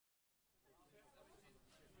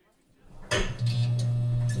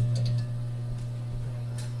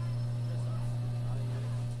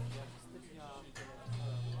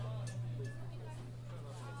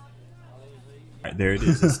right, there it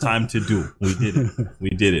is. It's time to do. We did it.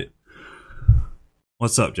 We did it.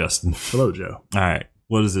 What's up, Justin? Hello, Joe. All right.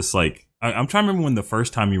 What is this like? I'm trying to remember when the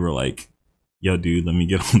first time you were like, yo, dude, let me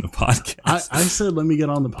get on the podcast. I said, let me get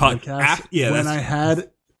on the podcast when I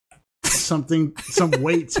had some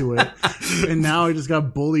weight to it. And now I just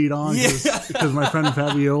got bullied on because my friend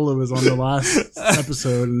Fabiola was on the last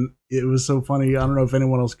episode. And it was so funny. I don't know if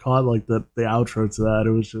anyone else caught like the outro to that.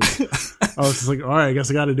 It was just, I was just like, all right, I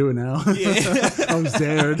guess I got to do it now. Yeah. I was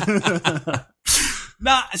dared.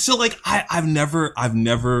 Nah, so like I've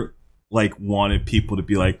never like wanted people to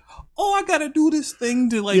be like, oh, I gotta do this thing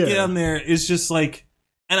to like get on there. It's just like,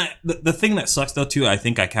 and the thing that sucks though too, I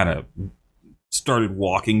think I kind of started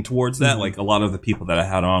walking towards that. Like a lot of the people that I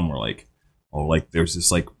had on were like, oh, like there's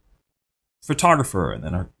this like photographer and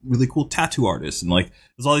then a really cool tattoo artist and like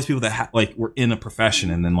there's all these people that like were in a profession,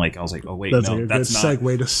 and then like I was like, oh wait, that's no, like a that's good not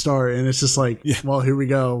segue to start. And it's just like, well, here we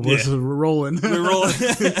go. We're rolling. We're rolling.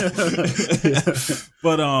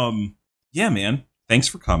 But yeah, man, thanks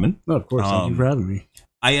for coming. No, of course. Thank you for having me.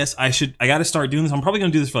 I got to start doing this. I'm probably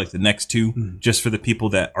going to do this for like the next two, just for the people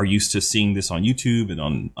that are used to seeing this on YouTube and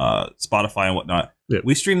on Spotify and whatnot. Yep.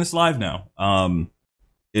 We stream this live now.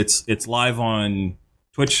 It's live on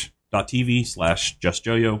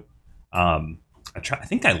twitch.tv/justjoyo. I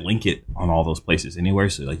think I link it on all those places anywhere,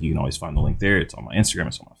 so like you can always find the link there. It's on my Instagram,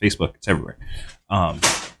 it's on my Facebook, it's everywhere. I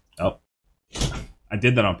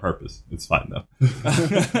did that on purpose. It's fine though.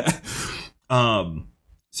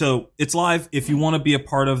 So it's live. If you want to be a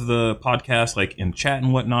part of the podcast, like in chat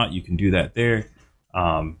and whatnot, you can do that there.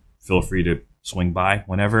 Feel free to swing by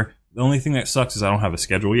whenever. The only thing that sucks is I don't have a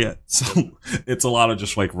schedule yet. So it's a lot of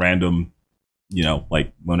just like random, you know,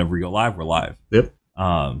 like whenever we go live, we're live. Yep.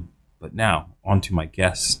 But now on to my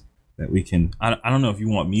guest that we can, I don't know if you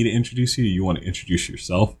want me to introduce you or you want to introduce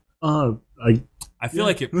yourself. I feel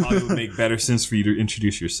like it probably would make better sense for you to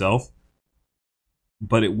introduce yourself,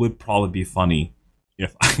 but it would probably be funny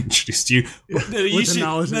if I introduced you. Yeah, you should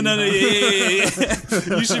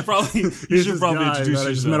probably introduce yourself. I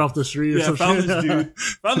just met off the street. Or found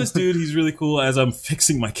this dude. He's really cool. As I'm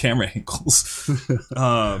fixing my camera angles.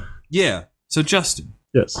 Yeah. So Justin.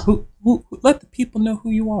 Yes. Who let the people know who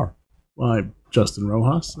you are. Well, I'm Justin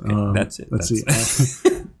Rojas. Okay, that's it. Let's see.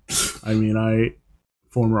 I mean,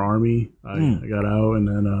 former Army. I got out and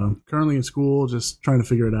then currently in school, just trying to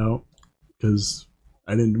figure it out because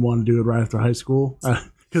I didn't want to do it right after high school.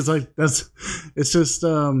 Because it's just,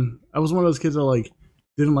 I was one of those kids that like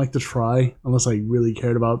didn't like to try unless I really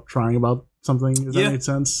cared about trying about something. Does that make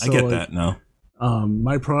sense? So, I get that. No.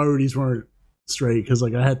 My priorities weren't straight because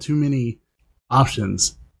like I had too many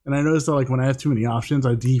options. And I noticed that like when I have too many options,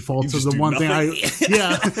 I default to the one thing or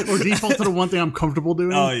default to the one thing I'm comfortable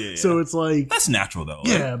doing. Oh yeah. So it's like that's natural though.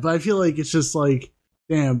 Yeah, but I feel like it's just like,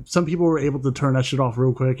 damn, some people were able to turn that shit off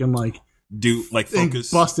real quick and like do like focus,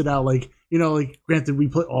 bust it out. Like, you know, like granted we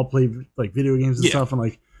all play like video games and stuff, and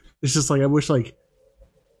like it's just like I wish like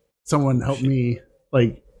someone helped me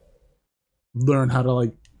like learn how to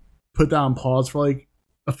like put that on pause for like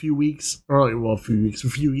a few weeks or like a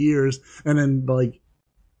few years, and then like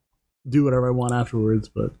do whatever I want afterwards.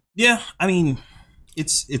 But yeah, I mean,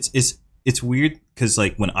 it's weird because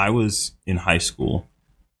like when I was in high school,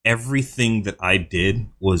 everything that I did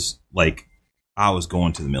was like I was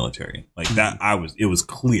going to the military, like that. It was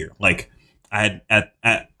clear. Like I had at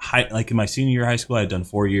high, like in my senior year of high school, I had done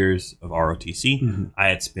 4 years of ROTC. Mm-hmm. I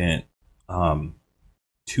had spent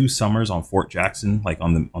 2 summers on Fort Jackson, like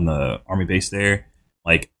on the Army base there.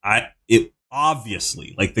 Like it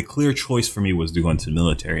obviously, like the clear choice for me was to go into the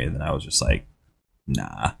military, and then I was just like,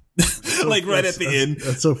 nah. Like right at the end.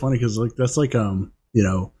 That's so funny because like that's like you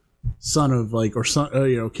know, son of like or son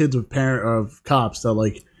you know, kids of cops that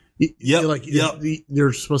like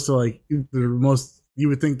they're supposed to like they're most, you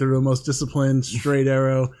would think they're the most disciplined, straight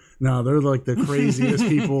arrow. No, they're like the craziest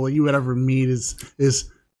people you would ever meet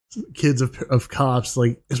is kids of cops,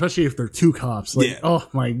 like especially if they're 2 cops. Like, oh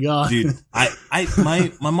my god, dude!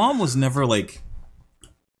 My mom was never like,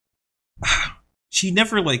 she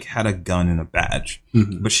never like had a gun and a badge,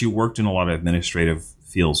 but she worked in a lot of administrative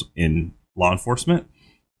fields in law enforcement.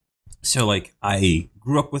 So like I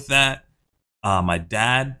grew up with that. My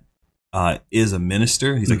dad is a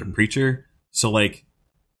minister. He's like a preacher. So like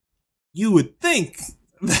you would think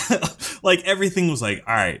that like everything was like,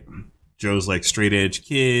 all right, Joe's like straight edge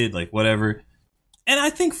kid, like whatever. And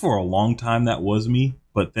I think for a long time that was me.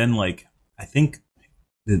 But then like, I think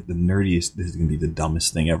the nerdiest, this is going to be the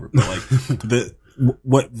dumbest thing ever. But like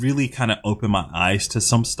what really kind of opened my eyes to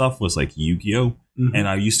some stuff was like Yu-Gi-Oh! And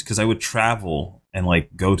I used to, cause I would travel and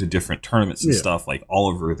like go to different tournaments and stuff like all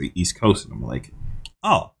over the East Coast. And I'm like,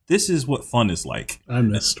 oh, this is what fun is like. I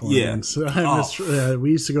miss tournaments.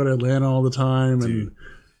 We used to go to Atlanta all the time. Dude.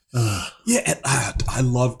 I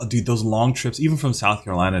love, dude, those long trips, even from South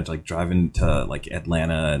Carolina to like driving to like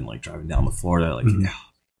Atlanta and like driving down to Florida. Like, yeah,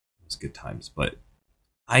 it was good times. But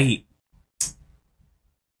I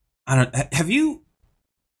don't, have you,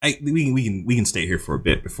 we can stay here for a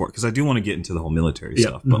bit before, because I do want to get into the whole military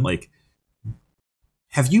stuff. But like,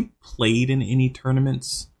 have you played in any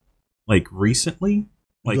tournaments like recently?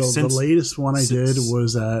 Like the latest one I did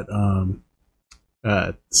was at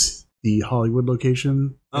the Hollywood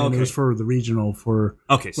location. And it was for the regional for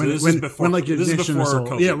so this is before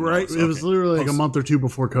COVID. Yeah, right. It was literally like a month or two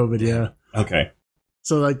before COVID. Yeah. Okay.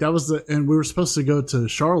 So like that was and we were supposed to go to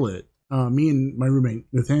Charlotte. Me and my roommate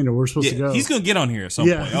Nathaniel were supposed to go. He's gonna get on here at some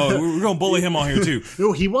point. Oh, we're gonna bully him on here too.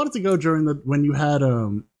 No, he wanted to go during when you had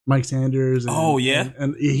Mike Sanders. And,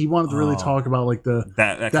 and he wanted to really talk about like the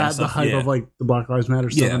hype of like the Black Lives Matter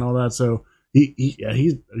stuff and all that. So he'd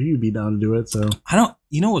be down to do it. So I don't.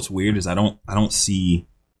 You know what's weird is I don't see.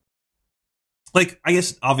 Like, I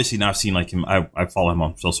guess obviously now I've seen like him. I follow him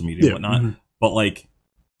on social media and whatnot. Mm-hmm. But like,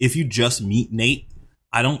 if you just meet Nate,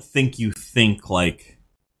 I don't think you think like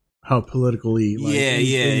how politically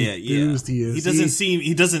enthused he is. He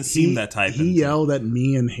doesn't seem that type. He yelled at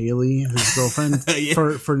me and Haley, his girlfriend,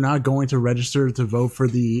 for not going to register to vote for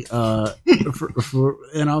the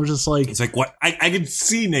and I was just like, it's like, what? I can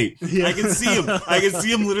see Nate. Yeah. I can see him. I can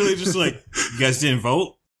see him literally just like, you guys didn't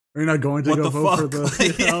vote? You're not going to go vote for the.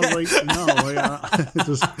 I was like, no,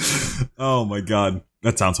 just. Oh my god,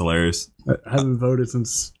 that sounds hilarious. I haven't voted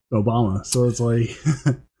since Obama, so it's like.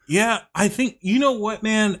 Yeah, I think, you know what,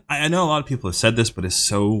 man? I know a lot of people have said this, but there's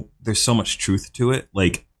so much truth to it.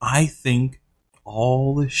 Like, I think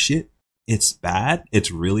all the shit, it's bad.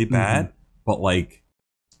 It's really bad. Mm-hmm. But like,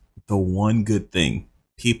 the one good thing,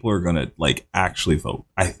 people are gonna like actually vote.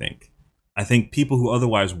 I think people who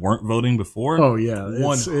otherwise weren't voting before,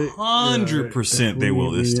 100% they will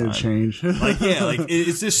this time. Change.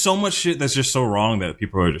 It's just so much shit that's just so wrong that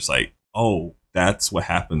people are just like, oh, that's what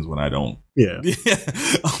happens when I don't. Yeah.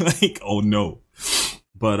 Like, oh no.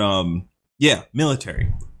 But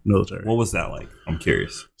military. What was that like? I'm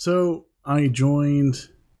curious. So I joined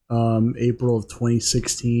April of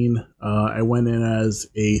 2016. I went in as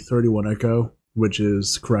a 31 Echo, which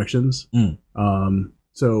is corrections.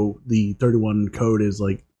 So the 31 code is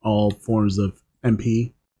like all forms of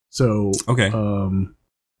MP. So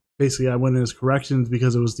basically I went in as corrections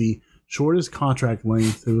because it was the shortest contract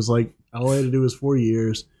length. It was like all I had to do was 4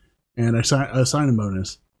 years, and I signed a signing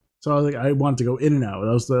bonus. So I was like, I wanted to go in and out.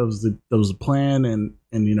 That was the plan, and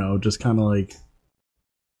you know, just kind of like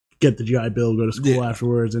get the GI Bill, go to school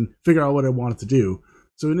afterwards, and figure out what I wanted to do.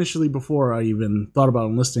 So initially, before I even thought about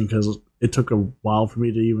enlisting, because it took a while for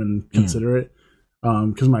me to even consider it,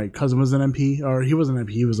 because my cousin was an MP, or he wasn't an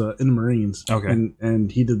MP, he was in the Marines. Okay,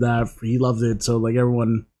 and he did that. He loved it. So like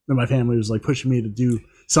everyone in my family was like pushing me to do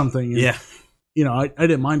something. And, you know, I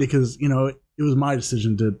didn't mind it because, you know, it was my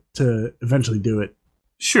decision to eventually do it.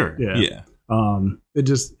 Sure. Yeah.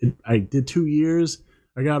 I did 2 years.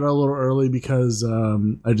 I got out a little early because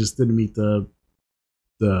I just didn't meet I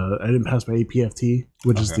didn't pass my APFT,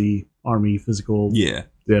 which is the Army physical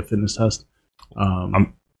fitness test.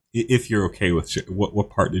 If you're okay with shit, what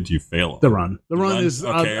part did you fail on? The run. The run is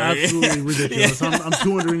absolutely ridiculous. I'm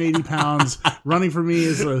 280 pounds. Running for me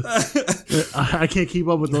is I can't keep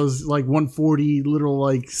up with those like 140 little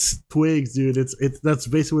like twigs, dude. That's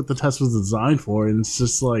basically what the test was designed for, and it's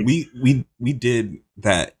just like we did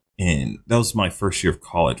that that was my first year of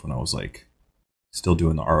college when I was like still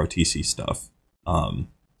doing the ROTC stuff.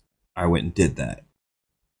 I went and did that,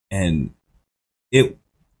 and it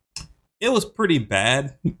was pretty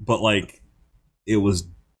bad, but like it was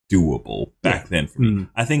doable back then for me.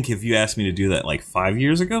 I think if you asked me to do that like 5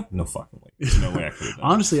 years ago, no fucking way. There's no way I could have done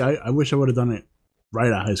it. Honestly, I wish I would have done it right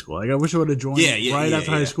out of high school. Like I wish I would have joined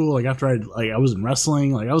after high school. Like after I was in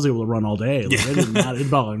wrestling, like I was able to run all day. Like it didn't matter,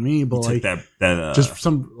 it bothered me, but like that just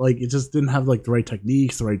some like it just didn't have like the right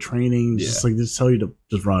techniques, the right training. Just tell you to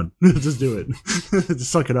just run, just do it,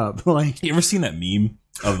 just suck it up. Like you ever seen that meme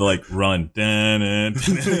of the like run?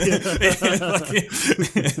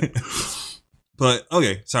 But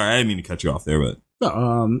okay, sorry, I didn't mean to cut you off there, but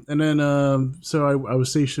and then so I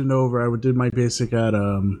was stationed over. I did my basic at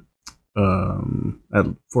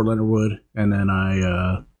Fort Leonard Wood, and then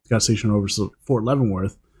I got stationed over to Fort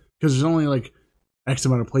Leavenworth because there's only like X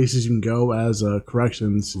amount of places you can go as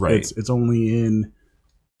corrections. Right, it's only in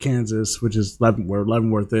Kansas, which is where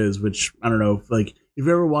Leavenworth is. Which I don't know, like if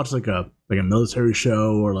you ever watched like a military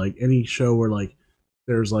show or like any show where like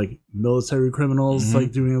there's like military criminals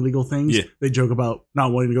like doing illegal things. Yeah. They joke about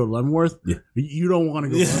not wanting to go to Leavenworth. Yeah. You don't want to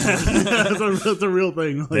go to Leavenworth. That's a real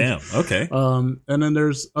thing. Like, damn. Okay. And then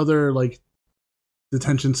there's other like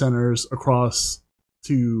detention centers across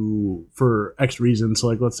for X reasons. So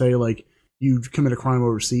like, let's say like you commit a crime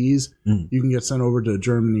overseas, you can get sent over to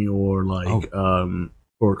Germany or like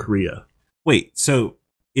or Korea. Wait, so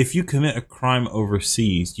if you commit a crime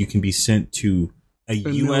overseas, you can be sent to a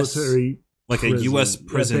U.S. military, like prison. A U.S.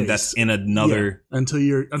 prison that's in another until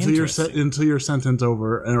you're sentenced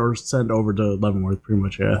over or sent over to Leavenworth. Pretty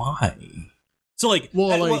much, yeah. Why? So like,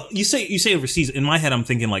 well, you say overseas. In my head, I'm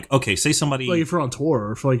thinking like, okay, say somebody like if you're on tour,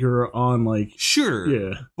 or if like you're on like sure,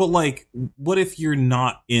 yeah. But like, what if you're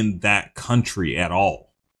not in that country at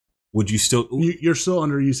all? Would you still? You're still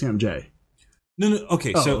under UCMJ. No.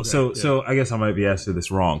 Okay, so I guess I might be asking this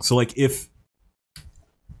wrong. So like, if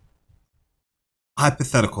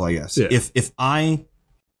hypothetical, I guess if I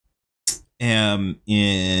am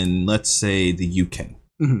in, let's say, the UK,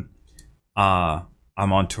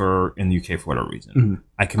 I'm on tour in the UK for whatever reason.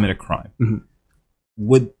 I commit a crime.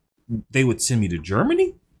 Would send me to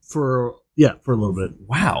Germany for a little bit?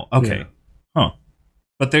 Wow. Okay. Yeah. Huh.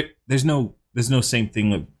 But there's no same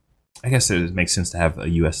thing. Of, I guess it makes sense to have a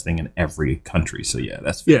U.S. thing in every country. So yeah,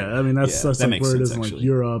 that's fair. Yeah. I mean that's that like where it is in like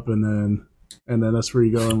Europe, and then that's where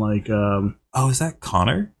you go in like. Oh, is that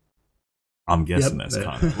Connor? I'm guessing that's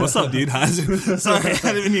Connor. What's up, dude? Sorry,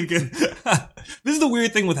 I didn't mean to get... This is the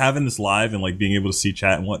weird thing with having this live and like being able to see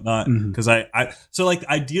chat and whatnot. Because so like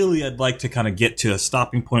ideally I'd like to kind of get to a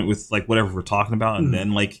stopping point with like whatever we're talking about, and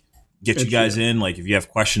then like get you guys in. Like if you have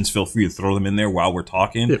questions, feel free to throw them in there while we're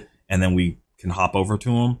talking, and then we can hop over to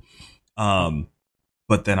them.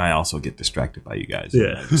 But then I also get distracted by you guys.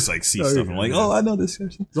 Yeah. I just like see stuff. I'm like, oh, I know this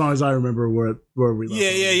person. As long as I remember where we left.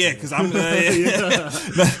 Yeah. Because I'm.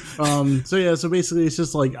 So basically, it's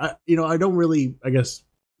just like I don't really, I guess,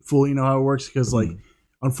 fully know how it works because like,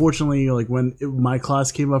 unfortunately, like when my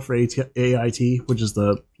class came up for AIT, which is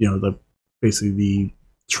the basically the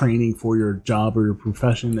training for your job or your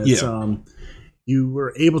profession, it's you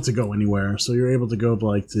were able to go anywhere. So you're able to go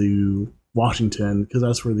to Washington, because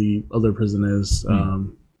that's where the other prison is,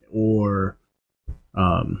 well,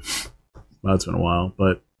 it's been a while,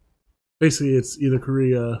 but basically it's either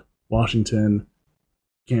Korea, Washington,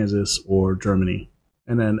 Kansas, or Germany.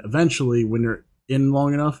 And then eventually, when you're in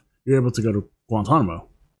long enough, you're able to go to Guantanamo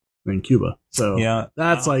in Cuba. So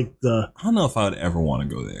that's like I don't know if I would ever want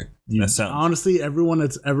to go there. Honestly, everyone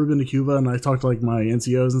that's ever been to Cuba, and I talked to like my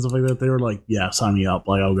NCOs and stuff like that, they were like, "Yeah, sign me up.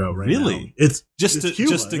 Like, I'll go right now." Really? It's just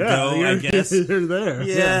to go. I guess you're there.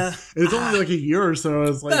 Yeah. It's only like a year or so.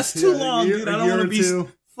 It's like that's too long, dude. I don't want to be.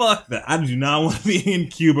 Fuck that. I do not want to be in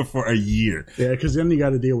Cuba for a year. Yeah, because then you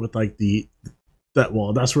got to deal with like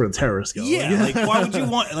that's where the terrorists go. Yeah, like why would you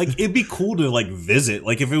want? Like it'd be cool to like visit.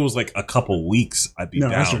 Like if it was like a couple weeks, I'd be down.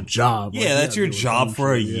 That's your job. Yeah, that's your job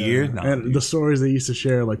for a year. No, and dude. The stories they used to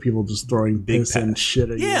share, like people just throwing piss and shit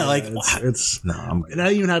at you. Yeah, like it's no. And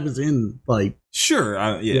that even happens in like sure.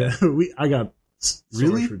 I got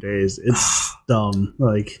stories for days. It's dumb.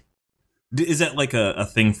 Like, is that like a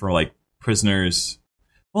thing for like prisoners?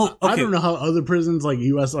 Well, okay. I don't know how other prisons like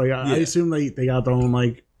U.S. like I assume they got their own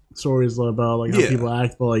like stories about like how people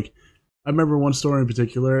act, but like I remember one story in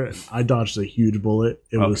particular. I dodged a huge bullet.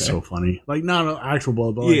 It was so funny, like not an actual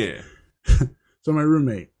bullet, but like, so my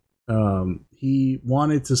roommate, he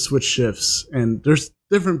wanted to switch shifts, and there's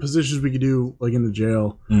different positions we could do like in the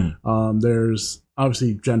jail. There's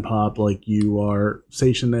obviously Gen Pop, like you are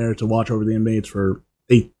stationed there to watch over the inmates for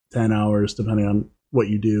 8-10 hours depending on what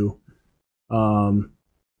you do.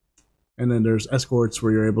 And then there's escorts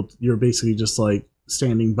where you're basically just like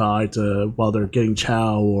standing by while they're getting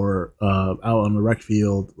chow or out on the rec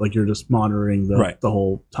field, like you're just monitoring the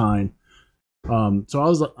whole time. So I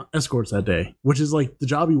was escorts that day, which is like the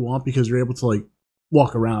job you want because you're able to like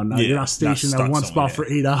walk around. You're not stationed at one spot for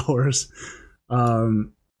 8 hours.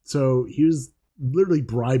 So he was literally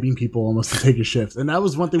bribing people almost to take a shift, and that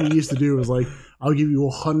was one thing we used to do. Was like, I'll give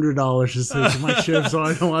you $100 to take my shift, so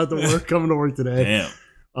I don't have to come to work today.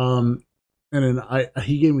 Damn. And then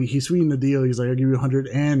he sweetened the deal. He's like, I'll give you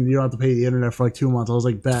 $100 and you don't have to pay the internet for like 2 months. I was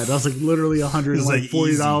like, bet. That was like literally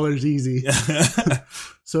 $140 easy.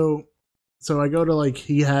 So I go to like,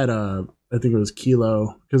 he had I think it was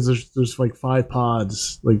Kilo, because there's like 5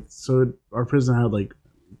 pods. Like, so our prison had like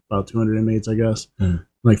about 200 inmates, I guess,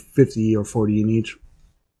 like 50 or 40 in each.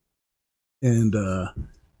 And, God,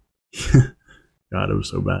 it was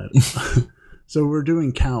so bad. So we're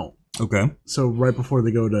doing count. Okay. So right before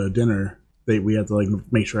they go to dinner, we have to like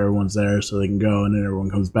make sure everyone's there so they can go, and then everyone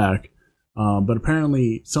comes back. But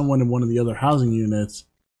apparently someone in one of the other housing units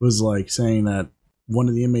was like saying that one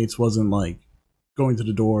of the inmates wasn't like going to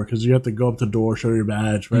the door, because you have to go up to the door, show your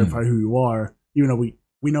badge, verify who you are, even though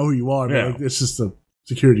we know who you are, but like, it's just a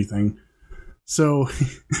security thing. So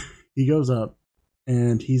he goes up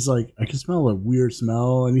and he's like, I can smell a weird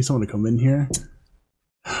smell. I need someone to come in here.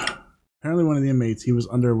 Apparently one of the inmates, he was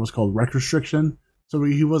under what's called rec restriction. So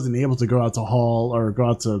he wasn't able to go out to hall or go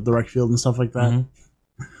out to the rec field and stuff like that.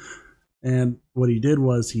 Mm-hmm. And what he did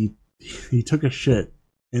was he took a shit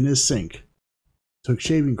in his sink, took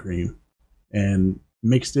shaving cream and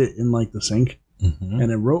mixed it in like the sink,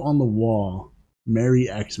 and it wrote on the wall, Merry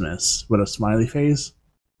Xmas, with a smiley face.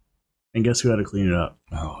 And guess who had to clean it up?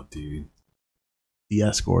 Oh, dude. The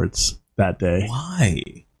escorts that day. Why?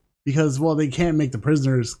 Because, well, they can't make the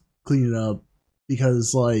prisoners clean it up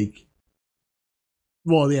because, like,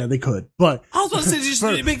 well, yeah, they could, but I was about to say just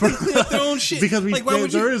make them clean up their own shit. Because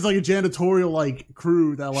there is like a janitorial like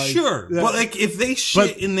crew that like but like if they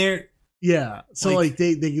shit in there, yeah. So like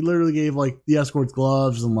they literally gave like the escorts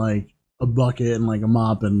gloves and like a bucket and like a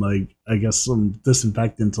mop and like I guess some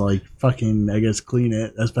disinfectant to like fucking I guess clean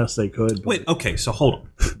it as best they could. But. Wait, okay, so hold on.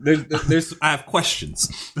 There's I have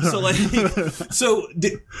questions. So like,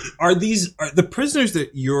 are the prisoners that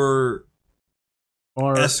you're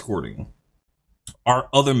escorting? Are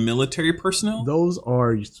other military personnel? Those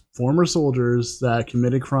are former soldiers that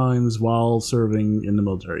committed crimes while serving in the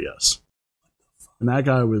military, yes. And that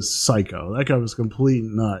guy was psycho. That guy was complete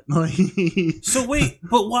nut. So wait,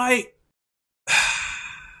 but why?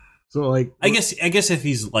 So like, I guess if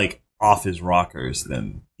he's like off his rockers,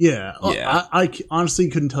 then yeah. I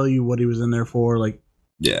honestly couldn't tell you what he was in there for. Like,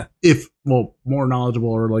 yeah, if more knowledgeable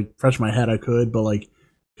or like fresh my head, I could, but like,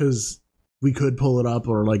 because we could pull it up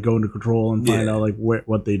or like go into control and find out like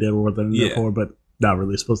what they did or what they're in there for, but not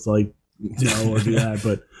really supposed to like know or do that.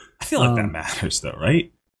 But I feel like that matters though,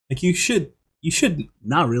 right? Like you should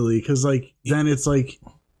not really, because like then it's like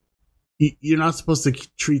you're not supposed to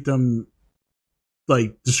treat them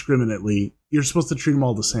like discriminately. You're supposed to treat them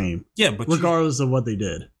all the same, but regardless of what they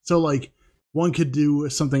did. So like one could do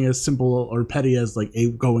something as simple or petty as like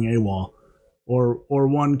going AWOL, or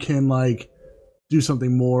one can like do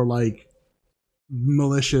something more like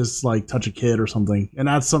malicious, like touch a kid or something, and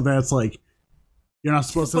that's something that's like you're not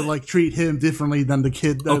supposed to like treat him differently than the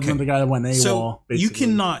kid than the guy that went AWOL. So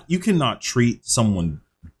basically. you cannot treat someone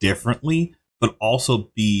differently, but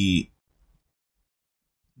also be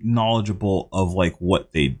knowledgeable of like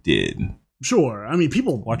what they did. Sure, I mean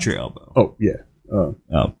people watch your elbow. Oh yeah.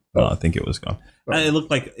 I think it was gone. It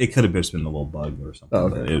looked like it could have just been a little bug or something.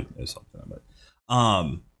 Okay. But it was something. But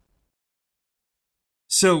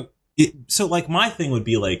So like my thing would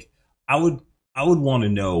be like I would want to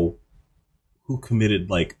know who committed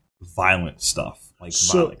like violent stuff, like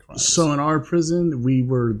violent crimes. So in our prison, we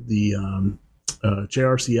were the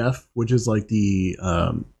JRCF, which is like the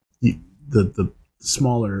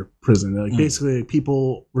smaller prison. Like basically,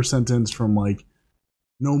 people were sentenced from like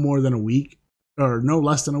no more than a week or no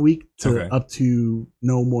less than a week to up to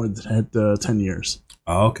no more than 10 years.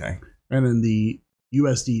 Oh, okay. And then the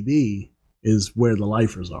USDB is where the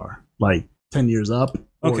lifers are, like 10 years up,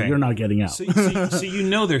 or you're not getting out. So you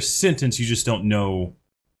know their sentence, you just don't know.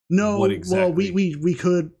 No, what exactly. Well, we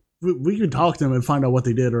could talk to them and find out what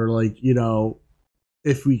they did, or like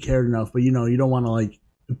if we cared enough. But you don't want to like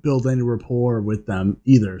build any rapport with them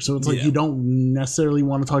either. So it's like you don't necessarily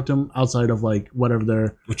want to talk to them outside of like whatever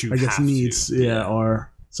their needs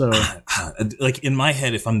are. So like in my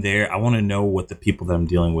head, if I'm there, I want to know what the people that I'm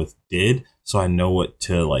dealing with did, so I know what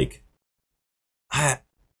to like.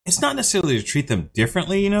 It's not necessarily to treat them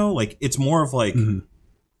differently, like it's more of like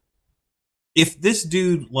if this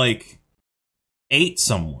dude like ate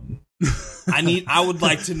someone, I would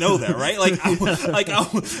like to know that, right?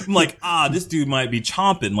 I'm like, this dude might be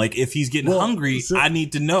chomping. Like if he's getting hungry, I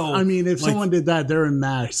need to know. I mean, if someone did that, they're in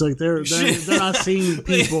max. Like they're not seeing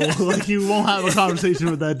people. Like you won't have a conversation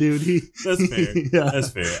with that dude. That's fair. That's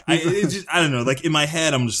fair. I don't know. Like in my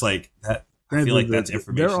head, I'm just like that. I feel like that's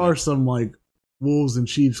information. There are some like wolves in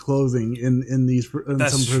sheep's clothing in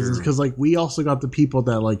some prisons, because like we also got the people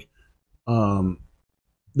that like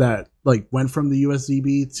that like went from the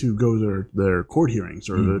USDB to go to their court hearings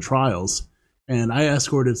or their trials, and I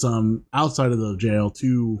escorted some outside of the jail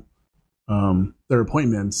to their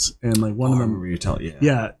appointments, and like one of them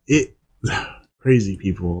crazy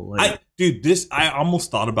people. Like, I almost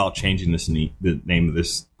thought about changing the name of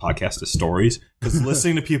this podcast to Stories, because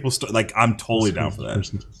listening to people like I'm totally down for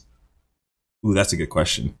that. Ooh, that's a good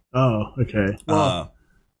question. Oh, okay. Well,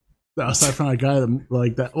 aside from a guy that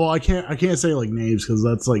like that, well, I can't say like names because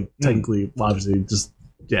that's like technically obviously just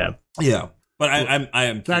Yeah. But I am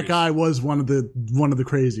curious. That guy was one of the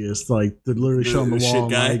craziest. Like, they literally show him the wall.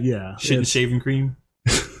 Shit guy? Like, yeah. Shit and shaving cream?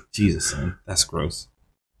 Jesus, man. That's gross.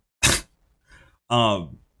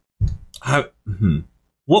 Well, I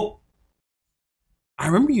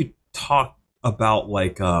remember you talked about,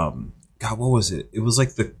 like, God, what was it? It was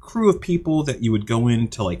like the crew of people that you would go in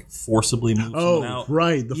to, like, forcibly move someone out. Oh,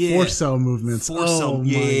 right. The force cell movements. My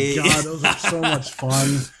God. Those are so much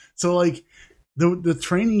fun. So, like, the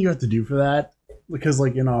training you have to do for that, because,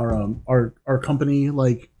 like, in our company,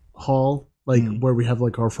 like, hall, like, where we have,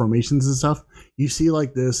 like, our formations and stuff, you see,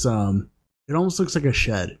 like, this, it almost looks like a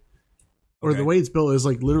shed. Or the way it's built is,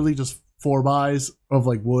 like, literally just 4x of,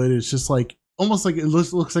 like, wood. It's just, like, almost like it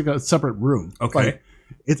looks like a separate room. Okay. Like,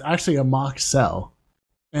 it's actually a mock cell.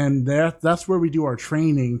 And that's where we do our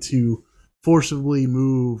training to forcibly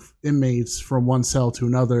move inmates from one cell to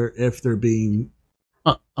another if they're being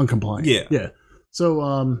uncompliant. Yeah.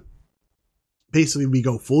 So, basically, we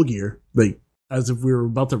go full gear, like, as if we were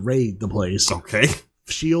about to raid the place. Okay.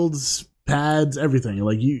 Shields, pads, everything.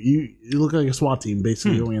 Like, you look like a SWAT team,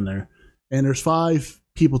 basically, going in there. And there's 5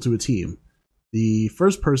 people to a team. The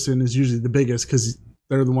first person is usually the biggest because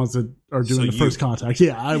they're the ones that are doing the first contact.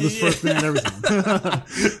 Yeah, I was first man everything.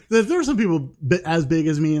 There were some people as big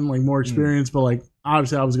as me and, like, more experienced, but, like,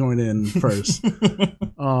 obviously I was going in first.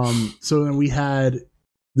 So then we had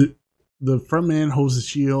the front man holds the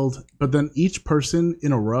shield, but then each person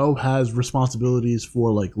in a row has responsibilities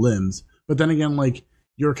for, like, limbs. But then again, like,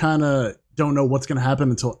 you're kind of don't know what's going to happen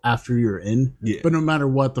until after you're in. Yeah. But no matter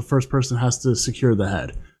what, the first person has to secure the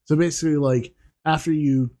head. So basically, like, after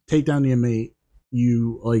you take down the inmate,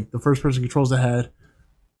 the first person controls the head,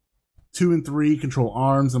 2 and 3 control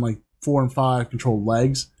arms, and, like, 4 and 5 control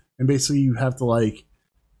legs. And basically you have to, like,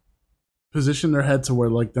 position their head to where,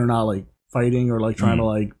 like, they're not, like, fighting or, like, trying to,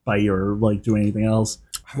 like, bite or, like, do anything else.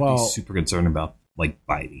 I would be super concerned about, like,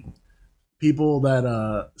 biting. People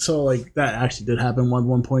that so, like, that actually did happen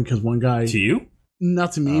one point because one guy, to you,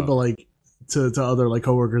 not to me, but, like, to other, like,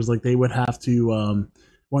 coworkers, like, they would have to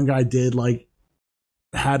one guy did, like,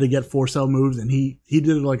 had to get 4 cell moves, and he did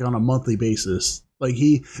it, like, on a monthly basis. Like,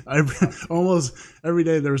 almost every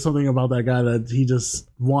day there was something about that guy that he just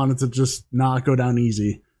wanted to just not go down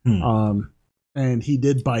easy. And he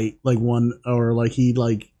did bite, like, one, or, like, he,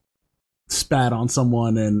 like, spat on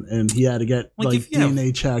someone, and he had to get, like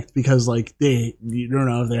DNA checked because, like, you don't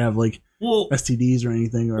know if they have, like, STDs or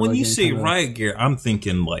anything. Or, when like, you say riot gear, I'm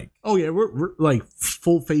thinking, like, oh yeah, we're like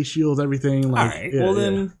full face shields, everything. Like, all right,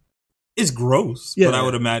 then it's gross. But I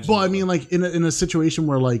would imagine. Well, I mean, like, in a situation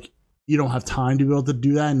where, like, you don't have time to be able to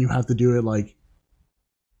do that, and you have to do it, like,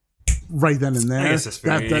 right then and there. I guess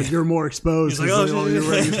that you're more exposed. Like, you're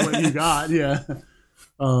ready with what you got. Yeah.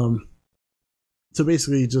 So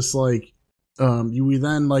basically, just, like, we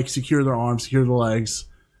then, like, secure their arms, secure the legs,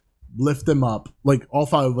 lift them up. Like, all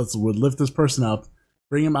 5 of us would lift this person up,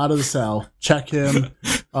 bring him out of the cell, check him,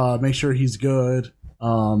 make sure he's good,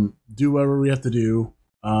 do whatever we have to do,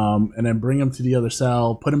 and then bring him to the other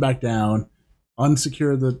cell, put him back down,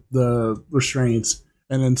 unsecure the restraints,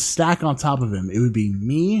 and then stack on top of him. It would be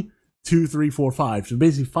me, 2, 3, 4, 5. So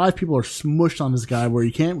basically 5 people are smushed on this guy where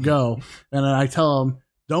he can't go. And then I tell him,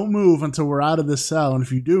 don't move until we're out of this cell. And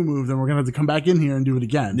if you do move, then we're going to have to come back in here and do it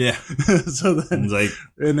again. Yeah. So then,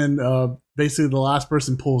 basically the last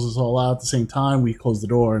person pulls us all out at the same time. We close the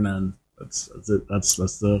door, and then that's it. That's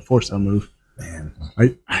the 4 cell move. Man,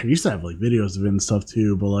 I used to have, like, videos of it and stuff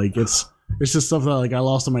too, but, like, it's just stuff that, like, I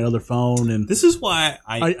lost on my other phone. And this is why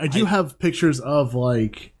I do have pictures of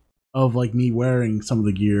me wearing some of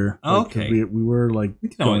the gear. Oh, like, okay. We were, like,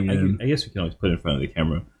 I guess we can always put it in front of the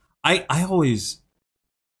camera. I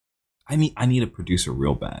need a producer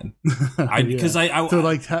real bad. Because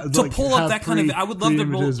to pull up that kind of, I would love to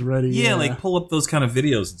roll, ready, like, pull up those kind of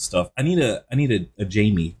videos and stuff. I need a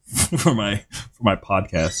Jamie for my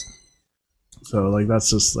podcast. So, like, that's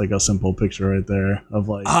just, like, a simple picture right there of,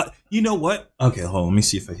 like, you know what? Okay, hold on. Let me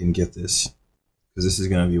see if I can get this, because this is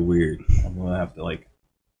gonna be weird. I'm gonna have to, like,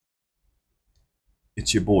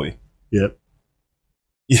 it's your boy. Yep.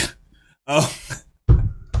 Yeah. Oh.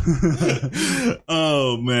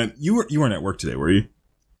 Oh man, you weren't at work today, were you?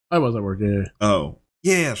 I was at work. Yeah. Oh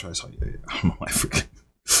yeah, that's right. I saw you. Yeah. I don't know why I forget.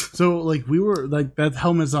 So, like, we were, like, that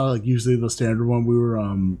helmet's not, like, usually the standard one. We were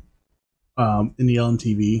in the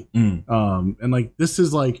LMTV, and, like, this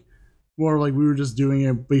is, like, more like we were just doing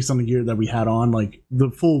it based on the gear that we had on. Like, the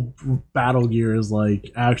full battle gear is,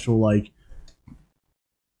 like, actual, like,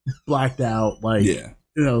 blacked out, like, you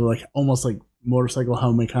know, like, almost like motorcycle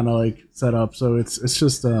helmet kind of, like, set up. So it's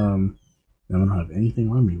just I don't have anything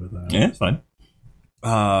on me with that. Yeah, it's fine.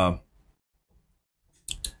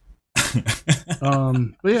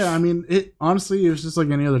 But yeah, I mean, it honestly, it was just like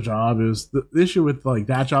any other job. It was the issue with like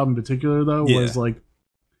that job in particular, though, was like,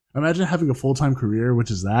 imagine having a full-time career,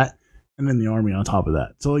 which is that, and then the army on top of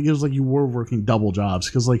that. So like, it was like you were working double jobs,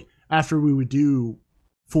 because like after we would do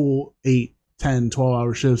full 8, 10,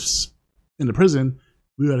 12-hour shifts in the prison,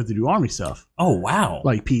 we would have to do army stuff. Oh wow!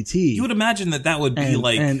 Like PT. You would imagine that would be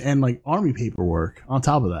like and like army paperwork on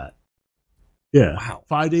top of that. Yeah. Wow.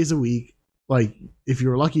 5 days a week. Like if you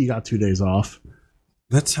were lucky, you got 2 days off.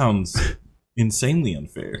 That sounds insanely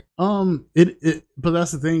unfair. But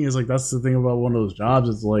that's the thing, is like, that's the thing about one of those jobs.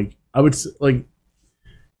 It's like, I would like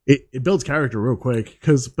it builds character real quick,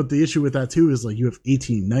 but the issue with that too is like, you have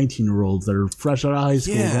 18, 19-year-olds that are fresh out of high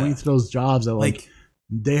school going to those jobs that like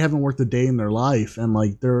they haven't worked a day in their life, and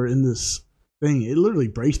like they're in this thing. It literally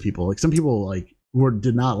breaks people. Like some people like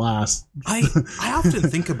did not last. I often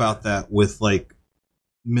think about that with like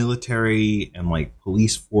military and like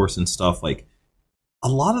police force and stuff. Like a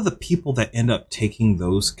lot of the people that end up taking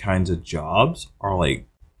those kinds of jobs are like,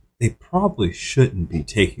 they probably shouldn't be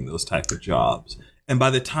taking those type of jobs. And by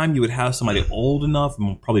the time you would have somebody old enough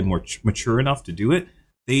and probably more mature enough to do it,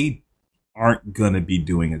 they aren't going to be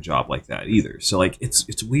doing a job like that either. So like,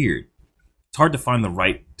 it's weird. It's hard to find the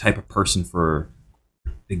right type of person for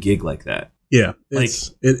a gig like that. Yeah.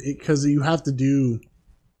 Because you have to do,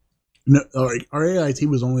 like our AIT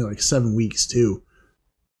was only like 7 weeks too.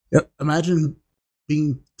 Yep. Imagine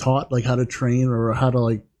being taught like how to train or how to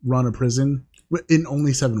like run a prison in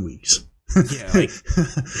only 7 weeks. Yeah, like,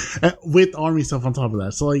 with army stuff on top of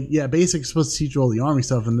that. So like, yeah, basic is supposed to teach you all the army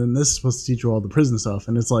stuff, and then this is supposed to teach you all the prison stuff,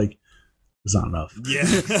 and it's like, it's not enough. Yeah.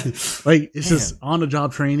 Like it's just on the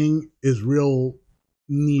job training is real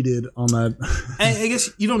needed on that. I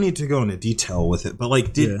guess you don't need to go into detail with it, but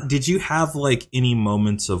like, did you have like any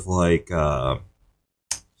moments of like,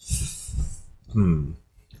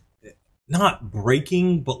 not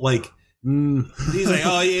breaking, but like, he's like,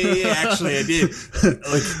 oh yeah, actually I did.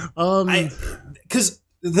 Like, because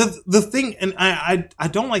the thing, and I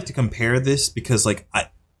don't like to compare this, because like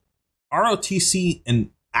ROTC and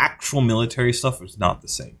actual military stuff is not the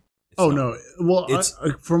same. No. Well,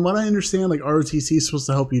 from what I understand, like ROTC is supposed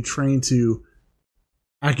to help you train to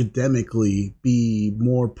academically be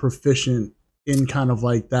more proficient in kind of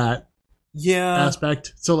like that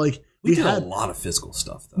aspect. So like we had a lot of physical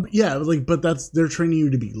stuff though. Yeah, like, but they're training you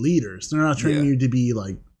to be leaders. They're not training you to be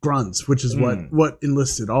like grunts, which is what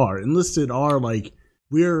enlisted are. Enlisted are like,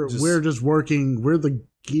 we're just working. We're the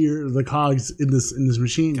gear, the cogs in this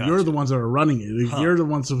machine. Gotcha. You're the ones that are running it. You're the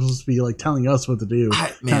ones supposed to be like telling us what to do,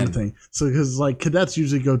 kind of thing. So because like cadets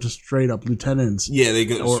usually go to straight up lieutenants. Yeah, they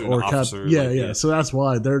go or officers. Yeah. So that's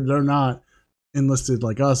why they're not enlisted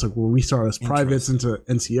like us. Like where we start as privates into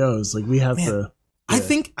NCOs. Like we have to. Yeah. I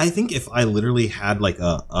think if I literally had like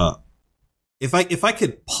if I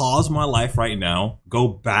could pause my life right now, go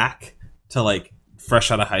back to like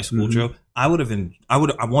fresh out of high school, Joe, I would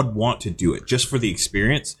want to do it just for the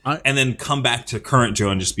experience, and then come back to current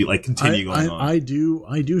Joe and just be like, continue going on. I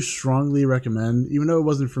do strongly recommend, even though it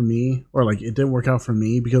wasn't for me, or like it didn't work out for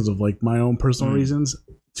me because of like my own personal reasons,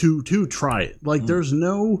 to try it. Like there's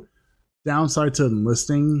no downside to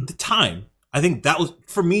enlisting. The time, I think that was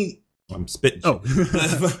for me. I'm spitting. Oh,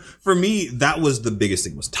 for me, that was the biggest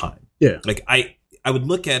thing, was time. Yeah, like I would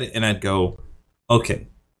look at it and I'd go, okay,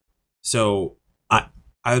 so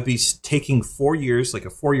I would be taking 4 years, like a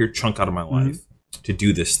 4-year chunk out of my life to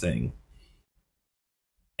do this thing.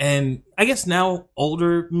 And I guess now,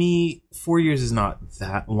 older me, 4 years is not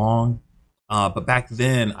that long. But back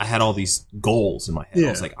then, I had all these goals in my head. I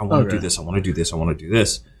was like, I want to do this, I want to do this, I want to do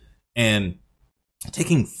this. And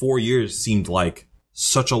taking 4 years seemed like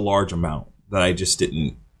such a large amount that I just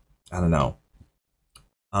didn't, I don't know.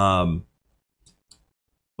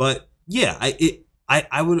 But yeah,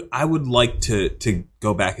 I would like to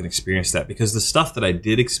go back and experience that, because the stuff that I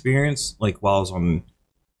did experience, like while I was on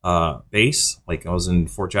base, like I was in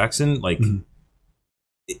Fort Jackson, like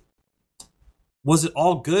was it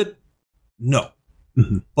all good? No.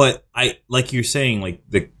 But like you're saying, like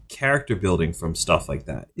the character building from stuff like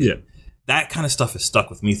that. Yeah. That kind of stuff has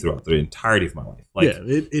stuck with me throughout the entirety of my life. Like, yeah,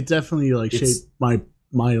 it definitely like shaped my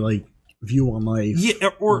like view on life. Yeah,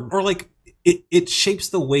 or like it shapes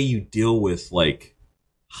the way you deal with like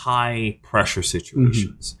high pressure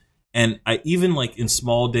situations. And I even like in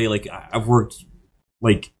small day, like I've worked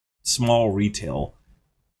like small retail,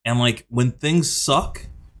 and like when things suck,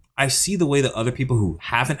 I see the way that other people who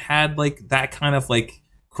haven't had like that kind of like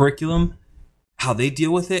curriculum, how they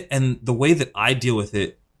deal with it, and the way that I deal with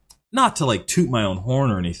it. Not to like toot my own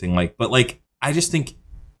horn or anything, like, but like I just think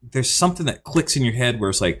there's something that clicks in your head where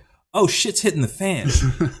it's like, oh, shit's hitting the fan.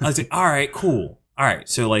 I was like, all right, cool. All right.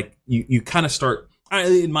 So like you kind of start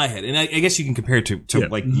in my head, and I guess you can compare it to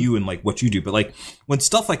like you and like what you do. But like when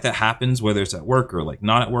stuff like that happens, whether it's at work or like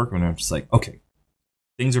not at work, when I'm just like, okay,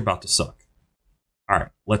 things are about to suck. All right,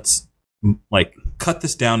 let's like cut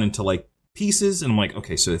this down into like pieces. And I'm like,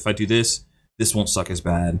 okay, so if I do this, this won't suck as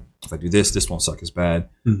bad. If I do this, this won't suck as bad.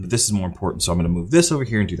 But this is more important. So I'm going to move this over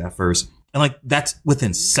here and do that first. And like, that's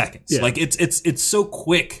within seconds. Yeah. Like it's so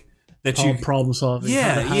quick that you problem solving.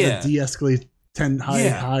 Yeah. How to de-escalate 10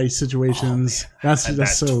 high situations.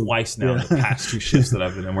 That's so twice now in the past 2 shifts that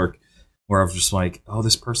I've been in work where I'm just like, oh,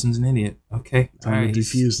 this person's an idiot. Okay. Time to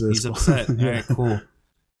defuse this. He's upset. All right, cool.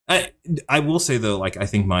 I will say though, like I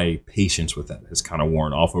think my patience with that has kind of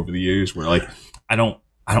worn off over the years where like I don't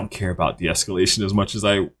care about de-escalation as much as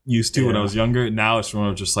I used to when I was younger. Now it's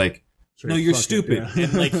more just like, no, you're stupid.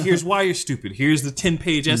 And like, here's why you're stupid. Here's the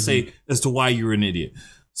 10-page essay as to why you're an idiot.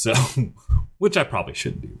 So, which I probably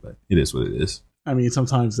shouldn't do, but it is what it is. I mean,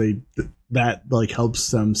 sometimes that like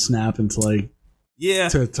helps them snap into like,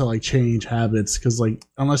 to like change habits. Cause like,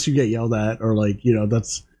 unless you get yelled at or like,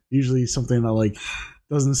 that's usually something that like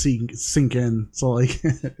doesn't sink in. So like,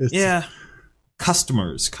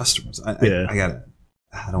 customers.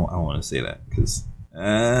 I don't want to say that because,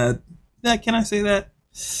 can I say that?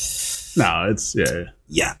 No, it's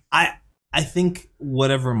yeah. I think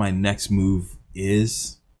whatever my next move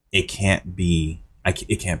is, it can't be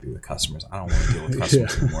with customers. I don't want to deal with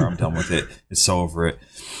customers anymore. I'm done with it. It's so over it.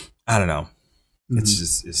 I don't know.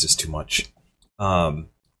 It's just too much.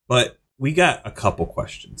 But we got a couple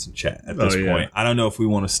questions in chat at this point. I don't know if we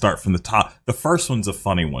want to start from the top. The first one's a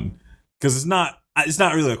funny one because it's not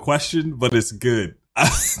really a question, but it's good.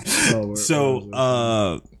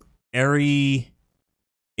 Ari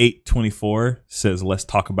 824 says, let's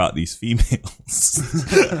talk about these females.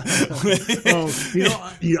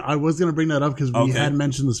 I was going to bring that up because we had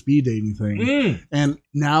mentioned the speed dating thing. And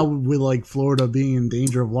now with like Florida being in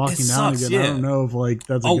danger of locking down again, I don't know if like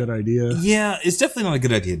that's a good idea. Yeah, it's definitely not a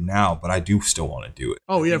good idea now, but I do still want to do it.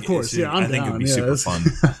 Oh, yeah, of course. I think it'd be super fun.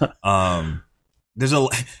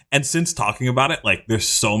 And since talking about it, like there's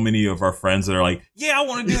so many of our friends that are like, yeah, I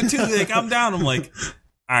want to do it too. Like, I'm down. I'm like,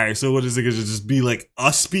 all right, so what is it? Is it just be like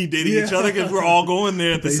us speed dating each other because we're all going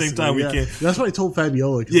there at the same time? We can't. That's what I told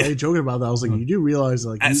Fabiola because I was joking about that. I was like, you do realize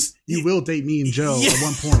like you will date me and Joe at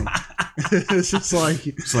one point. It's just like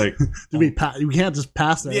we can't just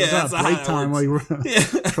pass that. It's not break time like we're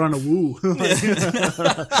trying to woo.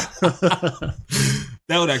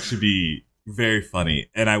 That would actually be very funny,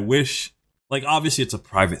 and I wish. Like, obviously, it's a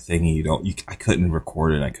private thing, and I couldn't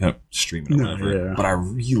record it, I couldn't stream it or whatever, but I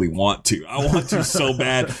really want to. I want to so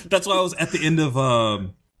bad. That's why I was at the end of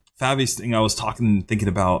Fabi's thing, I was thinking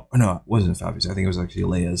about, no, it wasn't Fabi's, I think it was actually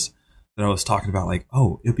Leia's, that I was talking about, like,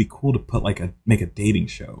 oh, it'd be cool to put, like, make a dating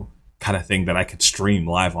show kind of thing that I could stream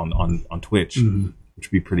live on Twitch. Which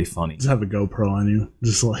would be pretty funny. Just have a GoPro on you.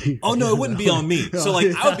 Just like... Oh, no, it wouldn't be on me. So,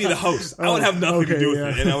 like, I would be the host. I would have nothing to do with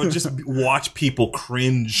it. And I would just watch people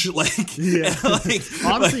cringe. Like,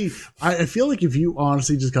 honestly, I feel like if you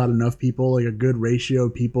honestly just got enough people, like a good ratio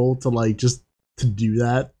of people to, like, just to do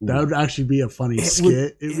that, that would actually be a funny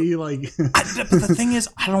skit. It'd be like... But the thing is,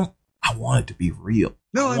 I want it to be real.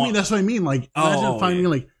 No, I mean, that's what I mean. Like, imagine finding,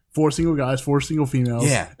 like, 4 single guys, 4 single females.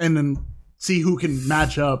 Yeah. And then see who can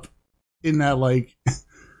match up. In that, like,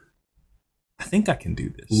 I think I can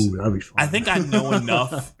do this. Ooh, that'd be fun. I think I know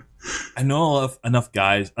enough. I know enough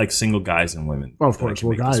guys, like single guys and women. Oh, of course,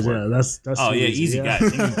 well, guys, that's. Oh yeah, easy guys.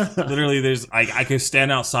 Literally, there's I could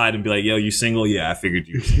stand outside and be like, "Yo, you single? Yeah, I figured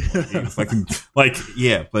you."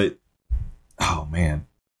 But oh man,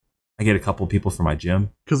 I get a couple of people for my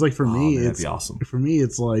gym because, like, for me, that'd be awesome. For me,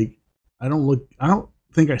 it's like I don't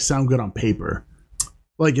think I sound good on paper.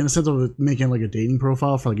 Like, in a sense of making, like, a dating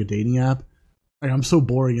profile for, like, a dating app. Like, I'm so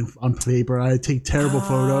boring on paper. I take terrible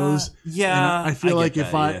photos. Yeah. And I feel like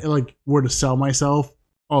if I, like, were to sell myself,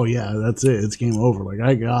 oh, yeah, that's it. It's game over. Like,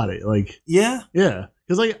 I got it. Like, yeah. Yeah.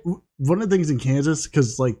 Because, like, one of the things in Kansas,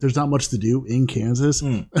 because, like, there's not much to do in Kansas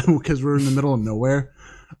because we're in the middle of nowhere.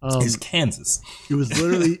 It's Kansas. It was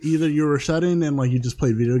literally either you were shut in and, like, you just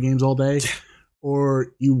played video games all day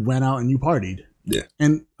or you went out and you partied. Yeah.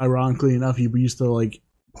 And ironically enough, you used to, like,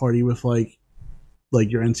 party with like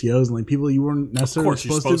your NCOs and like people you weren't necessarily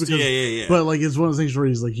supposed to because, yeah. But like it's one of those things where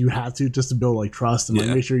he's like you have to just to build like trust and like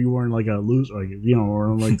make sure you weren't like a loser, like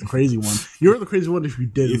or like the crazy one. You were the crazy one if you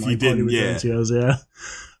didn't party with the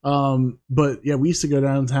NCOs, But yeah, we used to go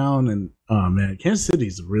downtown and oh man, Kansas City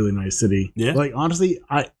is a really nice city. Yeah. Like honestly,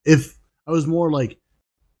 if I was more like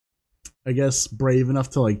I guess, brave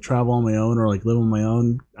enough to like travel on my own or like live on my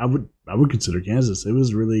own, I would consider Kansas. It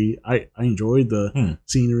was really I enjoyed the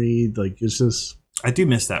scenery. Like it's just I do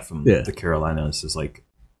miss that from the Carolinas. Is like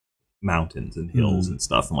mountains and hills and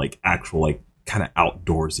stuff, and like actual like kind of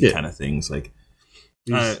outdoorsy kind of things. Like,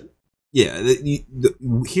 here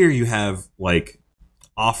you have like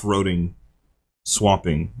off-roading,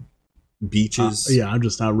 swamping. Beaches. I'm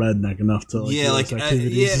just not redneck enough to like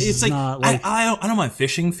it's like I don't mind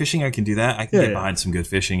fishing I can do that. I can get behind some good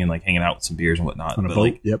fishing and like hanging out with some beers and whatnot. On a but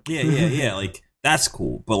boat, like like that's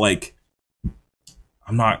cool. But like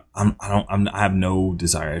I have no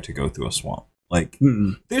desire to go through a swamp. Like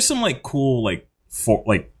there's some like cool like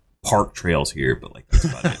park trails here, but like that's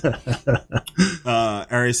about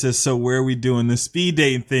it. Ari says, so where are we doing the speed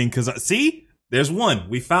dating thing? Because see, there's one.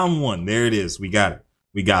 We found one. There it is. We got it.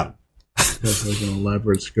 That's like an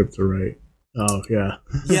elaborate script to write. Oh yeah.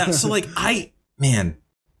 Yeah. So like I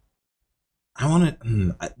want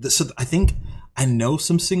to. So I think I know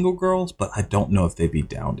some single girls, but I don't know if they'd be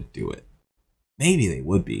down to do it. Maybe they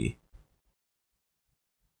would be.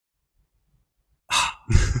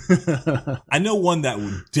 I know one that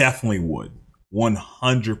definitely would,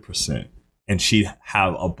 100%, and she'd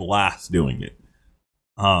have a blast doing it.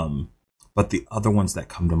 But the other ones that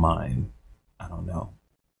come to mind, I don't know.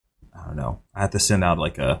 I have to send out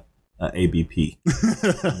like a ABP.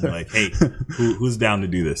 Like, hey, who's down to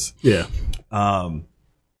do this? Yeah. I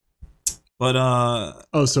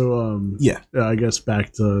guess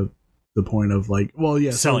back to the point of like,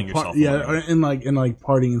 selling yourself. And like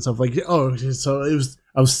partying and stuff like, so it was,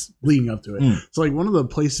 I was leading up to it. So like one of the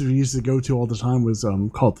places we used to go to all the time was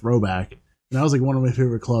called Throwback. And that was like one of my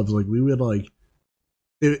favorite clubs. Like we would like,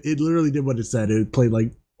 it literally did what it said. It played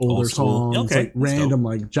like older songs, like random,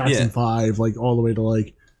 like Jackson 5, like all the way to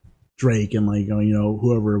like Drake and like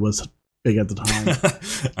whoever was big at the time.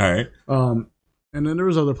 All right. And then there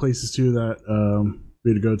was other places too that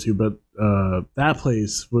we had to go to, but that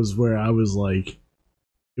place was where I was like,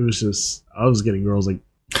 it was just I was getting girls like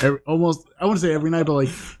almost, I wouldn't say every night, but like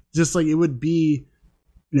just like it would be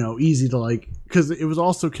easy to like, because it was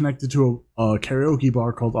also connected to a karaoke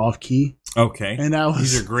bar called Off Key. Okay, and that was,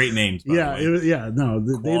 these are great names. By the way. They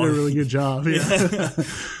did a really good job. Yeah,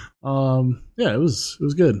 it was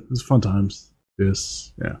good. It was fun times.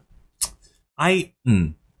 I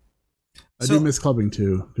do miss clubbing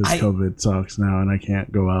too because COVID sucks now and I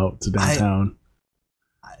can't go out to downtown.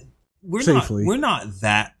 We're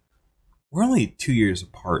only 2 years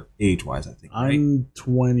apart age-wise, I think. Right? I'm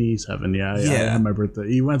 27. Yeah. I had my birthday.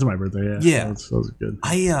 You went to my birthday. Yeah. That was good.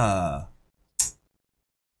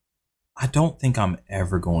 I don't think I'm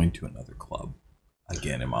ever going to another club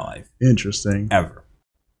again in my life. Interesting. Ever.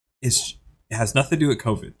 It has nothing to do with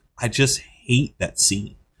COVID. I just hate that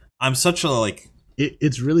scene. I'm such a like.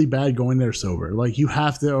 It's really bad going there sober. Like you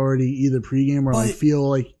have to already either pregame or like feel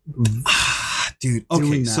like. Dude,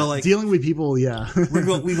 okay, so like dealing with people, we're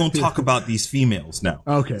going to talk about these females now.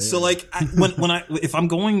 Okay, so like if I'm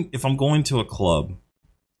going to a club,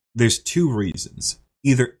 there's two reasons.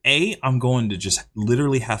 Either A, I'm going to just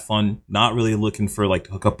literally have fun, not really looking for like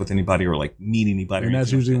to hook up with anybody or like meet anybody. And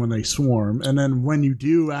that's usually when they swarm. And then when you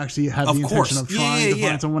do actually have the intention of trying to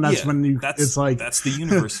find someone, that's when it's like that's the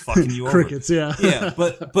universe fucking you crickets. Over. Yeah.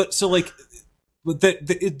 But so like,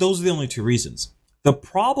 those are the only two reasons. The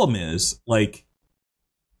problem is like.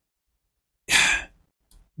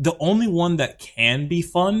 The only one that can be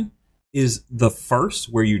fun is the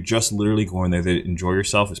first, where you just literally go in there to enjoy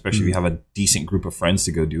yourself, especially if you have a decent group of friends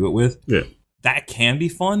to go do it with. Yeah. That can be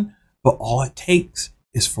fun, but all it takes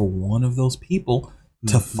is for one of those people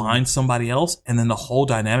to find somebody else, and then the whole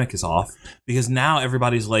dynamic is off because now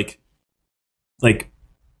everybody's like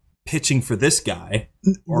pitching for this guy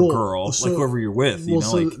or girl, like whoever you're with.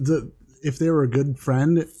 If they were a good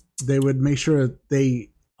friend, they would make sure they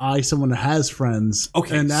someone that has friends.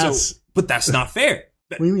 Okay, and but that's not fair.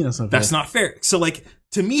 What do you mean that's not fair? That's not fair. So like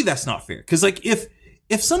to me, that's not fair. Because like if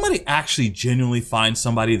somebody actually genuinely finds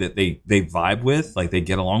somebody that they vibe with, like they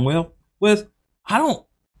get along with, I don't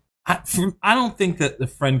think that the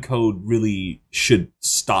friend code really should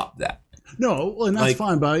stop that. No, and that's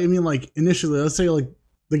fine. But I mean, like initially, let's say like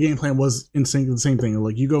the game plan was in sync with the same thing.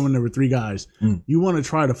 Like you go in there with 3 guys, you want to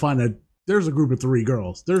try to find there's a group of 3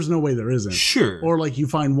 girls. There's no way there isn't. Sure. Or like you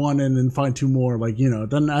find one and then find 2 more. Like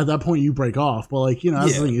then at that point you break off. But like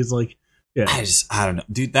that's the thing. It's like I don't know,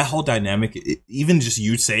 dude. That whole dynamic, even just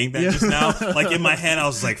you saying that just now, like in my head, I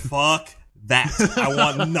was like, "Fuck that! I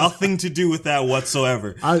want nothing to do with that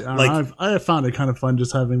whatsoever." I have found it kind of fun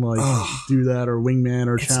just having like do that or wingman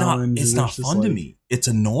or challenge. It's not fun to me. It's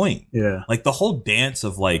annoying. Yeah. Like the whole dance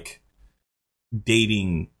of like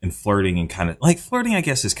dating and flirting and kind of like flirting, I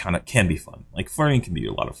guess, is kind of can be fun. Like flirting can be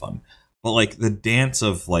a lot of fun, but like the dance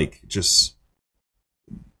of like just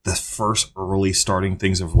the first early starting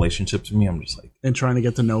things of relationships for me, I'm just like, and trying to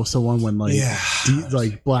get to know someone when like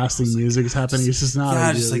like blasting music is happening. It's just not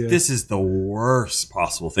ideal, just like this is the worst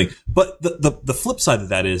possible thing. But the flip side of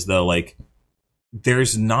that is though, like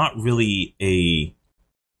there's not really a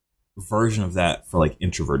version of that for like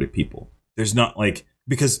introverted people. There's not like,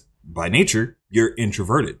 because by nature you're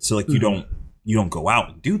introverted, so like you don't go out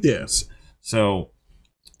and do things. So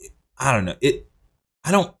I don't know.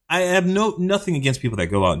 I have nothing against people that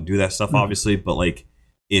go out and do that stuff, obviously, but like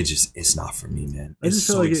it's not for me, man. I just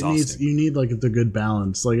feel like you need like the good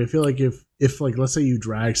balance. Like I feel like if like let's say you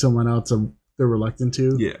drag someone out to they're reluctant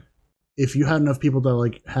to, if you had enough people that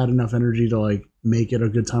like had enough energy to like make it a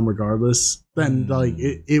good time regardless, then like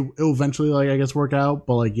it'll eventually like I guess work out.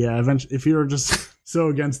 But like eventually if you're just so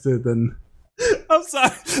against it, then I'm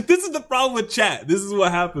sorry. This is the problem with chat. This is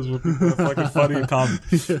what happens when people are fucking funny and calm.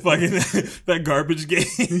 Fucking that garbage game.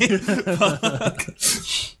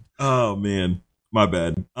 Oh man, my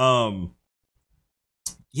bad.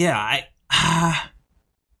 Yeah,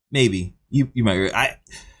 maybe you might.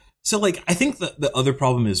 So like I think the other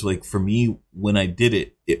problem is like for me when I did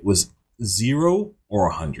it, it was 0 or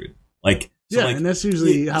 100. Like so like, and that's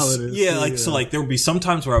usually how it is. Yeah, like so like there would be some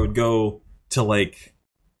times where I would go to like.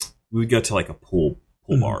 We would go to like a pool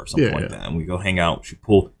bar or something like that, and we go hang out, shoot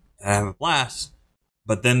pool, and have a blast.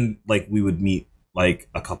 But then like we would meet like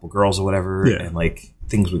a couple girls or whatever, and like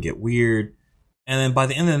things would get weird. And then by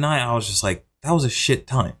the end of the night, I was just like, that was a shit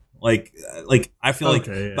time. Like I feel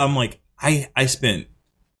I'm like I spent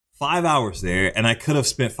 5 hours there, and I could have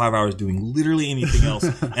spent 5 hours doing literally anything else,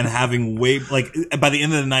 and having like by the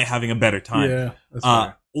end of the night having a better time. Yeah, that's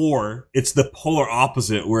fair. Or it's the polar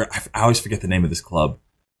opposite where I always forget the name of this club.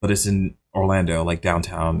 But it's in Orlando, like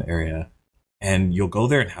downtown area, and you'll go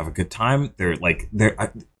there and have a good time.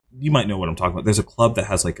 You might know what I'm talking about. There's a club that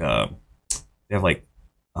has like they have like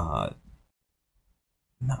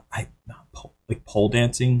pole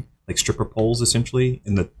dancing, like stripper poles essentially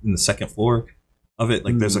in the second floor of it.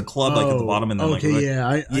 Like there's a club like at the bottom, and then I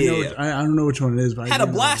don't know which one it is, but I had a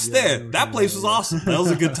blast there. That place was awesome. That was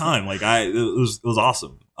a good time. Like it was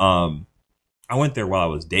awesome. I went there while I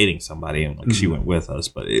was dating somebody, and like she went with us,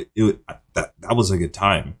 but that was a good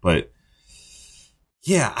time. But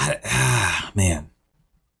yeah, man,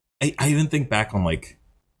 I even think back on like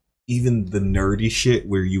even the nerdy shit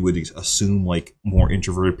where you would assume like more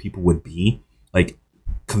introverted people would be, like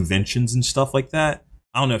conventions and stuff like that.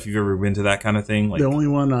 I don't know if you've ever been to that kind of thing. Like the only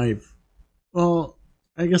one I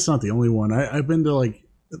guess not the only one. I've been to like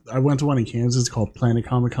I went to one in Kansas called Planet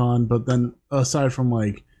Comic Con, but then aside from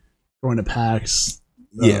like going to PAX,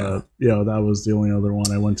 that was the only other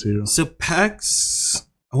one I went to. So PAX,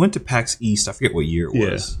 I went to PAX East. I forget what year it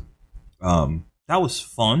was. That was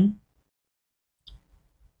fun,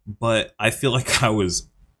 but I feel like I was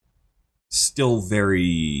still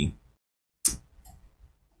very.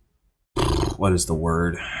 What is the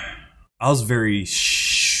word? I was very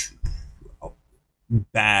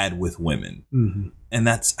bad with women, and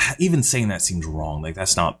that's even saying that seems wrong. Like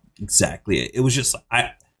that's not exactly it. It was just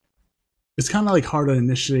It's kind of like hard to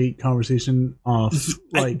initiate conversation off.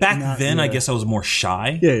 Like back then, I guess I was more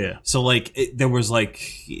shy. Yeah. So like there was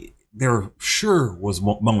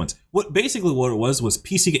moments. What it was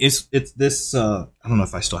PC. It's this. I don't know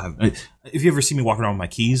if I still have. If you ever see me walking around with my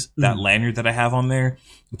keys, that lanyard that I have on there,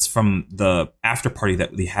 it's from the after party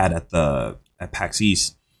that we had at PAX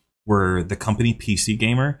East, where the company PC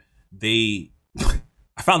Gamer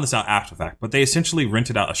I found this out after the fact, but they essentially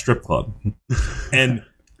rented out a strip club and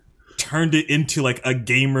turned it into like a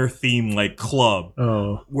gamer theme like club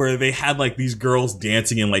where they had like these girls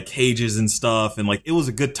dancing in like cages and stuff, and like it was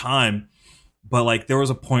a good time, but like there was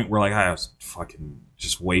a point where like I was fucking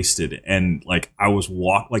just wasted, and like I was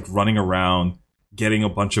running around getting a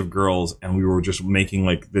bunch of girls, and we were just making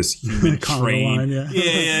like this human train.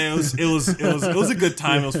 It was a good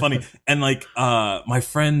time. It was funny, and like my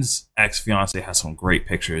friend's ex-fiance has some great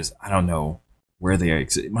pictures. I don't know where they are.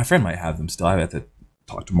 My friend might have them still. I have to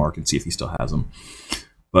talk to Mark and see if he still has them.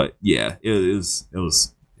 But yeah, it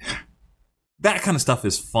was that kind of stuff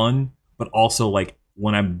is fun, but also like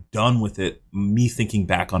when I'm done with it, me thinking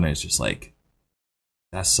back on it is just like,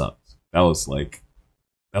 that sucked. That was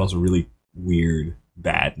a really weird,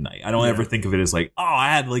 bad night. I don't ever think of it as like, oh,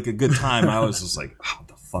 I had like a good time. I was just like, oh, what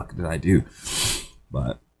the fuck did I do?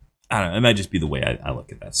 But I don't know. It might just be the way I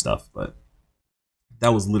look at that stuff. But that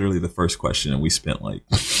was literally the first question, and we spent like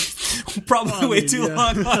probably way too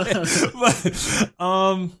long on it.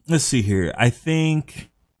 But let's see here. I think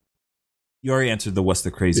You already answered the what's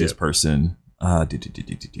the craziest person. One of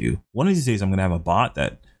these days, I'm gonna have a bot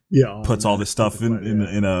that puts all this stuff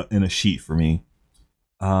in a sheet for me.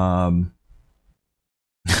 Damn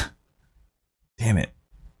it!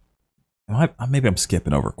 Maybe I'm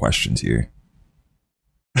skipping over questions here.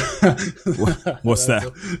 What's that?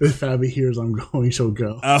 If Fabi hears I'm going, she'll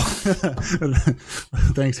go. Oh.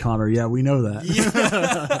 Thanks, Connor. Yeah, we know that.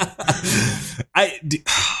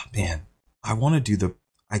 Man, I want to do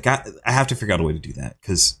I have to figure out a way to do that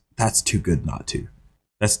because that's too good not to.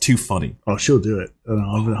 That's too funny. Oh, she'll do it.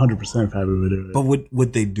 100% Fabi would do it. But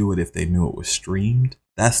would they do it if they knew it was streamed?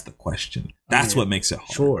 That's the question. That's what makes it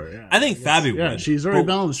hard. Sure. Yeah, I think Fabi would. Yeah, she's already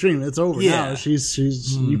been on the stream. It's over now. She's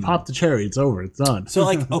you popped the cherry. It's over. It's done. So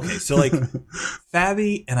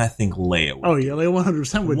Fabi and I think Leia would. Oh yeah, Leia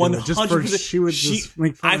 100% would do it. Just for she would just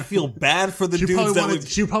make fun. I feel bad for the dudes that would.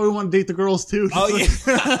 She probably want to date the girls too. Oh yeah.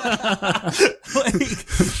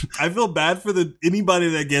 I feel bad for anybody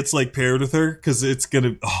that gets like paired with her because it's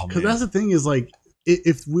gonna. Oh man. Because that's the thing is like.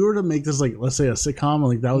 If we were to make this like, let's say a sitcom,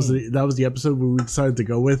 like that was the episode where we decided to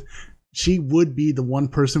go with, she would be the one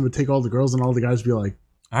person who would take all the girls and all the guys would be like,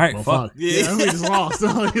 all right, well, fuck. Yeah, we just lost.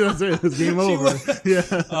 That's it. It's game over. Yeah.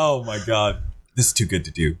 Oh my god, this is too good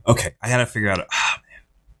to do. Okay, I gotta figure out.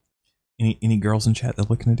 Man, any girls in chat that are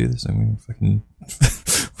looking to do this? I mean, fucking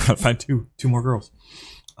find two more girls.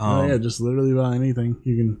 Just literally about anything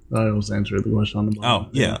you can. I always answer the question on the bottom. Oh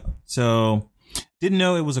yeah, so. Didn't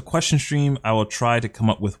know it was a question stream. I will try to come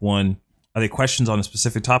up with one. Are they questions on a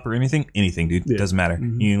specific topic or anything? Anything, dude. Yeah. Doesn't matter.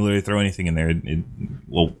 Mm-hmm. You can literally throw anything in there.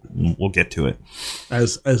 We'll get to it.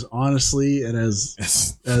 As honestly and as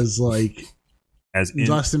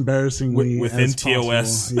less embarrassingly within as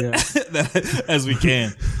TOS as we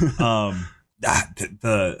can.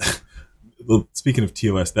 Speaking of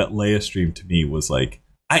TOS, that Leia stream to me was like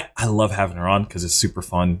I love having her on because it's super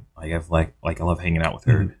fun. I love hanging out with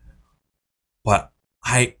her. Mm-hmm. But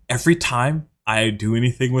every time I do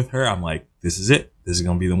anything with her, I'm like, this is it. This is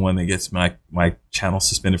gonna be the one that gets my channel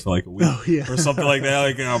suspended for like a week or something like that.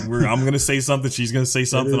 Like I'm gonna say something, she's gonna say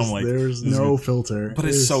something. I'm like, there's no filter, but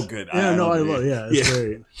it's so good. Yeah, I love. Yeah, it's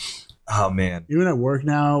great. Oh man, even at work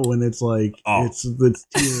now, when it's like it's tearing,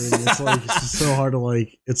 it's like it's just so hard to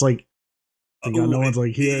like. It's like no one's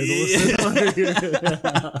like here to listen.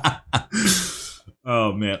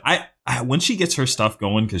 Oh man, I when she gets her stuff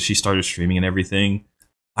going because she started streaming and everything,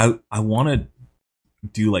 I want to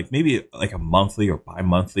do like maybe like a monthly or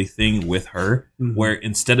bi-monthly thing with her, where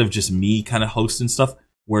instead of just me kind of hosting stuff,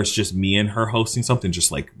 where it's just me and her hosting something,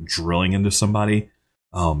 just like drilling into somebody.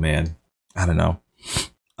 Oh man, I don't know.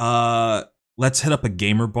 Let's hit up a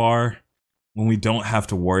gamer bar when we don't have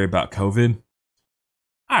to worry about COVID.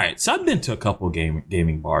 All right, so I've been to a couple of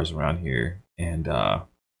gaming bars around here, and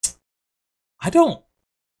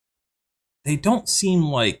they don't seem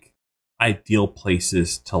like ideal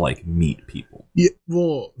places to like meet people. Yeah,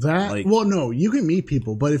 well, no, you can meet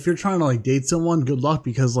people, but if you're trying to like date someone, good luck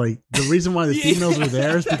because like the reason why the females are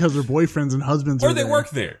there is because their boyfriends and husbands or they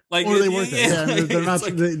work there, like or they work there. Yeah, they're not.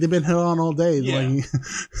 Like, they've been hit on all day. Yeah.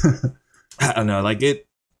 Like, I don't know. Like it,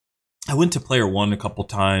 I went to Player One a couple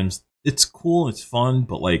times. It's cool. It's fun,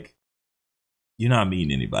 but like. You're not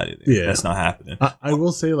meeting anybody there. Yeah. That's not happening. I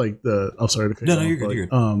will say, like, I'm sorry to cut you off. You're good.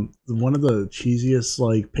 One of the cheesiest,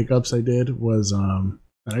 like, pickups I did was, and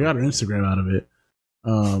I got her Instagram out of it.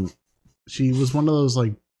 She was one of those,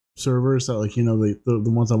 like, servers that, like, you know, the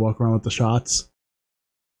ones that walk around with the shots.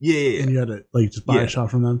 Yeah. And you had to, like, just buy a shot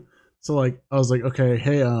from them. So, like, I was like, okay,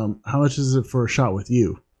 hey, how much is it for a shot with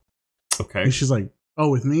you? Okay. And she's like, oh,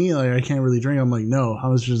 with me? Like, I can't really drink. I'm like, no, how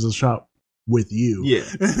much is a shot with you? Yeah.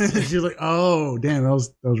 She's like, oh damn, that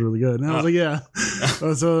was really good. And I was like, yeah.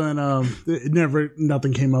 So then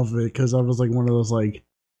nothing came of it because I was like one of those like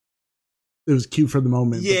it was cute for the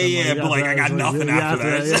moment. But like I got nothing after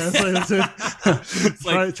that. It's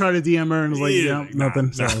like, try to DM her and was like,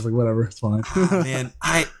 nothing. So I was like, whatever, it's fine. Man,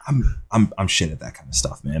 I'm shit at that kind of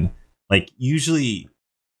stuff, man. Like usually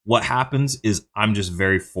what happens is I'm just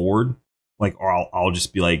very forward, like, or I'll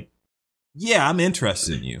just be like, yeah, I'm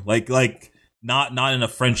interested in you. Like not in a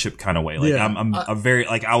friendship kind of way. Like I'm a very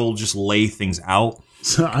like I will just lay things out.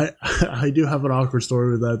 So I do have an awkward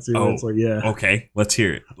story with that too. Oh, it's like okay, let's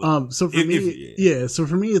hear it. So for me, so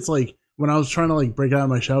for me, it's like when I was trying to like break out of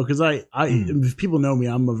my shell because if people know me,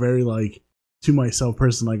 I'm a very like to myself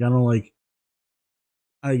person. Like I don't like.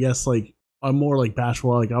 I guess like I'm more like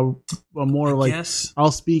bashful. Like I'm more like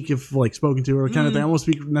I'll speak if like spoken to or kind of thing. I won't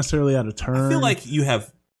speak necessarily out of turn. I feel like you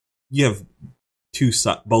have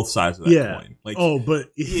both sides of that coin. Like, but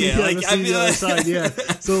like I mean, the other side,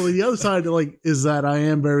 So the other side, like, is that I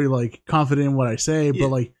am very like confident in what I say, but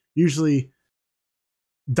like usually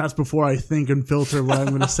that's before I think and filter what I'm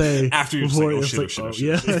going to say. After you're before just like, oh,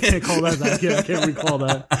 shit. I can't call that back. Yeah, I can't recall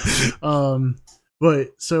that. But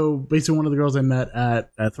so basically one of the girls I met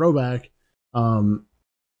at Throwback,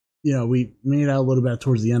 we made out a little bit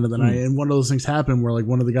towards the end of the night, and one of those things happened where like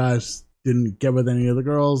one of the guys didn't get with any of the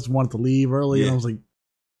girls, wanted to leave early, and I was like,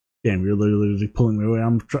 damn, you're literally pulling me away.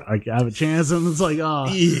 I have a chance, and it's like,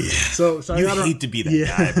 So I hate to be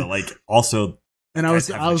that guy, but like also, and I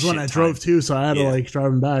was one that drove too, so I had to like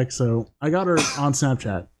drive him back. So I got her on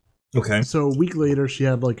Snapchat. Okay. So a week later, she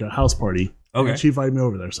had like a house party. Okay. And she invited me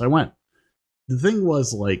over there, so I went. The thing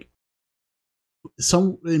was like,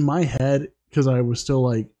 in my head, because I was still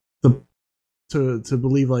like to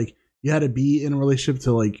believe like you had to be in a relationship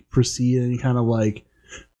to like proceed any kind of like.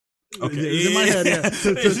 Okay. In my head,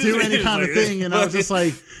 to do any kind of thing, and I was just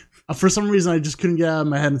like, for some reason, I just couldn't get out of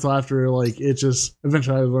my head until after, like, it just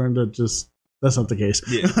eventually I learned that that's not the case.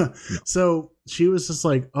 Yeah. No. So she was just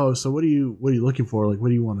like, "Oh, so what are you looking for? Like, what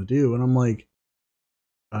do you want to do?" And I'm like,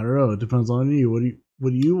 "I don't know. It depends on you.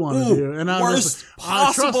 What do you want to do?" And I was like,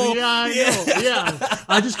 possible. Trust me, yeah, I know. Yeah,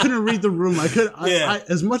 I just couldn't read the room. I could, I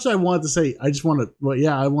as much as I wanted to say, I just wanted. Well,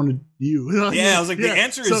 yeah, I wanted you. Yeah, I was like, the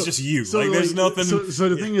answer is just you. So like, there's nothing. So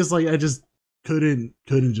the thing is, like, I just couldn't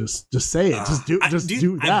just say it. Just do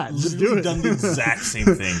that. Just do it. Done the exact same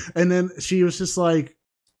thing. And then she was just like,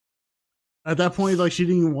 at that point, like, she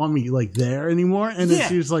didn't even want me like there anymore. And then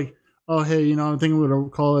she was like, "Oh, hey, I'm thinking we're gonna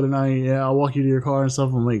call it a night. Yeah, I'll walk you to your car and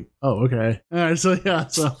stuff." I'm like, "Oh, okay." All right, so yeah,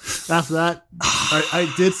 so after that,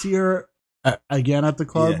 I did see her again at the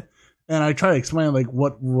club, and I tried to explain like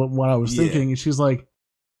what I was thinking, and she's like,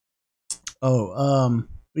 "Oh,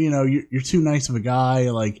 you're too nice of a guy,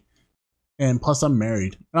 like, and plus I'm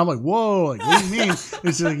married." And I'm like, "Whoa, like, what do you mean?" And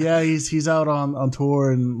she's like, "Yeah, he's out on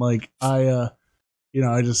tour, and like I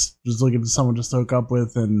just was looking for someone to hook up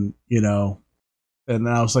with, and And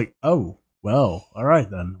then I was like, "Oh, well, all right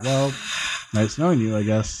then. Well, nice knowing you, I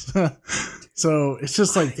guess." So it's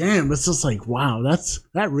just like, damn, it's just like, wow,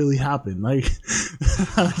 that really happened. Like,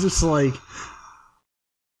 I was just like,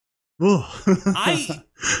 whoa.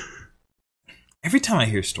 Every time I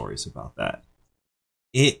hear stories about that,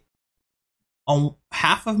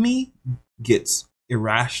 half of me gets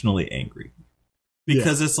irrationally angry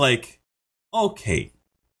because it's like, okay,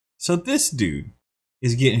 so this dude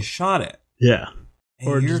is getting shot at. Yeah.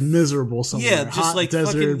 Or just miserable somewhere. Yeah, just hot like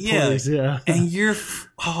desert place. Yeah. And you're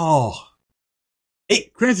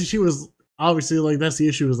granted, she was obviously like, that's the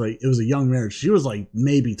issue, was like it was a young marriage. She was like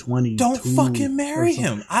maybe 20. Don't fucking marry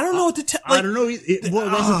him. I don't know what to tell. I don't know. Well,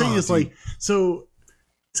 that's the thing. It's dude. Like, so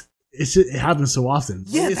it happens so often.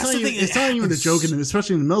 Yeah, it's that's the thing. It's not even a joke,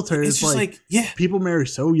 especially in the military. It's just like people marry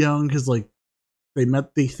so young because like they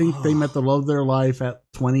think they met the love of their life at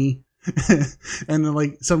 20. And then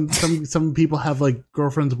like some people have like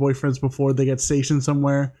girlfriends, boyfriends before they get stationed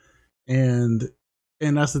somewhere, and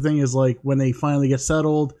that's the thing is like when they finally get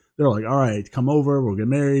settled, they're like, all right, come over, we'll get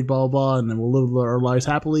married, blah blah, and then we'll live our lives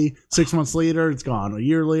happily. 6 months later, it's gone. A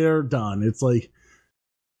year later, done. It's like,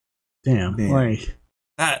 damn. Like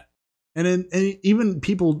that. And even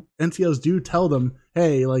people, NCOs do tell them,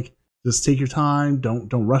 hey, like, just take your time,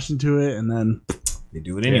 don't rush into it, and then they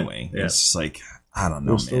do it anyway. Yeah. It's just like, I don't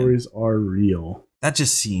know, those stories are real. That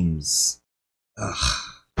just seems.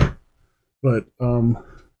 But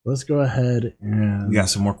let's go aheed and you got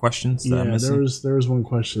some more questions. Yeah, there was one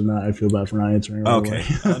question that I feel bad for not answering. Right okay,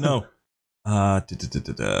 no. Do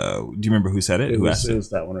you remember who said it? Who asked it? It was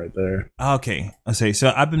that one right there. Okay, I say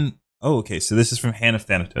so. I've been. Oh, okay. So this is from Hannah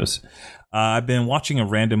Thanatos. I've been watching a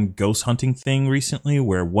random ghost hunting thing recently,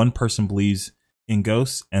 where one person believes in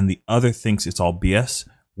ghosts and the other thinks it's all BS.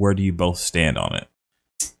 Where do you both stand on it?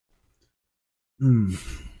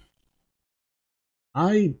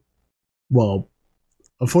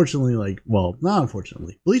 Unfortunately, not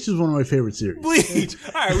unfortunately, Bleach is one of my favorite series. Bleach.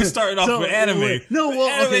 All right, we're starting off with anime.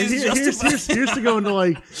 Okay. Here's to go into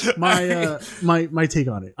like my take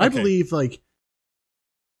on it. I believe like,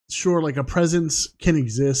 sure, like a presence can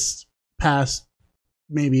exist past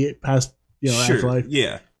afterlife.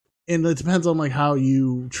 Yeah. And it depends on like how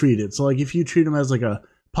you treat it. So like if you treat them as like a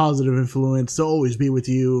positive influence, they'll always be with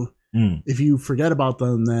you. If you forget about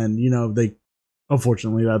them, then they,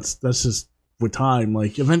 unfortunately, that's just with time.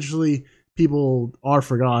 Like eventually people are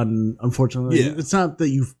forgotten. Unfortunately, it's not that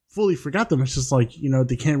you fully forgot them. It's just like,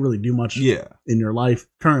 they can't really do much in your life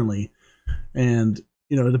currently. And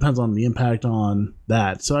it depends on the impact on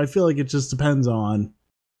that. So I feel like it just depends on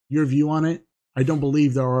your view on it. I don't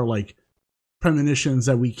believe there are like premonitions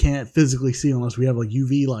that we can't physically see unless we have like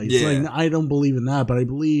UV lights. Yeah. Like, I don't believe in that, but I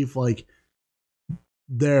believe like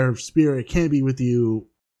their spirit can be with you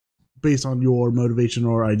based on your motivation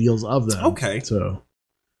or ideals of them. Okay. So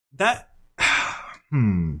that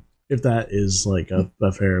if that is like a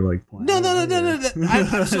fair like point. No.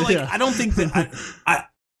 I don't think that I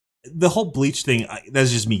the whole bleach thing,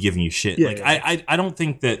 that's just me giving you shit. I don't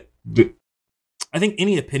think that I think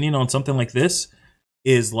any opinion on something like this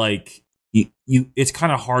is like you it's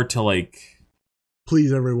kind of hard to like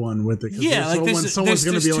please everyone with it. Yeah, like someone's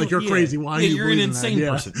going to be like, "You're crazy. Why are you? You're an insane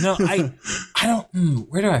person." No, I don't.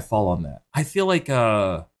 Where do I fall on that? I feel like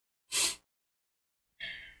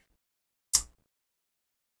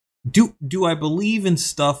do I believe in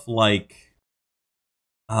stuff like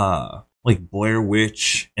Blair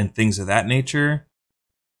Witch and things of that nature?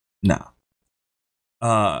 No.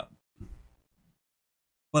 But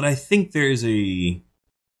I think there is a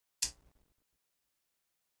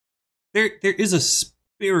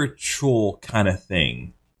spiritual kind of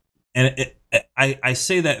thing, and I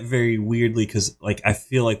say that very weirdly because like I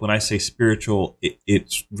feel like when I say spiritual,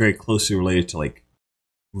 it's very closely related to like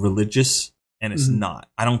religious, and it's not.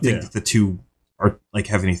 I don't think that the two are like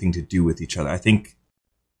have anything to do with each other. I think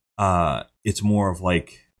it's more of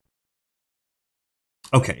like,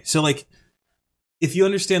 okay, so like if you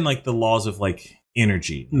understand like the laws of like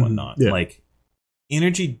energy and whatnot, like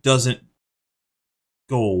energy doesn't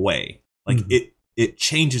go away. Like it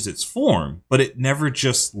changes its form, but it never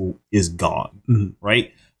just is gone,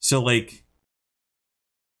 right? So like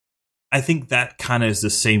I think that kind of is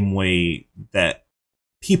the same way that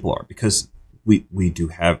people are, because we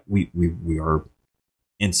are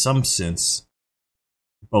in some sense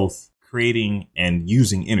both creating and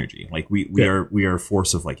using energy. Like we are a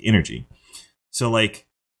force of like energy. So like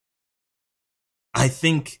I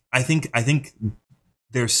think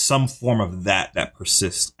there's some form of that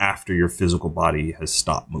persists after your physical body has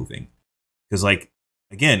stopped moving. Because like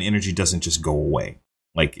again, energy doesn't just go away.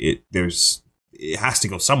 Like it has to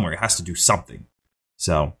go somewhere. It has to do something.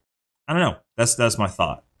 So I don't know. That's my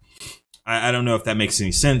thought. I don't know if that makes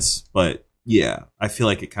any sense, but yeah, I feel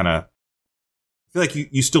like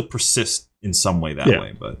you still persist in some way that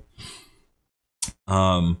way. But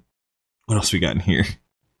what else we got in here?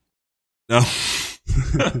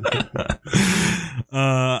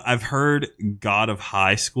 I've heard God of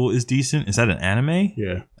High School is decent. Is that an anime?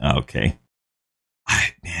 Yeah. Okay.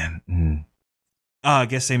 I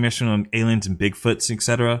guess they mentioned on aliens and Bigfoots,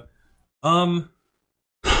 etc.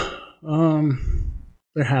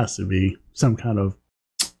 There has to be some kind of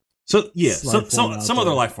some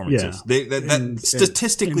other life form exists.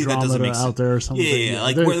 Statistically that doesn't make sense out there or something. Yeah.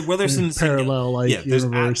 Like where there's some parallel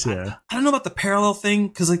universe. I don't know about the parallel thing,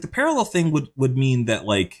 because like the parallel thing would mean that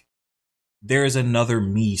like there is another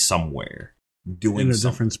me somewhere doing in a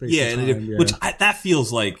different space. Which that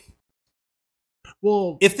feels like.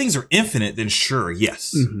 Well, if things are infinite, then sure,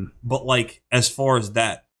 yes. But like as far as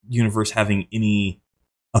that universe having any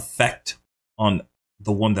effect on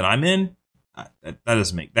the one that I'm in, that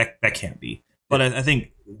doesn't make that can't be. But I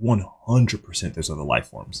think 100% there's other life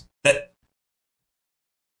forms that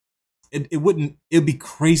it'd be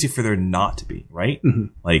crazy for there not to be, right?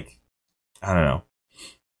 Like I don't know.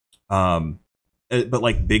 But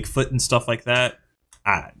like Bigfoot and stuff like that,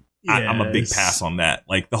 I'm a big pass on that.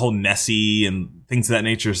 Like the whole Nessie and things of that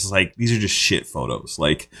nature is just like, these are just shit photos.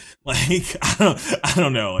 Like I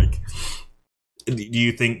don't know. Like, do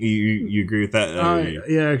you think you agree with that?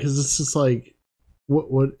 Yeah, because it's just like,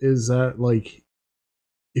 what is that like?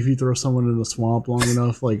 If you throw someone in a swamp long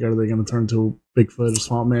enough, like, are they going to turn to Bigfoot or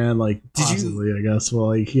Swamp Man? Like, possibly, I guess.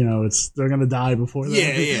 Well, like, you know, they're going to die before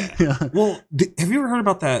that. Yeah. Well, have you ever heard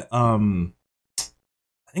about that? I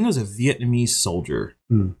think it was a Vietnamese soldier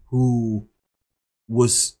who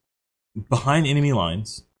was behind enemy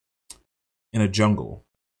lines in a jungle,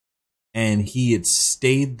 and he had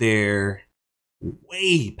stayed there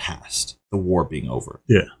way past the war being over.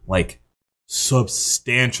 Yeah. Like,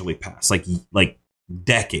 substantially past. Like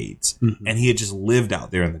decades. And he had just lived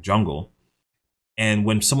out there in the jungle. And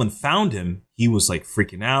when someone found him, he was like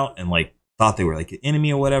freaking out and like thought they were like an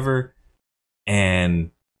enemy or whatever.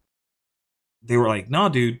 And they were like, "No,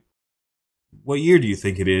 dude, what year do you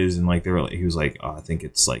think it is?" And like he was like, "Oh, I think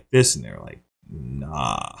it's like this." And they were like,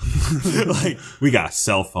 "Nah." Like, we got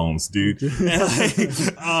cell phones, dude. And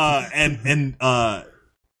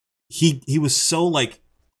he was so like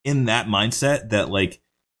in that mindset that like,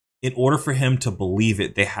 in order for him to believe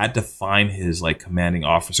it, they had to find his like commanding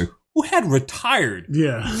officer who had retired.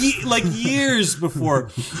 Yeah. Like years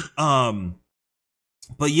before.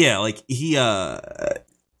 But yeah, like he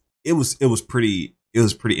it was pretty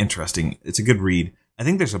interesting. It's a good read. I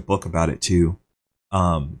think there's a book about it too.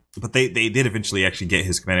 But they did eventually actually get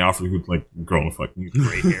his commanding officer, who's like growing fucking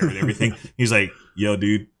gray hair and everything. He's like, "Yo,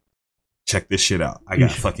 dude, check this shit out. I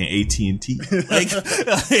got fucking AT&T. Like,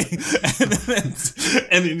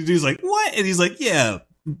 and the dude's like, what? And he's like, yeah,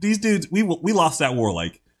 these dudes, we lost that war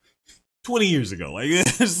like 20 years ago. Like,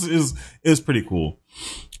 it was pretty cool.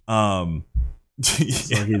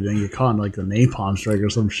 It's like he didn't get caught in like the napalm strike or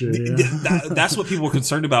some shit. Yeah. That's what people were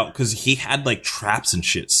concerned about, because he had like traps and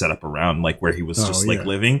shit set up around like where he was just like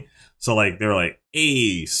living. So like they're like,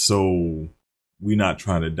 hey, so we're not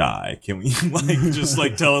trying to die. Can we like just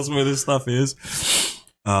like tell us where this stuff is?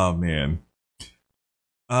 Oh man.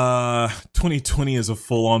 2020 is a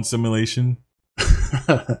full on simulation.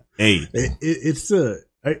 Hey, it's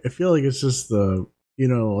I feel like it's just the, you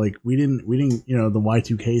know, like we didn't, you know, the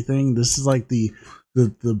Y2K thing. This is like the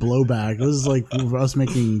blowback. This is like us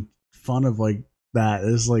making fun of like that.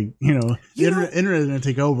 It's like, you know, the internet is gonna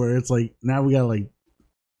take over. It's like now we got like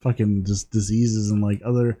fucking just diseases and like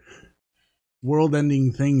other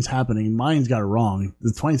world-ending things happening. Mine's got it wrong. The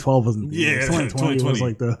 2012 wasn't. Yeah, 2020 was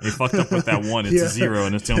like they fucked up with that one. It's a 0,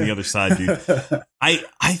 and it's on the other side, dude.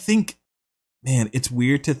 I think, man, it's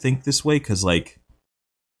weird to think this way because like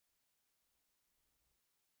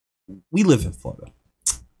we live in Florida.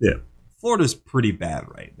 Yeah, Florida's pretty bad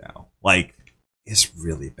right now. Like, it's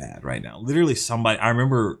really bad right now. Literally, I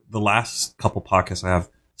remember the last couple podcasts I have.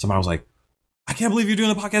 Somebody was like, I can't believe you're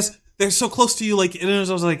doing the podcast. They're so close to you. Like, and I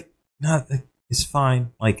was like, no, it's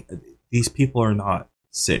fine. Like, these people are not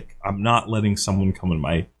sick. I'm not letting someone come in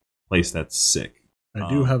my place that's sick. I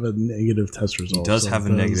do have a negative test result. He does have a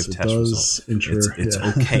negative test result. It's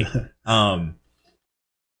okay.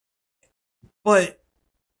 But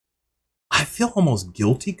I feel almost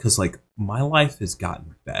guilty because, like, my life has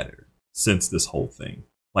gotten better since this whole thing.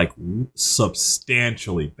 Like,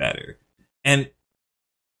 substantially better. And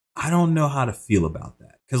I don't know how to feel about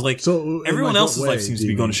that. Because, like, so everyone else's life seems to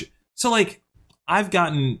be going to shit. So, like, I've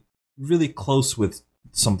gotten really close with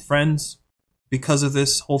some friends because of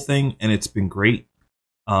this whole thing, and it's been great.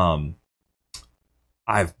 I've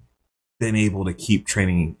been able to keep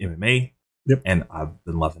training MMA, and I've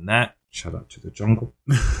been loving that. Shout out to the jungle.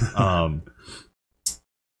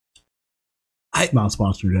 Not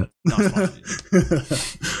sponsored yet.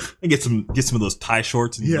 I get some of those tie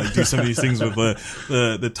shorts and like do some of these things with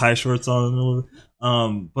the tie shorts on.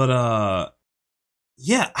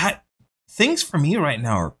 Things for me right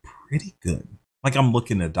now are pretty good. Like, I'm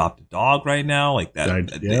looking to adopt a dog right now. Like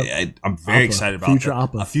that. I'm very excited about future that.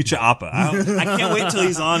 Appa. A future Appa. I can't wait till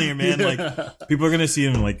he's on here, man. Like, people are gonna see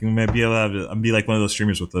him. Like, maybe be able to be like one of those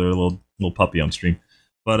streamers with their little puppy on stream.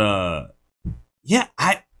 But yeah,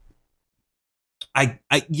 I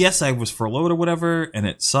yes, I was furloughed or whatever, and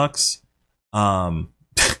it sucks.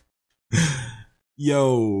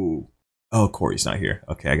 Yo, oh, Corey's not here.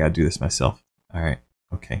 Okay, I gotta do this myself. All right,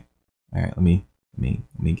 okay, all right. Let me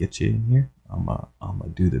get you in here. I'm gonna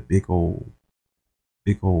do the big old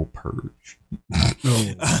purge.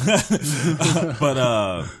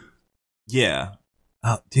 But yeah,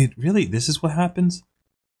 dude, really, this is what happens.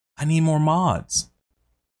 I need more mods.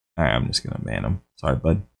 All right, I'm just gonna ban them. Sorry,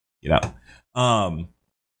 bud. Get out.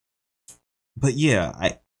 But yeah,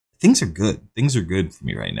 things are good. Things are good for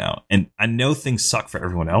me right now, and I know things suck for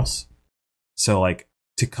everyone else. So like,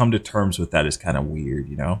 to come to terms with that is kind of weird,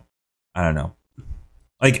 you know. I don't know.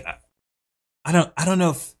 Like, I don't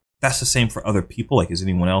know if that's the same for other people. Like, is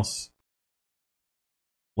anyone else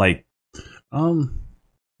like? I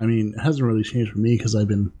mean, it hasn't really changed for me because I've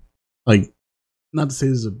been like, not to say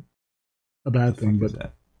this is a bad thing,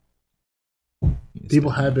 but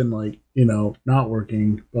people have been like, you know, not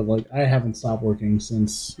working, but like I haven't stopped working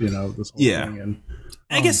since, you know, this whole thing. And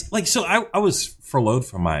I guess like, so I was furloughed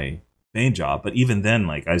from my main job, but even then,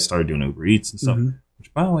 like, I started doing Uber Eats and stuff. Mm-hmm.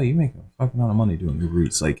 Which, by the way, you make a fucking amount of money doing Uber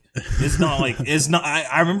Eats. Like, it's not like it's not.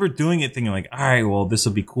 I remember doing it, thinking like, all right, well, this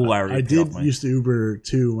will be cool. I did used to Uber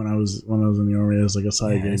too when I was in the army as like a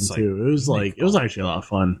side gig too. It was actually a lot of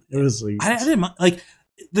fun. It was like I didn't mind, like,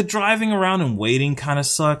 the driving around and waiting kind of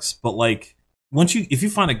sucks, but like, if you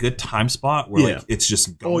find a good time spot where like it's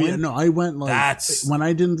just going. Oh yeah, no, I went like when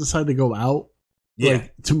I didn't decide to go out.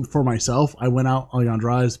 Like, for myself, I went out like on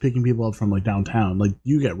drives picking people up from like downtown. Like,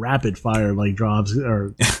 you get rapid fire like jobs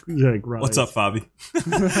or like rides. What's up, Fabi?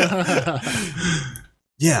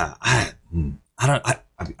 Yeah, I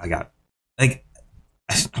got like,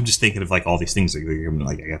 I'm just thinking of like all these things.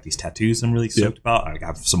 Like I got these tattoos I'm really stoked about. I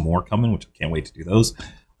got some more coming, which I can't wait to do those.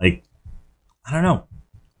 Like, I don't know.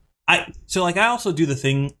 I also do the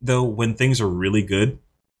thing though when things are really good.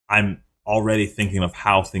 I'm already thinking of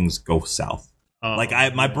how things go south.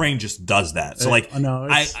 My brain just does that. So like, no,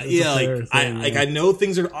 I know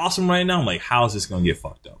things are awesome right now. I'm like, how is this going to get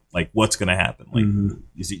fucked up? Like, what's going to happen? Like,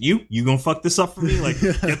 is it you? You going to fuck this up for me? Like,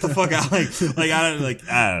 get the fuck out. I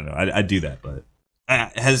don't know. I do that, but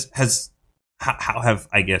how have,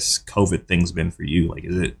 I guess, COVID things been for you? Like,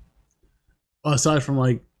 is it aside from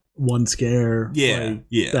like one scare?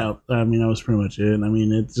 That was pretty much it. I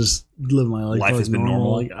mean, it just lived my life. Life has been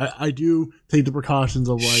normal. Like I do take the precautions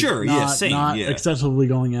of like not excessively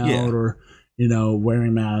going out or wearing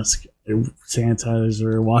a mask,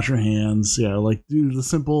 sanitizer, wash your hands. Yeah, like do the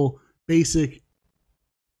simple, basic.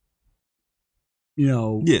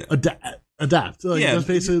 Adapt. Like that's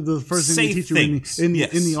basically the first thing they teach you in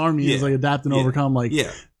the army is like adapt and overcome. Like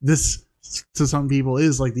this to some people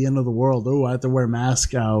is like the end of the world. Oh, I have to wear a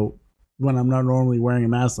mask out when I'm not normally wearing a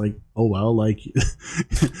mask. Like, oh well, like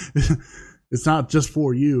it's not just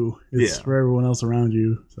for you; it's for everyone else around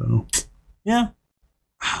you. So,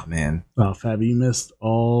 oh man, Fabi, you missed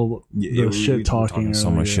all the shit talking. So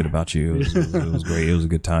much shit about you. It was great. It was a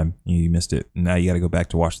good time. You missed it. Now you got to go back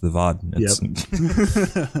to watch the VOD.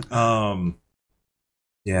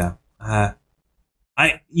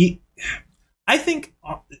 I think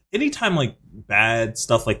anytime like bad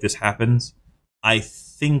stuff like this happens, I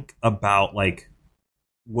think about like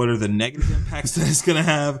what are the negative impacts that it's gonna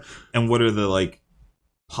have, and what are the like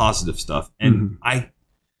positive stuff. And I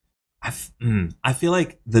feel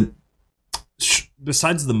like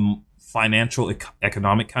besides the financial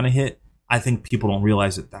economic kind of hit, I think people don't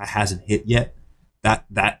realize that hasn't hit yet.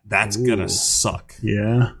 That's gonna suck.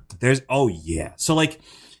 Yeah. So like,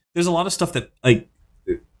 there's a lot of stuff that like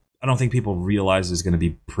I don't think people realize is going to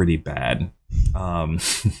be pretty bad.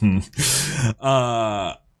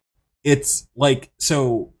 It's like,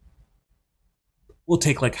 so we'll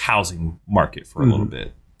take like housing market for a little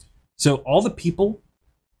bit. So all the people,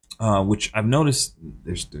 which I've noticed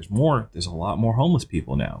there's a lot more homeless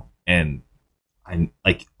people now. And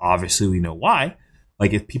obviously we know why.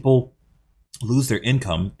 Like if people lose their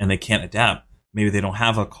income and they can't adapt, maybe they don't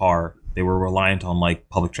have a car, they were reliant on like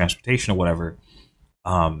public transportation or whatever.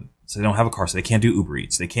 So they don't have a car, so they can't do Uber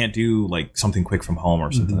Eats. They can't do like something quick from home or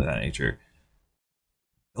something of that nature.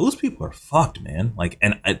 Those people are fucked, man. Like,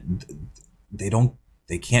 and they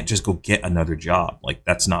can't just go get another job. Like,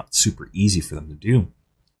 that's not super easy for them to do.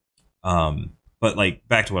 But like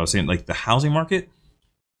back to what I was saying, like the housing market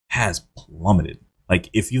has plummeted. Like,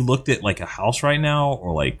 if you looked at like a house right now,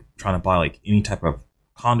 or like trying to buy like any type of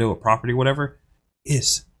condo or property or whatever,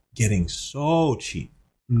 it's getting so cheap.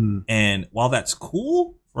 And while that's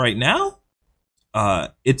cool right now,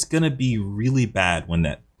 it's gonna be really bad when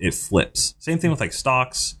it flips. Same thing with like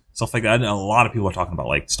stocks, stuff like that. I know a lot of people are talking about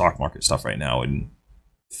like stock market stuff right now, and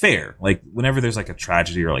fair. Like whenever there's like a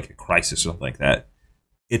tragedy or like a crisis or something like that,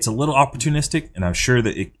 it's a little opportunistic, and I'm sure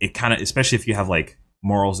that it kind of, especially if you have like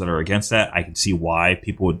morals that are against that, I can see why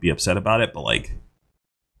people would be upset about it. But like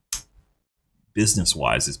business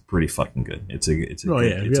wise, it's pretty fucking good. It's a good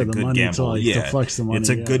gamble. To flex the money, it's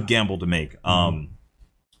a good gamble to make.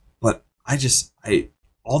 But I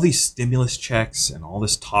all these stimulus checks and all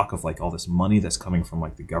this talk of like all this money that's coming from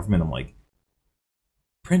like the government, I'm like,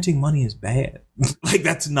 printing money is bad. Like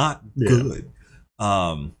that's not good.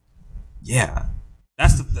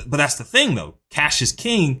 That's the thing though. Cash is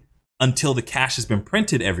king until the cash has been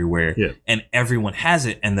printed everywhere and everyone has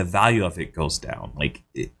it, and the value of it goes down. Like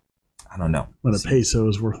I don't know. When a peso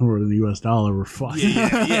is worth more than the US dollar, we're fine.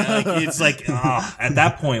 Yeah. Like, it's like at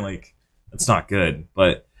that point, like it's not good.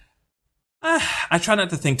 But I try not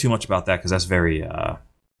to think too much about that because that's very.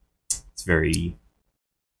 It's very.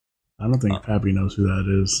 I don't think Pappy knows who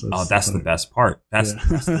that is. That's the best part.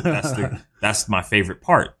 That's my favorite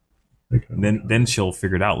part. Okay, then she'll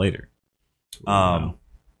figure it out later. Wow.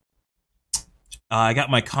 I got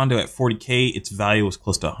my condo at $40K. Its value was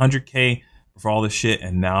close to $100K for all this shit,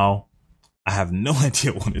 and now I have no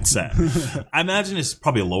idea what it's at. I imagine it's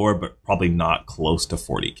probably lower, but probably not close to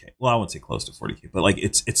 40K. Well, I wouldn't say close to 40K, but like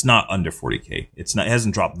it's not under 40K. It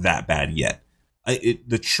hasn't dropped that bad yet.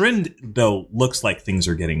 The trend though looks like things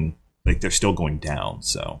are getting like they're still going down.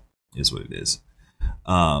 So is what it is.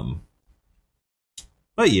 But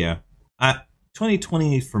yeah,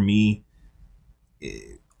 2020 for me,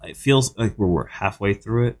 it feels like we're halfway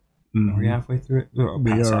through it. Are we halfway through it? We are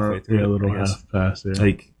halfway through it, a little half past. Yeah.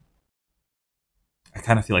 Like, I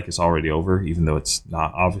kind of feel like it's already over, even though it's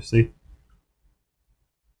not. Obviously,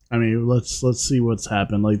 I mean, let's see what's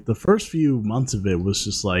happened. Like the first few months of it was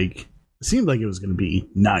just like it seemed like it was going to be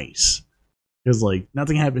nice because like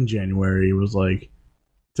nothing happened in January. It was like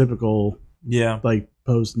typical, like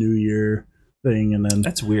post New Year thing, and then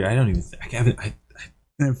that's weird. I don't even. I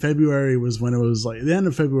And February was when it was like the end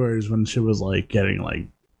of February is when shit was like getting like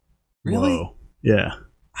really low. Yeah.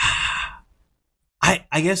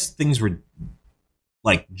 I guess things were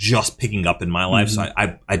like just picking up in my life, so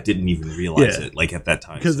I didn't even realize it like at that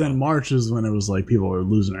time. Because then March is when it was like people were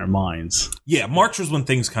losing their minds. Yeah, March was when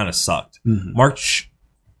things kind of sucked. March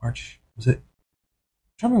was it? I'm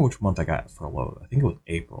trying to remember which month I got furloughed. I think it was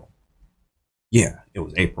April. Yeah, it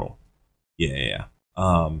was April. Yeah.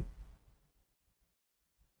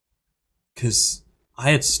 Because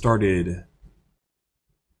I had started.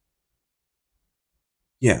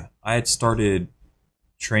 Yeah, I had started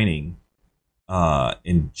training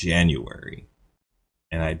in January,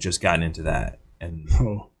 and I had just gotten into that. And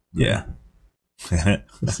yeah.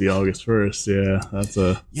 It's the August 1st. Yeah, that's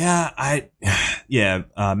a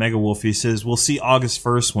Mega Wolfie says we'll see August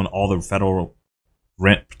 1st when all the federal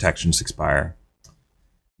rent protections expire.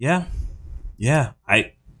 Yeah.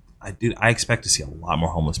 I expect to see a lot more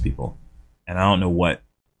homeless people, and I don't know what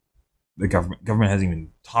the government hasn't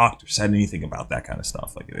even talked or said anything about that kind of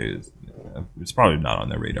stuff. Like it's probably not on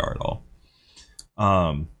their radar at all.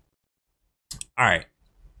 All right,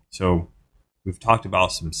 so we've talked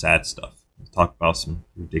about some sad stuff. We've talked about some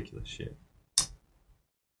ridiculous shit.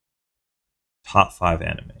 Top 5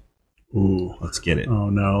 anime. Ooh, let's get it. Oh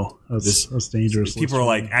no, that's dangerous. People are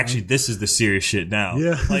like, actually, this is the serious shit now.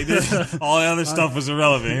 Yeah, like all the other stuff was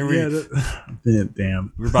irrelevant. Here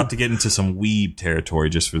damn, we're about to get into some weeb territory.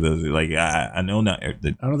 Just for those, like, I know not. I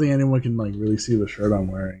don't think anyone can like really see the shirt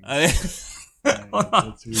I'm wearing.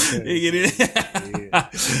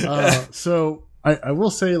 So I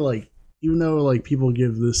will say, like, even though like people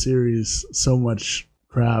give this series so much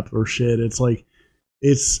crap or shit, it's like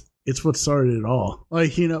it's what started it all.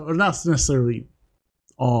 Like, you know, or not necessarily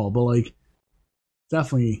all, but like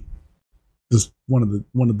definitely just one of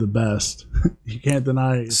the best. You can't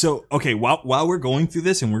deny it. So okay, while we're going through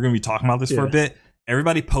this and we're gonna be talking about this for a bit,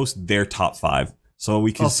 everybody post their top 5 so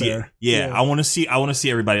we can see it. Yeah, I want to see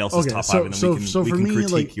everybody else's top 5, and then we can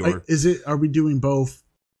critique your. Are we doing both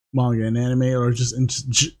manga and anime, or just in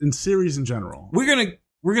series in general? We're gonna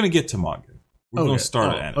get to manga. We're going to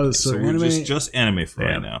start at anime. So we're anime? just anime for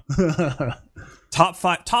right now. Top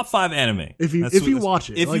five anime. If you watch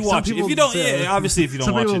it. If you watch it. If you don't, obviously if you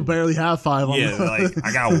don't watch it. Some people barely have 5 on yeah, like,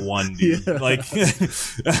 I got 1, dude. Yeah. Like,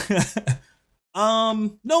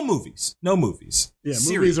 no movies. Yeah,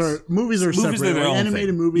 series. movies are separate. Are their own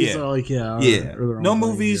animated thing. movies are like, no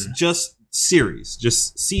movies, just series.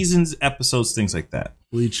 Just seasons, episodes, things like that.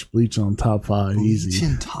 Bleach on top 5, easy. Bleach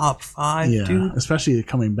in top 5, dude. Especially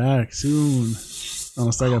coming back soon.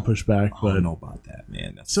 Unless I got pushed back, but I don't know about that,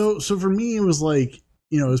 man. So for me, it was like,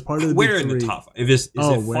 you know, as part of the where big in 3. the top 5? If it's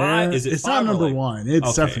 5? Is it? It's 5 not number like, 1.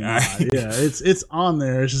 It's definitely not. Right. Yeah, it's on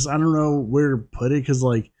there. It's just I don't know where to put it, because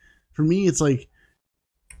like for me, it's like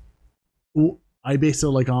I base it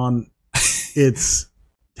like on its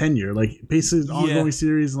tenure, like basically an ongoing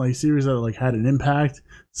series and like series that like had an impact.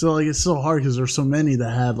 So like it's so hard because there's so many that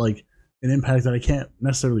had like an impact that I can't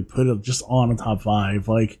necessarily put it just on a top 5.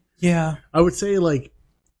 Like, yeah, I would say like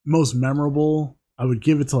most memorable, I would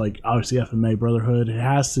give it to like obviously FMA Brotherhood. It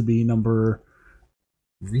has to be number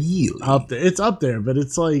up there. It's up there, but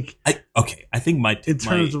it's like I think in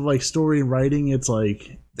terms of like story and writing, it's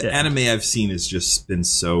like the anime I've seen has just been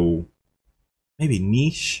so maybe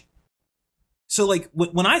niche. So like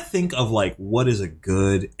when I think of like what is a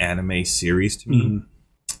good anime series to me,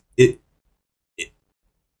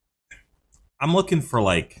 I'm looking for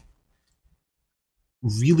like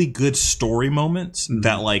really good story moments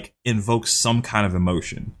that like invoke some kind of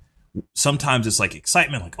emotion. Sometimes it's like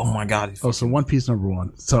excitement, like, oh my god. So One Piece number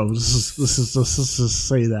 1. So let's just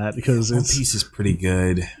say that, because One Piece is pretty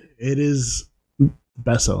good. It is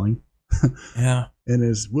best selling. Yeah.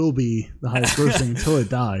 And will be the highest grossing until it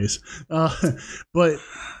dies. But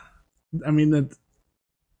I mean that.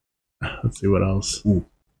 Let's see what else. Ooh,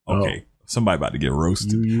 okay. Somebody about to get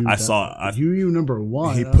roasted. Yu number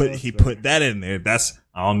 1. He put that in there.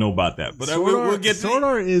 I don't know about that, but we'll get Sword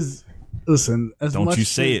Art is. Listen, as don't much you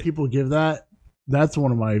say as people give that, that's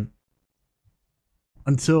one of my.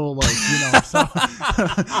 Until like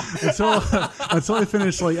until I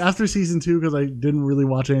finished like after season 2, because I didn't really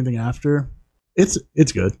watch anything after. It's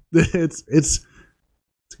good. It's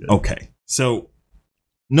good. Okay, so.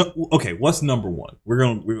 No, okay. What's number 1?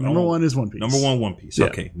 Number 1 is One Piece. Number 1, One Piece. Yeah.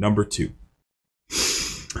 Okay, number 2.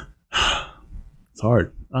 It's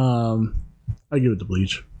hard. I give it to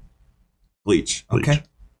Bleach. Bleach. Okay.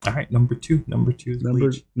 All right. Number 2. Number 2 is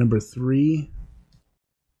Bleach. Number 3.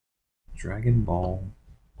 Dragon Ball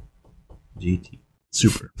GT.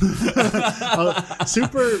 Super.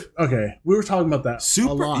 Super. Okay, we were talking about that.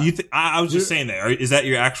 Super. A lot. I was just saying that. Is that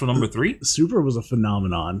your actual number 3? Super was a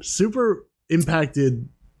phenomenon. Super impacted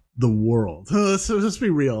the world. So let's be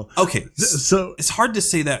real. Okay, so it's hard to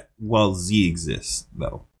say that while Z exists,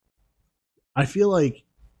 though. I feel like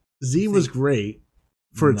Z was great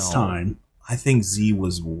for its time. I think Z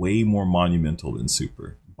was way more monumental than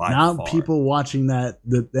Super. Now far. People watching the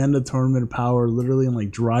end of Tournament of Power literally in like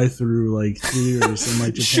drive-through like theaters in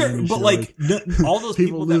like Japan. Sure, but all those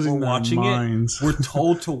people that were watching it were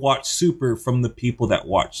told to watch Super from the people that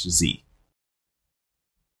watched Z.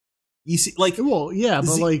 You see, like, well, yeah, but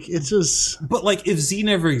Z, like it's just. But like, if Z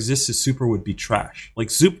never existed, Super would be trash. Like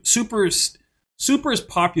Super's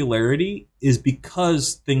popularity is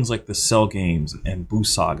because things like the Cell games and Buu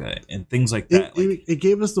Saga and things like that. It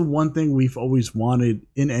gave us the one thing we've always wanted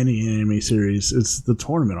in any anime series. It's the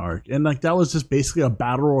tournament arc, and like that was just basically a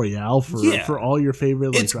battle royale for all your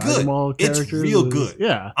favorite like Dragon Ball characters. It's real good.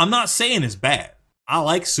 Yeah, I'm not saying it's bad. I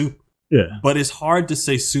like Super. Yeah, but it's hard to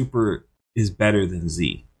say Super is better than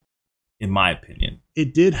Z, in my opinion.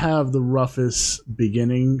 It did have the roughest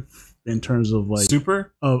beginning. In terms of like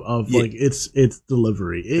Super of like it's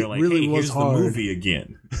delivery, it like, really hey, was here's hard. The movie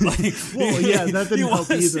again. Like, well, yeah, that didn't help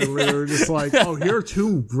either. We were just like, oh, here are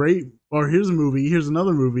 2 great, or here's a movie, here's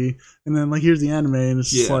another movie, and then like here's the anime, and it's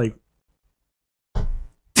just like could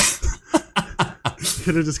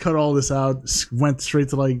have just cut all this out, went straight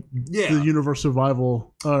to like the Universe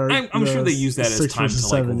Survival. Or I'm sure they use that as time to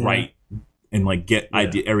like write and like get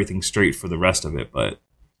everything straight for the rest of it. But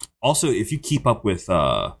also, if you keep up with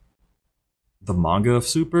the manga of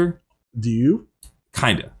Super, do you?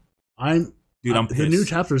 Kinda. I'm pissed. The new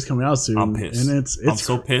chapter is coming out soon. I'm pissed. And I'm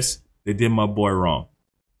so pissed. They did my boy wrong.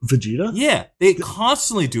 Vegeta? Yeah, they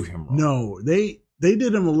constantly do him wrong. No, they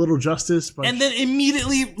did him a little justice, but and then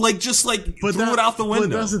immediately threw it out the window.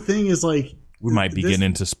 But that's the thing is like we might be getting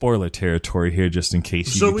into spoiler territory here, just in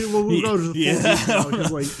case. So we'll go to the full detail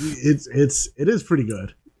because like it is pretty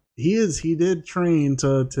good. He did train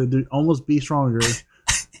to do almost be stronger.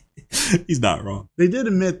 He's not wrong. They did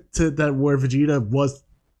admit to that where Vegeta was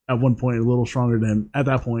at one point a little stronger than him at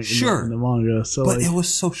that point in the manga. So, but it was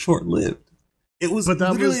so short lived. It was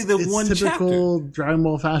literally the one typical chapter. Dragon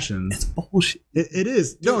Ball fashion. It's bullshit. It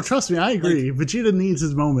is. Dude, no, trust me, I agree. Like, Vegeta needs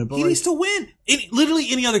his moment, but he needs to win. Literally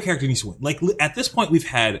any other character needs to win. Like at this point, we've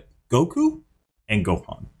had Goku and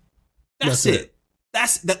Gohan. That's it.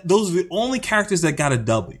 Those are the only characters that got a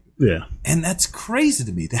W. Yeah, and that's crazy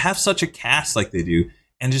to me to have such a cast like they do.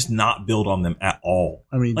 And just not build on them at all.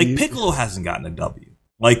 I mean, like Piccolo hasn't gotten a W,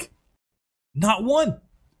 like not one.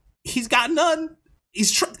 He's got none.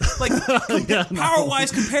 He's power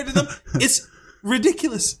wise compared to them, it's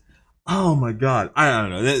ridiculous. Oh my god, I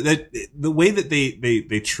don't know. The way that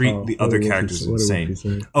they treat the other characters is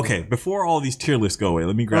insane. Okay, before all these tier lists go away,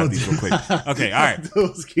 let me grab these real quick. Okay, all right.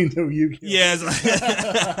 Those Kingdom Yu-Gi-Oh. Yes,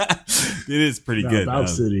 it is pretty good. Bob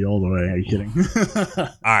City all the way. Are you kidding? All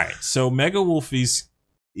right, so Mega Wolfie's.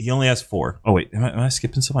 He only has 4. Oh wait, am I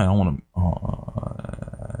skipping something? I don't want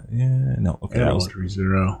to. Yeah, no. Okay, that was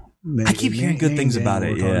 3-0. I keep hearing good things about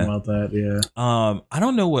it. Yeah, about that. Yeah. I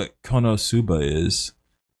don't know what Konosuba is.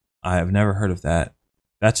 I have never heard of that.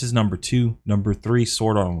 That's his number 2. Number 3,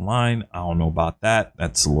 Sword Art Online. I don't know about that.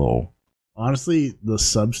 That's a little. Honestly, the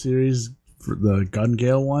sub series for the Gun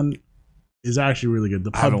Gale one is actually really good.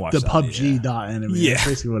 The PUBG anime. Yeah, that's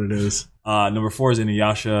basically what it is. Number 4 is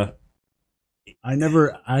Inuyasha. I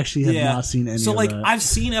never actually have not seen any. So like of that. I've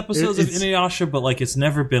seen episodes of Inuyasha, but like it's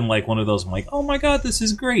never been like one of those. I'm like, oh my god, this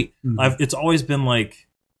is great. Mm-hmm. It's always been like,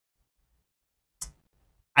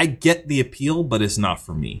 I get the appeal, but it's not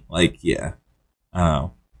for me. Like, yeah, I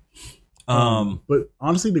don't know. But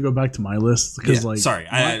honestly, to go back to my list, because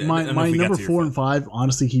my number 4 and 5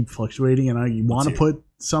 honestly keep fluctuating, and I want to put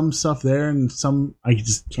some stuff there, and some I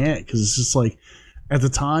just can't because it's just like at the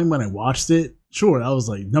time when I watched it. Sure, that was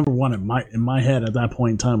like number 1 in my head at that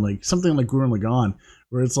point in time, like something like Gurren Lagann,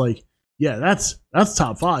 where it's like, yeah, that's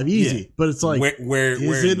top 5 easy, yeah. But it's like, where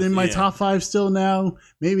is it in my top 5 still now?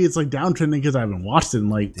 Maybe it's like downtrending because I haven't watched it in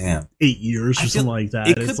like 8 years or something like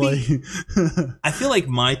that. It's like, I feel like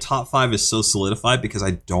my top 5 is so solidified because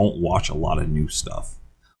I don't watch a lot of new stuff.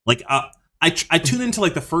 Like I tune into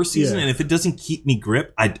like the first season, and if it doesn't keep me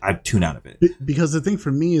gripped, I tune out of it. Because the thing for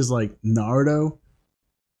me is like Naruto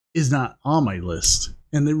is not on my list.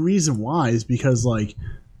 And the reason why is because like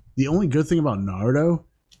the only good thing about Naruto,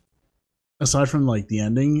 aside from like the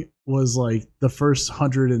ending, was like the first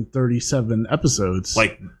 137 episodes.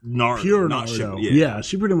 Like Naruto. Pure Naruto. Yeah,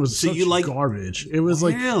 Shippuden was such garbage. It was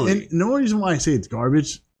and the only reason why I say it's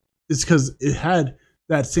garbage is because it had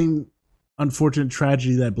that same unfortunate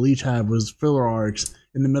tragedy that Bleach had was filler arcs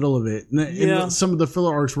in the middle of it. And some of the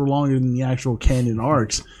filler arcs were longer than the actual canon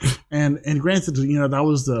arcs. And granted, that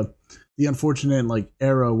was the unfortunate like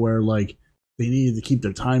era where like they needed to keep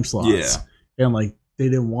their time slots. Yeah. And like they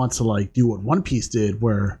didn't want to like do what One Piece did,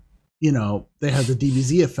 where they had the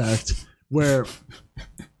DBZ effect, where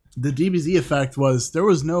the DBZ effect was there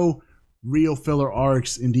was no real filler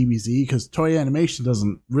arcs in DBZ because Toei Animation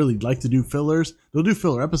doesn't really like to do fillers. They'll do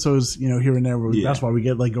filler episodes, here and there. That's why we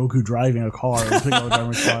get like Goku driving a car, and driving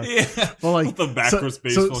a car. Yeah, but like the backwards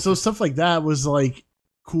space. So stuff like that was like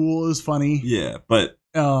cool. It was funny. Yeah, but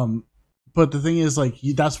the thing is, like,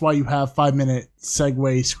 that's why you have 5-minute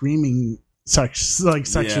segue screaming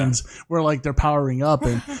sections where like they're powering up,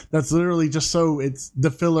 and that's literally just so it's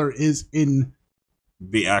the filler is in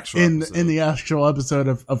the actual in the actual episode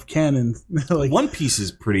of canon. Like One Piece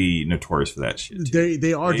is pretty notorious for that shit too.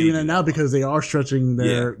 They are doing it now because they are stretching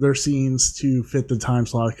their scenes to fit the time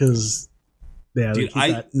slot because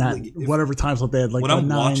whatever time slot they had. Like when I'm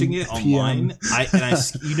watching it online, I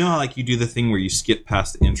how like you do the thing where you skip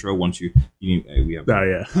past the intro once we have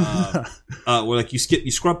where like you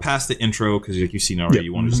scrub past the intro because like you've seen it already.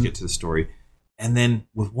 You want to just get to the story, and then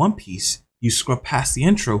with One Piece you scrub past the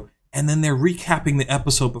intro. And then they're recapping the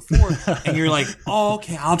episode before, and you're like, "Oh,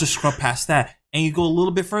 okay, I'll just scrub past that." And you go a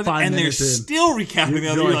little bit further, and they're still recapping the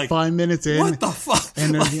other. You're like 5 minutes in. What the fuck?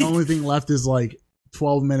 And then the only thing left is like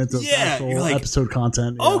 12 minutes of actual episode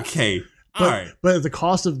content. Yeah. Okay, all right. But at the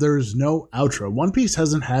cost of there's no outro. One Piece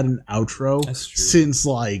hasn't had an outro since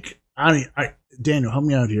like Daniel, help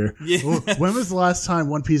me out here. Yeah. When was the last time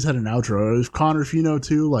One Piece had an outro? It was Connor, if you know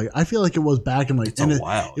too. Like, I feel like it was back in like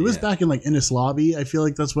it was back in like Innis Lobby. I feel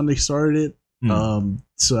like that's when they started it.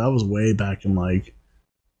 So that was way back in like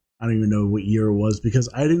I don't even know what year it was because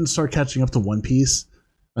I didn't start catching up to One Piece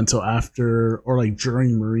until after or like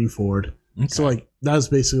during Marineford. Okay. So like that was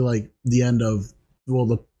basically like the end of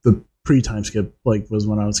the pre time skip like was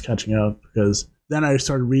when I was catching up because then I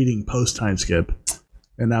started reading post time skip.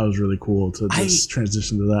 And that was really cool to just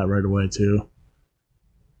transition to that right away too.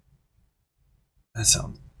 That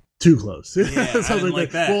sounds too close. Yeah, I didn't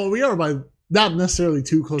like that. Well, we are by not necessarily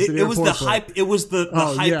too close to the airport. It was the hype. It was the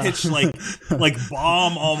high pitched like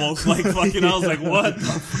bomb almost like fucking. I was like, what?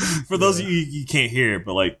 For those of you can't hear it,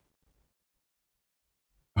 but like,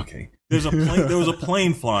 okay, there was a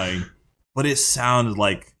plane flying, but it sounded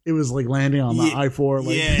like it was like landing on the I-4.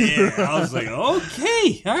 Like. Yeah. I was like,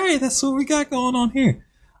 okay, all right, that's what we got going on here.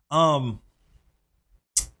 I'm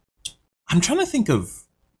trying to think of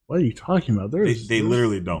what are you talking about? They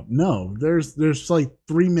literally don't. No, there's like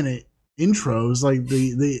 3-minute intros. Like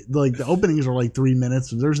the openings are like 3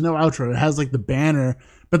 minutes. There's no outro. It has like the banner,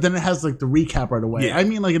 but then it has like the recap right away. Yeah. I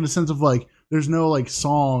mean, like in the sense of like there's no like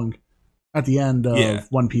song at the end of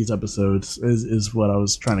One Piece episodes. Is what I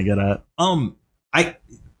was trying to get at.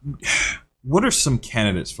 What are some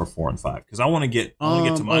candidates for 4 and 5? Because I want to get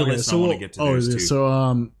to my list. So I want to get to theirs too.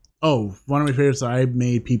 So one of my favorites that I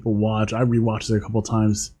made people watch. I rewatched it a couple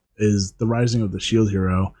times. Is The Rising of the Shield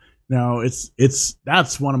Hero. Now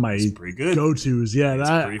that's one of my go-tos.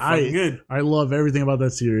 Yeah, pretty good. I love everything about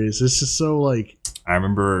that series. It's just so like I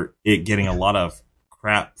remember it getting a lot of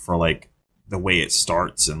crap for like the way it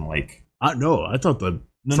starts and like I thought the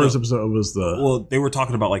first episode was they were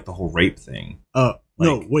talking about like the whole rape thing. No,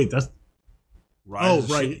 wait, that's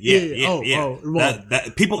right. Yeah. Well,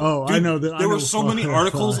 that people. Oh, dude, I know that. There were so many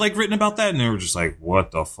articles like written about that, and they were just like,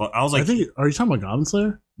 "What the fuck?" I was like, "Are you talking about Goblin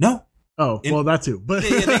Slayer?" No. Oh, well, that too. But they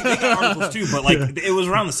got articles too. But like, it was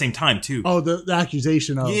around the same time too. Oh, the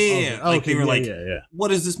accusation of like they were like,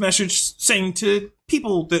 "What is this message saying to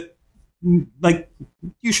people that like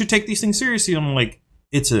you should take these things seriously?" I'm like,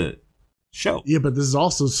 it's a show. Yeah, but this is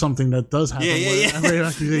also something that does happen. Yeah.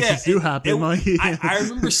 Accusations do happen. I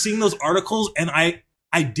remember seeing those articles, and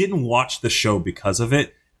I didn't watch the show because of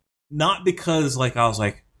it. Not because like I was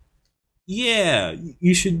like, yeah,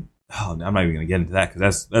 you should. Oh, I'm not even gonna get into that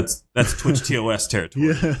because that's Twitch TOS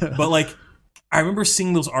territory. Yeah. But like, I remember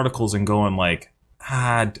seeing those articles and going like,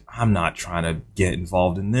 I'm not trying to get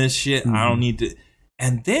involved in this shit. I don't need to.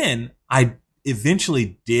 And then I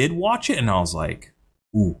eventually did watch it, and I was like,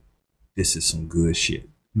 ooh. This is some good shit.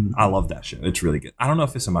 I love that show. It's really good. I don't know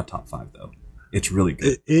if it's in my top 5 though. It's really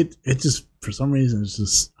good. It just for some reason it's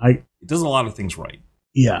just it does a lot of things right.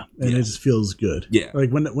 Yeah, and it just feels good. Yeah, like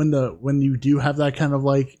when you do have that kind of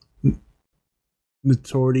like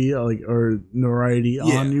notoriety or notoriety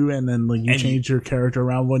on you, and then like you change your character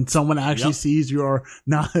around when someone actually sees you are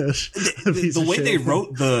not. The way they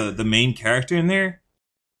wrote the main character in there.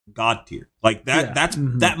 god tier. Like that. Yeah.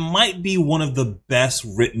 That might be one of the best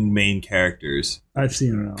written main characters I've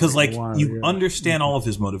seen it because like you understand all of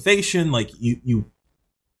his motivation. Like you,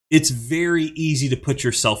 it's very easy to put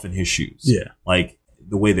yourself in his shoes. Yeah, like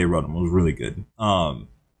the way they wrote him was really good.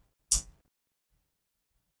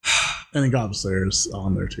 And then Goblin Slayer is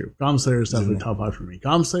on there too. Goblin Slayer is definitely top 5 for me.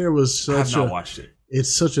 Goblin Slayer was such I have not watched it.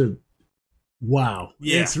 It's such a wow.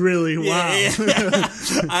 Yeah. It's really wow. Yeah.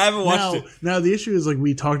 I haven't watched it. Now the issue is like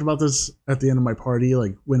we talked about this at the end of my party,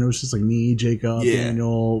 like when it was just like me, Jacob,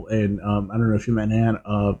 Daniel, and I don't know if you met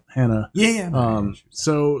Hannah. Yeah.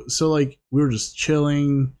 So like we were just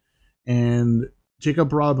chilling, and Jacob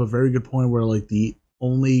brought up a very good point where like the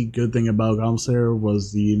only good thing about Goblin Slayer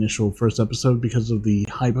was the initial first episode because of the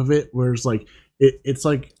hype of it. Whereas like it's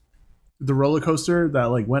like the roller coaster that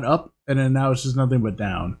like went up and then now it's just nothing but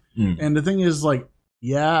down. And the thing is like,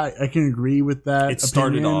 yeah, I can agree with that. It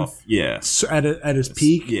started off, at its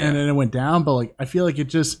peak, and then it went down. But like, I feel like it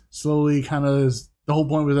just slowly kind of the whole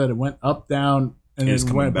point was that it went up, down, and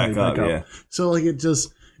then went back up. Yeah. So like,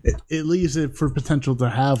 it leaves it for potential to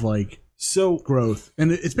have like. So growth,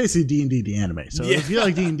 and it's basically D&D the anime. So if you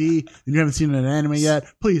like D&D and you haven't seen an anime yet,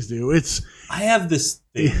 please do. I have this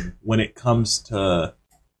thing when it comes to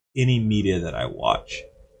any media that I watch.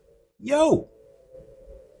 Oh,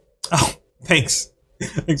 thanks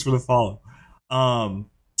for the follow.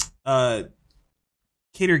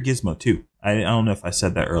 Cater Gizmo too. I don't know if I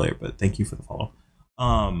said that earlier, but thank you for the follow.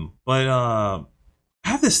 I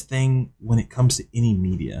have this thing when it comes to any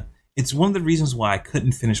media. It's one of the reasons why I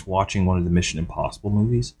couldn't finish watching one of the Mission Impossible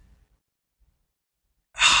movies.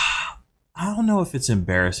 I don't know if it's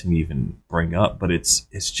embarrassing to even bring up, but it's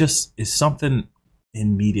something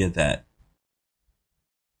in media that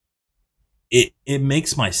it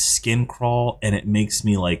makes my skin crawl, and it makes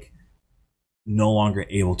me like no longer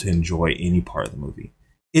able to enjoy any part of the movie.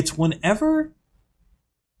 It's whenever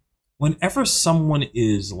someone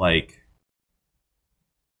is like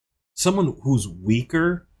someone who's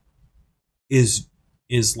weaker is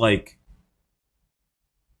like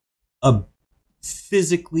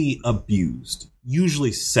physically abused,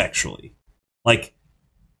 usually sexually, like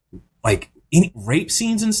any rape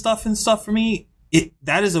scenes and stuff for me.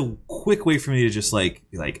 That is a quick way for me to just like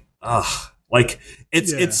be like, ugh, like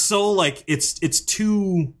it's so like it's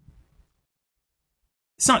too.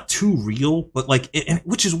 It's not too real, but like,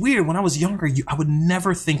 which is weird. When I was younger, I would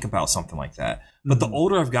never think about something like that. But the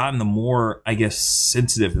older I've gotten, the more, I guess,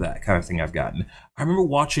 sensitive to that kind of thing I've gotten. I remember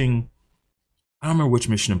watching, I don't remember which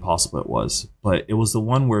Mission Impossible it was, but it was the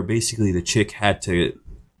one where basically the chick had to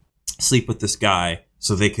sleep with this guy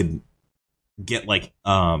so they could get like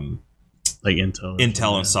intel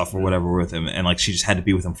and stuff or whatever with him, and like she just had to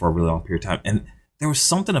be with him for a really long period of time. And there was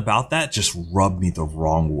something about that just rubbed me the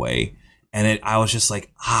wrong way. And I was just like,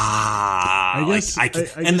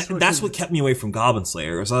 that's what kept me away from Goblin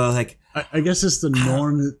Slayer. So I was like, I guess it's the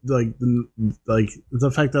norm, like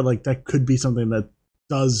the fact that like that could be something that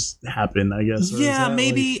does happen. I guess. Yeah,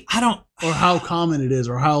 maybe like, I don't. Or how common it is,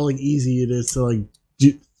 or how like easy it is to like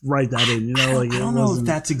write that in. You know, like I don't know if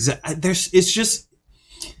that's exact. It's just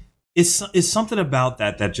it's something about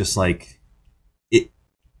that just like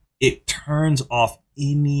it turns off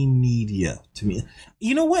any media to me.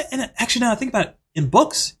 You know what? And actually, now I think about it, in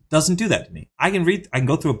books, it doesn't do that to me. I can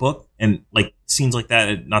go through a book and like scenes like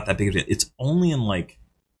that, not that big of a deal. It's only in like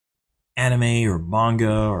anime or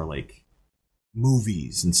manga or like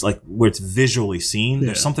movies, and it's like where it's visually seen. Yeah.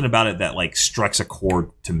 There's something about it that like strikes a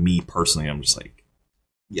chord to me personally. I'm just like,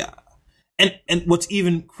 yeah. And what's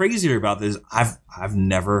even crazier about this, I've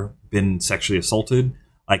never been sexually assaulted.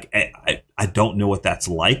 Like I don't know what that's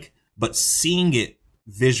like, but seeing it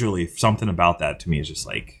visually, something about that to me is just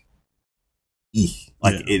like, eek.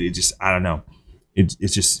 Like it just, I don't know.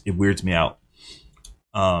 It weirds me out.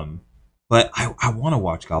 But I want to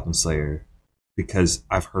watch Goblin Slayer because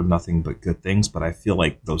I've heard nothing but good things, but I feel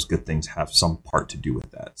like those good things have some part to do with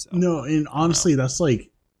that. So, no, and honestly, that's like,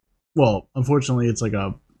 well, unfortunately, it's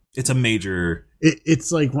a major.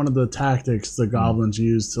 It's like one of the tactics the goblins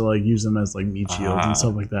use to like use them as like meat shields and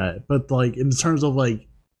stuff like that. But like in terms of like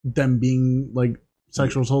them being like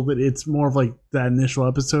sexual assaulted, it's more of like that initial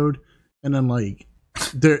episode, and then like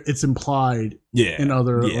it's implied in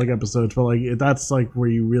other like episodes. But like that's like where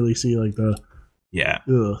you really see like the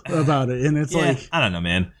about it, and it's like I don't know,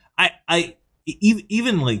 man. I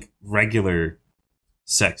even like regular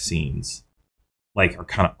sex scenes like are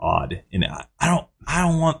kind of odd, and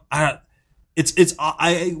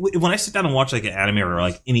when I sit down and watch like an anime or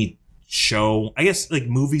like any show, I guess like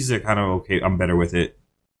movies are kind of okay. I'm better with it,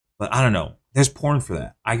 but I don't know. There's porn for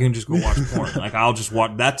that. I can just go watch porn. Like I'll just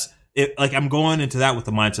watch. like I'm going into that with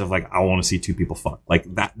the mindset of like I want to see two people fuck. Like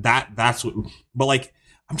that's what. But like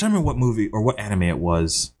I'm trying to remember what movie or what anime it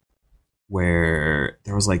was where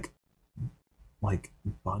there was like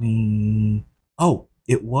bunny. Oh,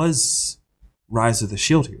 it was Rise of the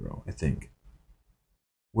Shield Hero, I think.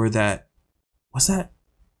 Where that was that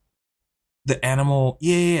the animal?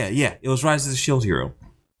 Yeah. It was Rise of the Shield Hero,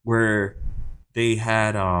 where they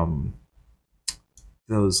had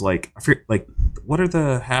those like I forget, like what are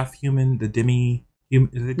the half human, the demi human?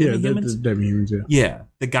 The demi-humans? The demi-humans, yeah.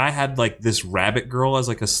 The guy had like this rabbit girl as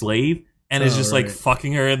like a slave, and is just like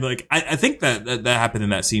fucking her, and like I think that happened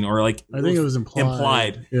in that scene, or like I think it was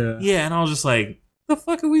implied. Yeah, and I was just like, the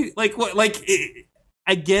fuck are we like? What like?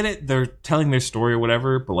 I get it. They're telling their story or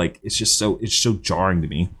whatever, but like it's so jarring to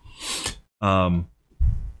me. I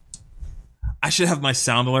should have my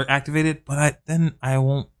sound alert activated, but I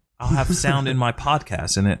won't. I'll have sound in my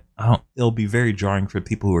podcast, and it'll be very jarring for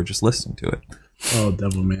people who are just listening to it. Oh,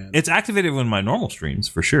 Devilman! It's activated in my normal streams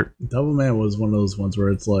for sure. Devilman was one of those ones where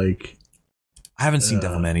it's like I haven't seen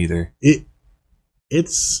Devilman either. It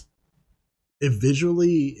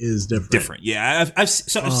visually is different. Yeah. I've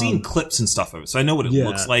seen clips and stuff of it, so I know what it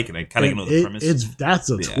looks like, and I kind of know the premise.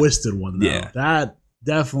 That's a twisted one, though. Yeah. That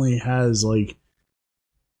definitely has, like,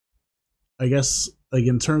 I guess, like,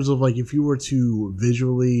 in terms of, like, if you were to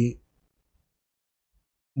visually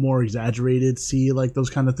more exaggerated see, like, those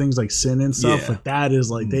kind of things, like sin and stuff, like, that is,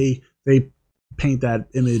 like, they paint that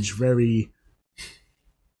image very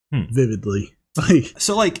vividly. Like,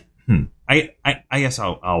 so, like, I guess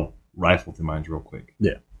I'll rifle through mine real quick.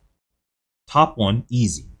 Yeah. Top one,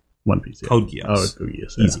 easy. One Piece. Yeah. Code Geass. Oh, Code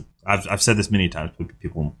Geass. Yeah. Easy. I've said this many times, but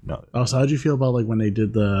people know it. Oh, so how'd you feel about like when they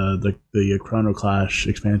did the Chrono Clash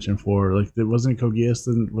expansion for like it wasn't Code Geass?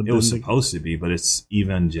 It was supposed to be, but it's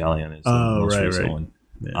Evangelion. Is the most recent one.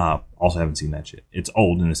 Yeah. Also haven't seen that shit. It's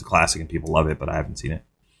old and it's a classic and people love it, but I haven't seen it.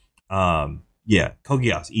 Yeah, Code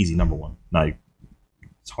Geass, easy, number one. Like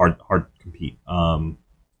it's hard to compete.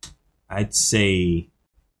 I'd say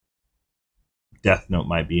Death Note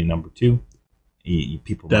might be a number two.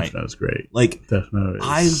 Death Note's great. Like Death Note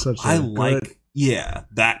is I like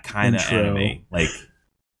that kind of anime. Like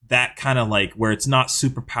that kind of like where it's not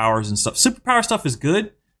superpowers and stuff. Superpower stuff is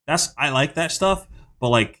good. I like that stuff. But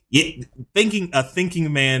like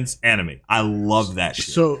thinking man's anime. I love that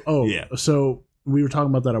shit. So we were talking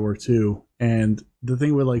about that at work too. And the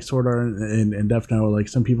thing with like Sword Art and Death Note, like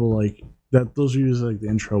some people like that those are usually like the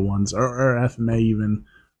intro ones or FMA even.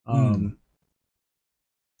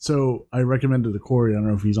 So I recommended to Corey, I don't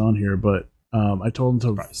know if he's on here, but I told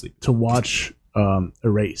him to watch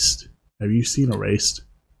Erased. Have you seen Erased?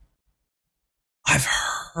 I've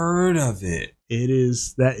heard of it. It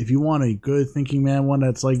is that if you want a good thinking man one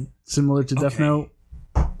that's like similar to Death Note,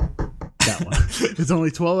 that one. It's only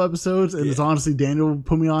 12 episodes, and it's honestly Daniel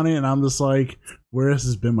put me on it, and I'm just like, where has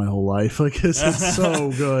this been my whole life? Like this is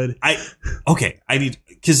so good. I need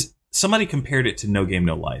because somebody compared it to No Game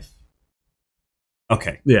No Life.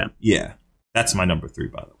 Okay. Yeah. That's my number 3,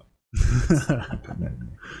 by the way.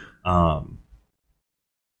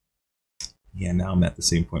 Yeah. Now I'm at the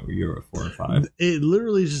same point where you're at 4 and 5. It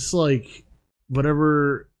literally is just like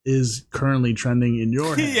whatever is currently trending in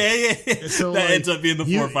your head. Yeah. So that ends up being the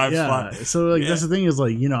 4 or 5 spot. So like that's the thing is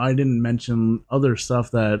like I didn't mention other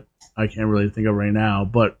stuff that I can't really think of right now,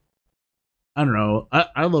 but I don't know.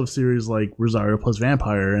 I love series like Rosario Plus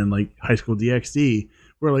Vampire and like High School DxD.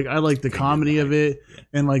 Where like I like the comedy of it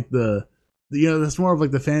and like the that's more of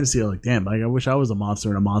like the fantasy of like damn like I wish I was a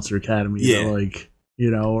monster in a Monster Academy or like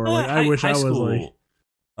or like I wish I was like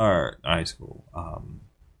or high school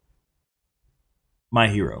My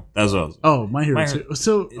Hero. That was what I was. Oh, My Hero.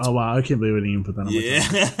 Oh wow, I can't believe I didn't even put that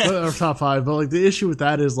on my top 5. But like the issue with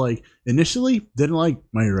that is like initially didn't like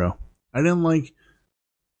My Hero. I didn't like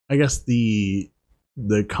I guess the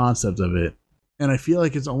concept of it, and I feel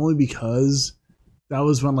like it's only because that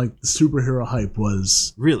was when like the superhero hype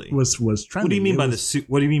was trending. What do you mean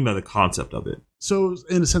What do you mean by the concept of it? So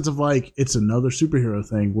in the sense of like it's another superhero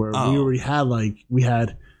thing where we already had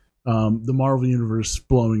the Marvel universe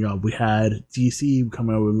blowing up. We had DC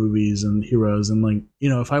coming out with movies and heroes, and like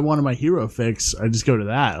if I wanted my hero fix, I just go to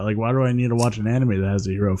that. Like why do I need to watch an anime that has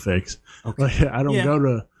a hero fix? Okay. Like I don't go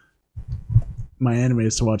to my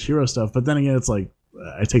animes to watch hero stuff. But then again, it's like.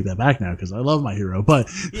 I take that back now because I love My Hero, but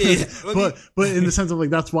but in the sense of like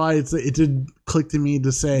that's why it did click to me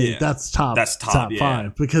to say that's top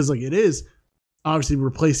 5 because like it is obviously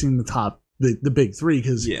replacing the big 3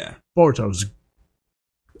 because Boruto's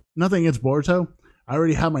nothing against Boruto. I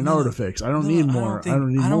already have my Naruto fix. I don't need more. I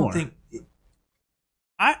don't need more.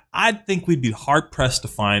 I think we'd be hard pressed to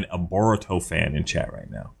find a Boruto fan in chat right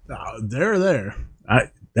now. They're there.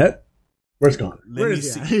 Where's Connor? Where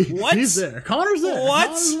is he? What? He's there. Connor's there. What?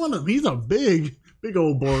 Connor's one of them. He's a big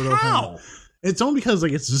old Boruto fan. It's only because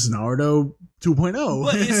like it's just Naruto 2.0.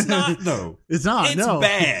 But it's not though. It's not. It's no.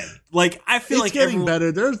 bad. Like I feel it's getting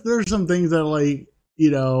better. There's some things that like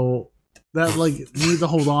that like need to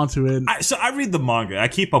hold on to it. So I read the manga. I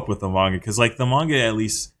keep up with the manga because like the manga at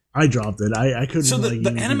least I dropped it. I couldn't. So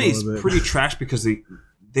the anime is pretty trash because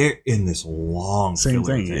they're in this long same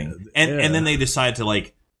filler thing. And then they decide to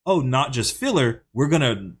like, not just filler. We're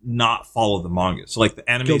gonna not follow the manga. So like the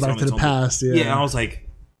anime go back to the past. Yeah. Yeah. I was like,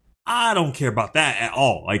 I don't care about that at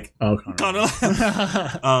all. Like, Connor.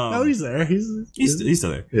 No, he's there. He's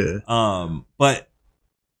still there. Yeah. But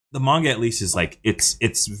the manga at least is like it's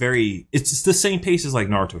the same pace as like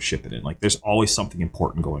Naruto Shippuden. Like there's always something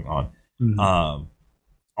important going on. Mm-hmm.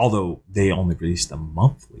 Although they only released them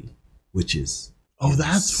monthly, which is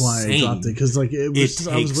that's why I dropped it because like I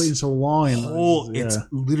was waiting so long. It's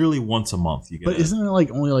literally once a month. You get isn't it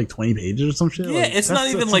like only like 20 pages or some shit? Yeah, like, it's not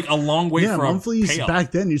even like a long way for monthly.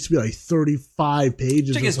 Back then used to be like 35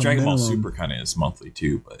 pages. I guess Dragon Ball Super kind of is monthly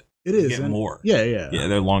too, but it is get more. Yeah.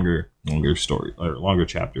 They're longer story or longer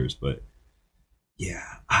chapters, but yeah,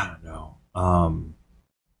 I don't know.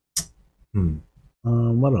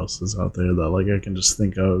 What else is out there that like I can just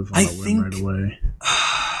think of? I think right away.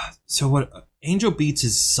 So what? Angel Beats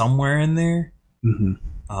is somewhere in there. Mm-hmm.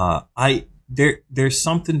 There's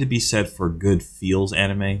something to be said for good feels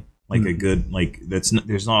anime, like a good like there's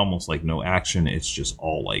not almost like no action. It's just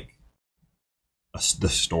all like the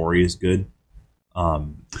story is good. I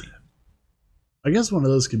guess one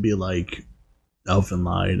of those could be like Elfen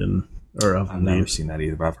Light I've never seen that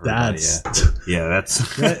either, but I've heard that. Yeah,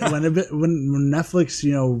 that's when Netflix,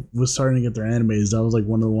 was starting to get their animes. That was like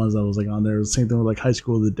one of the ones that was like on there. The same thing with like High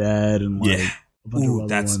School of the Dead and like a bunch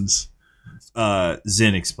of other ones.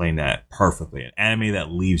 Zen explained that perfectly. An anime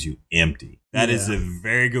that leaves you empty. That is a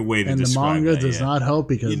very good way to describe it. And the manga does not help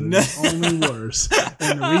because it's only worse.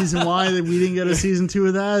 And the reason why we didn't get a season 2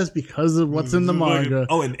 of that is because of what's in the manga.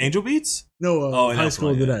 Oh, and Angel Beats? No, High School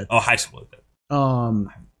of the Dead. Oh, High School of the Dead.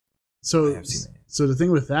 So the thing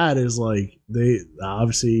with that is like they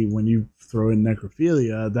obviously when you throw in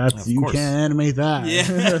necrophilia, that's you can't animate that.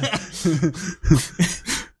 Yeah.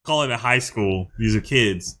 Call it a high school. These are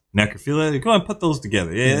kids. Necrophilia. Go ahead and put those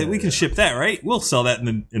together. Yeah, we can ship that, right? We'll sell that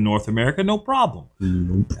in North America, no problem.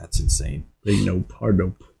 Nope. That's insane. Big nope. Hard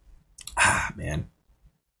nope. Man.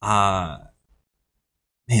 Man,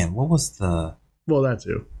 what was the? Well, that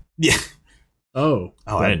too. Yeah. Oh,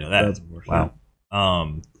 I didn't know that. That's unfortunate.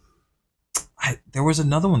 Wow. There was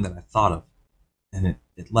another one that I thought of, and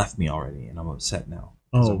it left me already, and I'm upset now.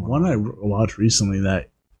 Oh, one I watched recently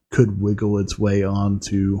that could wiggle its way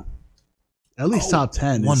onto at least top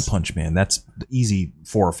 10. One Punch Man. That's easy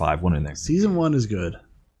 4 or 5. One in there. Season 1 is good.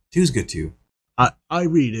 2's good too. I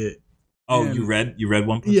read it. Oh, you read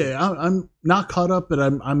One Punch? Yeah, I'm not caught up, but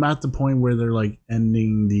I'm at the point where they're like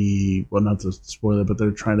ending not to spoil it, but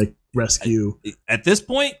they're trying to rescue. At this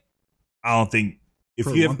point, I don't think if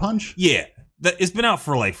for you One have Punch. Yeah, it's been out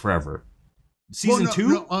for like forever. Season 2?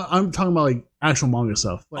 No, I'm talking about like actual manga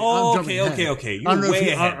stuff. Like, okay. You're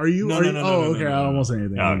way ahead. Are you? No, okay. I don't want to say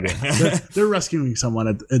anything. Okay. They're rescuing someone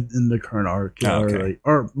in the current arc. Okay. I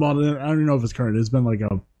don't know if it's current. It's been like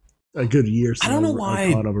a good year since I don't know why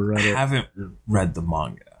I haven't read the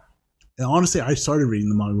manga. And honestly, I started reading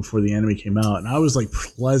the manga before the anime came out, and I was like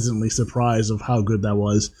pleasantly surprised of how good that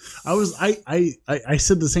was. I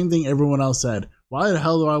said the same thing everyone else said. Why the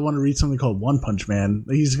hell do I want to read something called One Punch Man?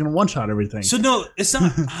 He's going to one-shot everything. So no, it's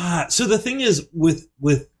not. So the thing is with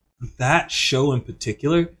that show in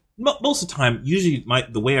particular, most of the time, usually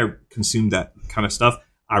the way I consume that kind of stuff,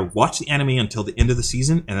 I watch the anime until the end of the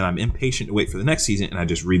season, and then I'm impatient to wait for the next season, and I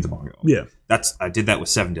just read the manga. Yeah, I did that with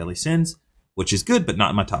 7 Deadly Sins, which is good, but not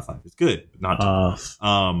in my top 5. It's good, but not.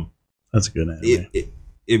 That's a good anime.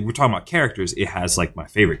 We're talking about characters. It has like my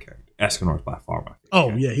favorite character. Escanor is by far my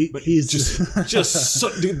favorite. Yeah, he's just so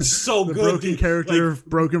the good. Broken character, like,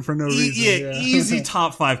 broken for no reason. Yeah, easy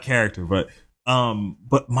top 5 character, but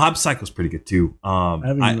Mob Psycho's pretty good too. I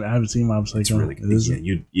haven't seen Mob Psycho. It's really good.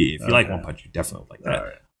 If you like One Punch, you definitely like that.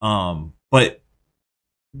 Right. But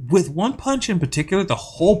with One Punch in particular, the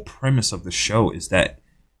whole premise of the show is that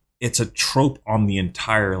it's a trope on the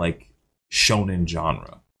entire like shonen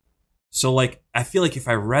genre. So like, I feel like if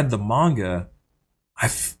I read the manga, I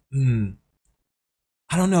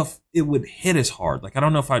don't know if it would hit as hard. Like, I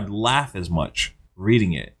don't know if I'd laugh as much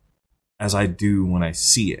reading it as I do when I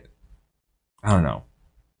see it. I don't know.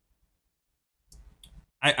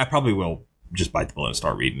 I probably will just bite the bullet and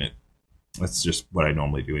start reading it. That's just what I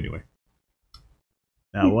normally do anyway.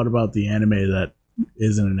 Now, what about the anime that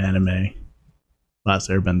isn't an anime?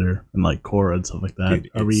 Last Airbender and like Korra and stuff like that.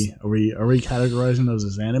 Dude, are we categorizing those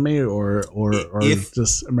as anime or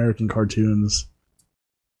just American cartoons?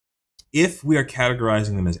 If we are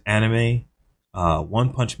categorizing them as anime,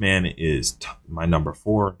 One Punch Man is my number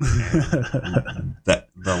 4. That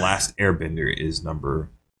The Last Airbender is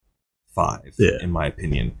number 5, in my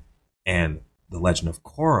opinion, and The Legend of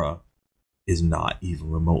Korra is not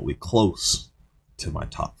even remotely close to my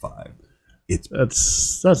top 5.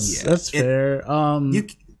 That's fair.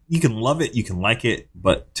 You can love it, you can like it,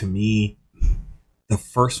 but to me, the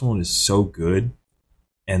first one is so good,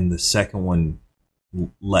 and the second one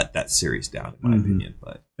let that series down, in my opinion.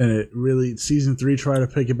 But it really, season 3 tried to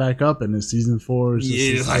pick it back up, and in season 4 is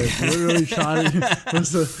just literally shot it.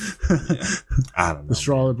 I don't know. The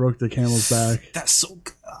straw that broke the camel's back. That's so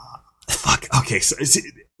good. Fuck. Okay, so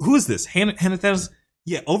who is this? Hannah?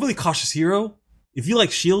 Yeah, Overly Cautious Hero. If you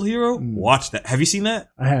like Shield Hero, watch that. Have you seen that?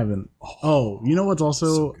 I haven't. Oh, you know what's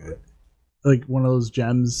also so like one of those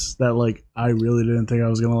gems that like I really didn't think I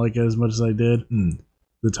was gonna like it as much as I did.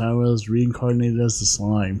 The time I was reincarnated as the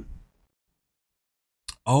slime.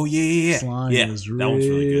 Oh yeah. Slime is that one's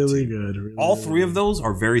really good. Really, all 3 of those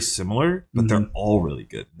are very similar, but they're all really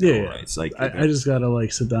good. Yeah, right. It's like I just gotta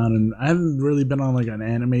like sit down, and I haven't really been on like an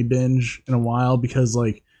anime binge in a while because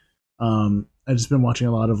like I've just been watching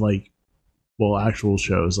a lot of like actual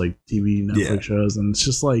shows like TV Netflix shows, and it's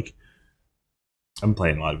just like I'm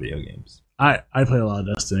playing a lot of video games. I play a lot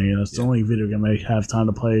of Destiny, and it's the only video game I have time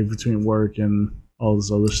to play between work and all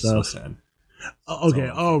this other stuff. So sad.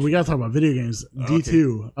 Okay. We gotta talk about video games.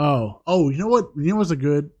 D2. Okay. Oh, you know what? You know what's a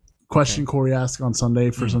good question Corey asked on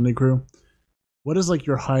Sunday for Sunday Crew? What is like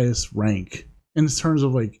your highest rank in terms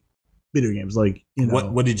of like video games? Like, you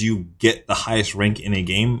know, what did you get the highest rank in a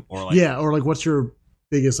game, or like or like what's your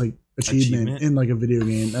biggest like achievement in like a video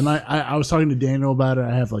game? And I was talking to Daniel about it.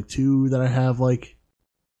 I have like 2 that I have like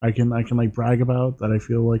I can like brag about, that I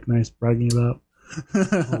feel like nice bragging about.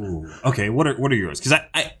 Ooh. Okay, what are yours? Because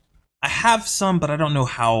I have some, but I don't know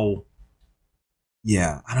how.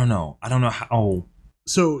 Yeah, I don't know how. How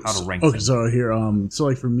to rank. Okay, them. so here, so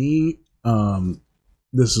like for me,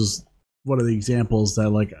 this is one of the examples that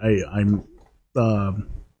like I'm. Do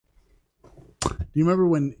you remember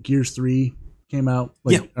when Gears 3 came out?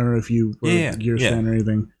 Like, yeah. I don't know if you were a Gears fan or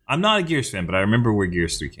anything. I'm not a Gears fan, but I remember where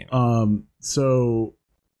Gears 3 came out. So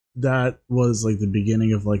that was like the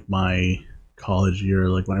beginning of like my college year,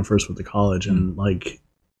 like when I first went to college, and like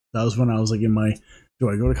that was when I was like in my, do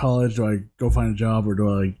I go to college, do I go find a job, or do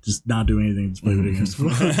I like just not do anything, just play video games?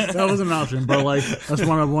 That wasn't an option, but like that's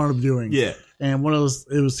what I wanted to be doing. Yeah. And one of those,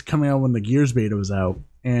 it was coming out when the Gears beta was out,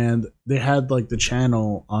 and they had like the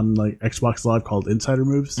channel on like Xbox Live called Insider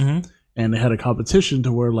Moves, and they had a competition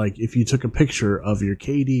to where like if you took a picture of your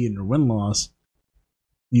KD and your win-loss,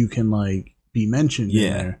 you can like be mentioned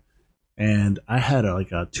in there. And I had a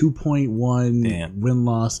 2.1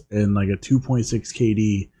 win-loss and like a 2.6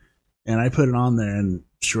 KD, and I put it on there, and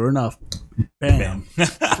sure enough, bam.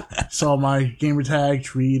 Saw my gamer tag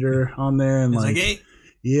tweeter on there, and like hey,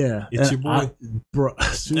 yeah, it's your boy. Bro,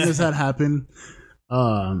 as soon as that happened,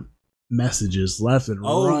 messages left and right.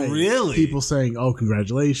 Oh, really? People saying, "Oh,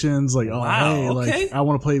 congratulations!" Like, "Oh, wow, hey, okay. like I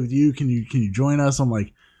want to play with you. Can you join us?" I'm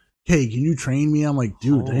like, "Hey, can you train me?" I'm like,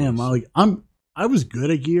 "Dude, damn!" I was good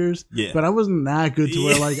at Gears, but I wasn't that good to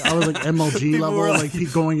where like I was like MLG level, like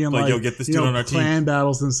keep going in like yo, get this dude on our clan team.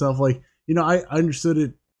 Battles and stuff. Like, you know, I understood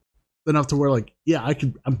it enough to where like, yeah,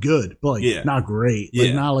 I'm good, but like not great,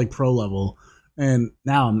 like not like pro level. And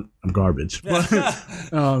now I'm garbage. But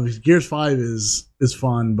Gears 5 is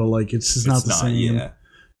fun, but like it's just not the same. Yeah.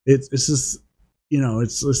 It's just, you know,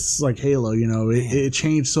 it's like Halo, you know, it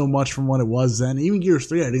changed so much from what it was then. Even Gears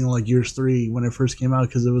 3, I didn't like Gears 3 when it first came out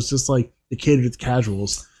because it was just like it catered to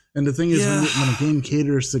casuals. And the thing is, when a game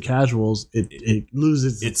caters to casuals, it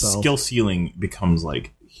loses its itself. Skill ceiling becomes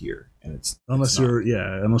like here, and unless you're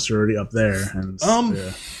already up there. And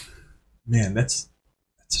man, that's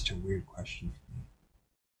such a weird question.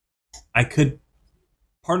 Part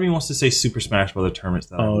of me wants to say Super Smash Bros. Tournaments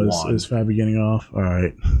that I won. Is Fabi getting off? All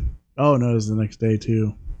right. Oh no, it was the next day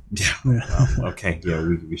too. Yeah. Well, okay. Yeah,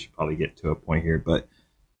 we should probably get to a point here, but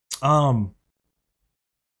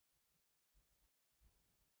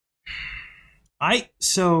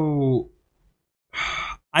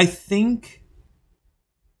I think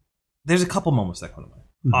there's a couple moments that come to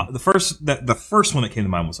mind. The first one that came to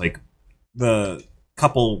mind was like the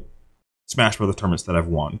couple Smash Bros. Tournaments that I've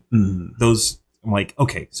won. Those, I'm like,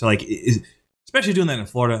 okay, so like especially doing that in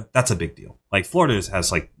Florida, that's a big deal. Like Florida has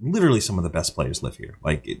like literally some of the best players live here.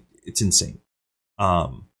 Like it's insane.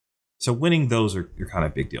 So winning those are kind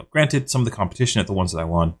of a big deal. Granted, some of the competition at the ones that I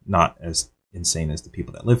won, not as insane as the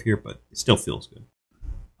people that live here, but it still feels good.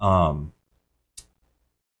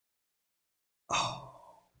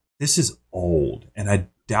 This is old, and I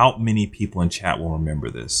doubt many people in chat will remember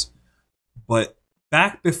this. But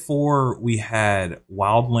back before we had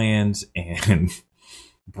Wildlands and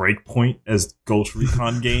Breakpoint as Ghost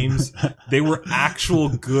Recon games, they were actual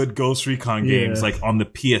good Ghost Recon games, like on the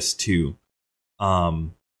PS2.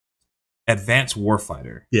 Advanced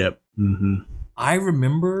Warfighter. Yep. Mm-hmm. I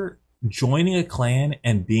remember joining a clan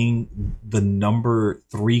and being the number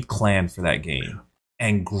 3 clan for that game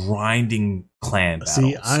and grinding clan battles.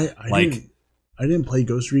 See, I didn't play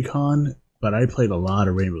Ghost Recon, but I played a lot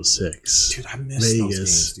of Rainbow Six. Dude, I missed those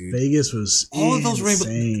games, dude. Vegas was all of those Rainbow.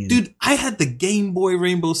 Dude, I had the Game Boy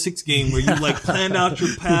Rainbow Six game where you like planned out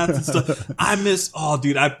your path and stuff. I miss. Oh,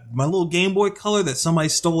 dude, my little Game Boy Color that somebody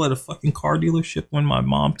stole at a fucking car dealership when my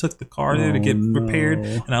mom took the car there to get repaired,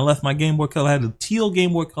 and I left my Game Boy Color. I had a teal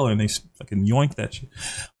Game Boy Color, and they fucking yoinked that shit.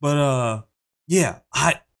 But yeah,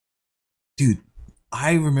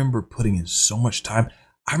 I remember putting in so much time.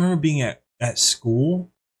 I remember being at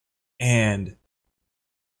school. And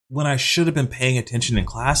when I should have been paying attention in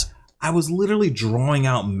class, I was literally drawing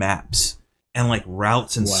out maps and like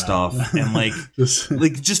routes and stuff, and like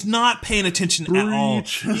just not paying attention at all.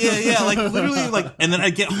 Yeah, like literally, like. And then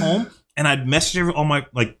I'd get home and I'd message all my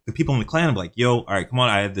like the people in the clan and be like, "Yo, all right, come on,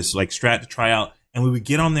 I have this like strat to try out." And we would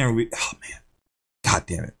get on there and oh man, god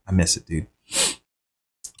damn it, I miss it, dude.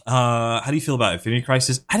 How do you feel about Infinity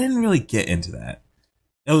Crisis? I didn't really get into that.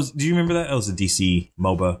 Do you remember that? It was a DC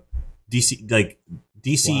MOBA.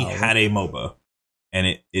 DC had a MOBA, and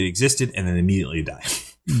it existed and then immediately died.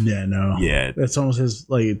 Yeah, no. Yeah, that's almost as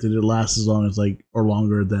like did it last as long as like or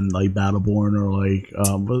longer than like Battleborn or like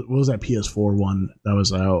what was that PS4 one that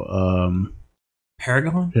was out?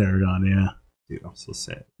 Paragon, yeah. Dude, I'm so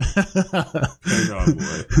sad. Paragon,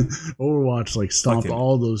 boy. Overwatch like stomped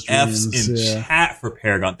all those dreams. F's in chat for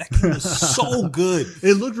Paragon. That game was so good.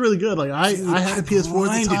 It looked really good. Like I had a PS4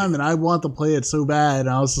 at the time, and I wanted to play it so bad. And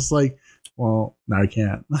I was just like, well, no, I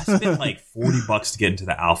can't. I spent like $40 to get into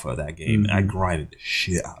the alpha of that game, and I grinded the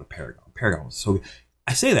shit out of Paragon. Paragon was so good.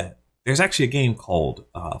 I say that there's actually a game called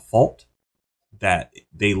Fault that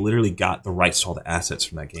they literally got the rights to all the assets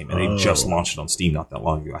from that game, and they just launched it on Steam not that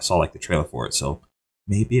long ago. I saw like the trailer for it, so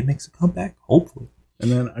maybe it makes a comeback. Hopefully.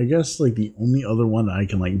 And then I guess like the only other one that I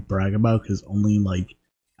can like brag about, because only like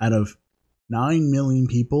out of 9 million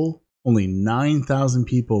people, only 9,000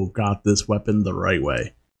 people got this weapon the right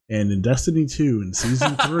way. And in Destiny 2 in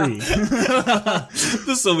Season 3,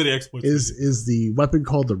 there's so many exploits. Is the weapon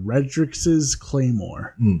called the Redrix's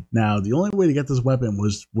Claymore. Now, the only way to get this weapon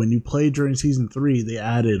was when you played during Season 3, they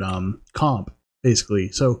added comp,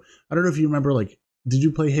 basically. So, I don't know if you remember, like, did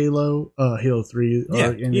you play Halo 3 or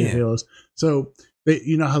any Halos? So,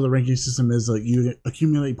 you know how the ranking system is, like, you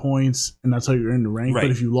accumulate points, and that's how you're in the rank, right.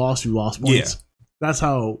 But if you lost points. Yeah. That's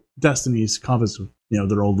how Destiny's comp is. You know,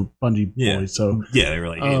 they're old Bungie boys. So they were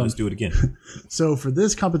like, hey, let's do it again. So for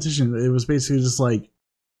this competition, it was basically just like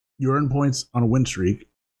you earn points on a win streak,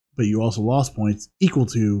 but you also lost points equal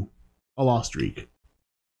to a loss streak.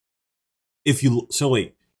 If you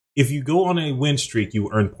go on a win streak, you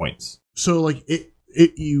earn points. So like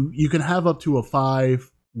you can have up to a 5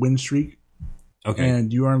 win streak. Okay.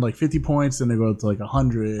 And you earn like 50 points, then they go up to like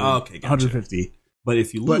 100, okay, gotcha. 150. But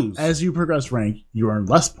if you lose, as you progress rank, you earn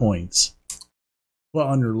less points. But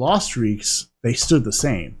on your loss streaks, they stood the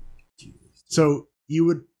same. So it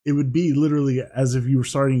would be literally as if you were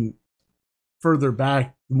starting further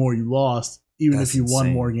back the more you lost, even if you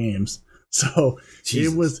won more games. So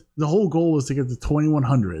it was the whole goal was to get to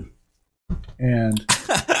 2100. And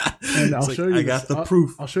I'll show you. I got the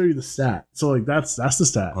proof. I'll show you the stat. So like that's the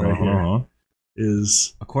stat right here.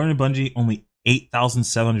 Is according to Bungie, only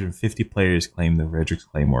 8,750 players claim the Redrix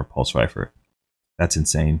Claymore Pulse Rifle. That's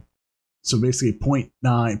insane. So basically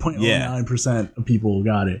 0.09% of people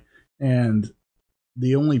got it. And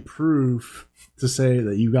the only proof to say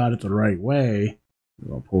that you got it the right way,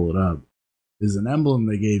 I'll pull it up, is an emblem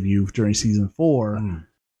they gave you during Season 4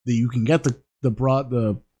 that you can get the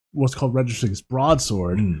what's called Redrix's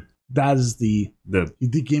broadsword. That is the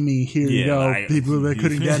gimme, here you go. People that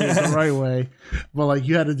couldn't get it the right way. But like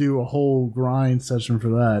you had to do a whole grind session for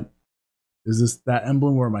that. Is this that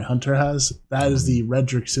emblem where my hunter has? That is the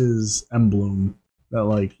Redrix's emblem that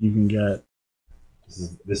like you can get.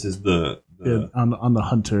 This is the on the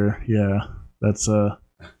hunter. Yeah, that's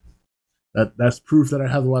proof that I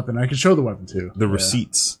have the weapon. I can show the weapon too. The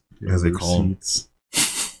receipts. as they call them.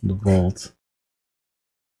 The vault.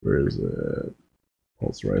 Where is it?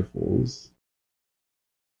 Pulse rifles.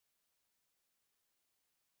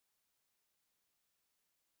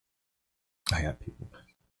 I got people.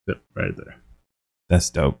 Yep, right there. That's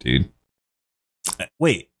dope, dude.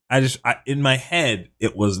 Wait, in my head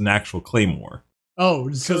it was an actual claymore.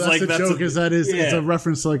 Oh, so that's the joke. It's a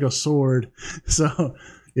reference to like a sword. So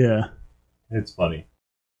yeah, it's funny.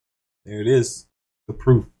 There it is, the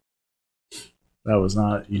proof. That was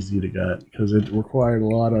not easy to get because it required a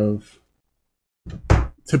lot of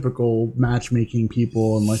typical matchmaking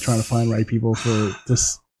people and like trying to find right people for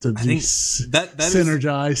this to be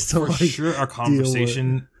synergized to for sure a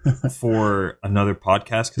conversation for another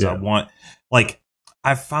podcast because I want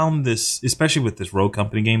I've found this, especially with this Rogue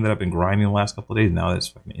Company game that I've been grinding the last couple of days. Now that's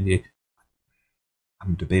fucking India.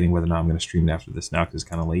 I'm debating whether or not I'm going to stream it after this now because it's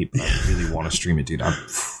kind of late, but I really want to stream it, dude.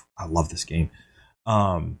 I love this game.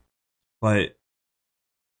 But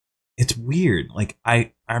it's weird. Like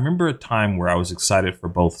I remember a time where I was excited for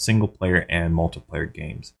both single player and multiplayer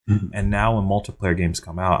games. Mm-hmm. And now when multiplayer games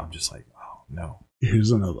come out, I'm just like, oh no. Here's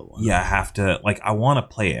another one. Yeah, I have to I want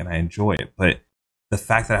to play it and I enjoy it, but the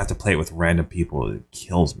fact that I have to play it with random people, it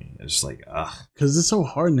kills me. It's just like, ugh. Because it's so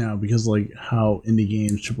hard now because like how indie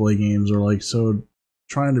games, AAA games are like so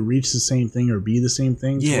trying to reach the same thing or be the same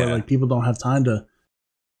thing. Yeah. So where, like people don't have time to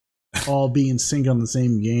all be in sync on the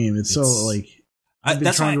same game. It's so like I've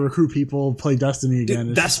been trying to recruit people, play Destiny again.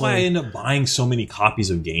 Dude, that's why I end up buying so many copies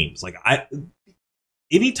of games. Like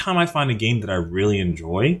anytime I find a game that I really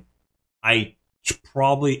enjoy, I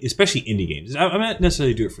probably, especially indie games. I might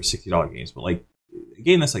necessarily do it for $60 games, but like a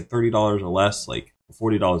game that's like $30 or less, like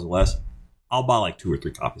 $40 or less, I'll buy like 2 or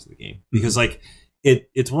 3 copies of the game because like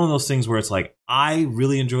it's one of those things where it's like I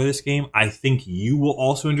really enjoy this game. I think you will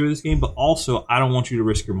also enjoy this game, but also I don't want you to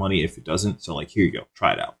risk your money if it doesn't. So like here you go,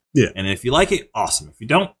 try it out. Yeah, and if you like it, awesome. If you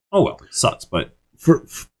don't, oh well, it sucks. But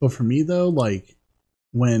for me though, like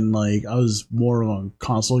when like I was more on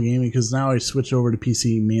console gaming because now I switched over to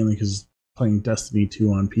PC mainly because playing Destiny 2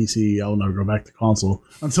 on PC, I'll never go back to console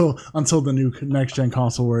until the new next gen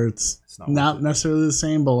console where it's not necessarily the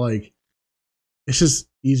same, but like it's just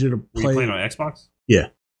easier to play. Were you playing on Xbox? Yeah,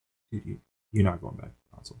 you're not going back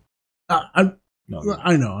to console. I know.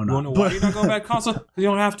 I'm not. You know why you're not going back to console? Because you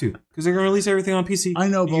don't have to. Because they're going to release everything on PC. I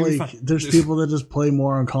know, but like, there's people that just play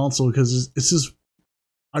more on console because it's just,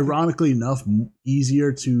 ironically enough,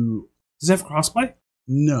 easier to. Does it have crossplay?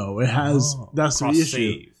 No, it has. That's the issue.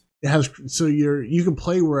 Save. It has, so you can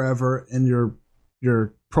play wherever, and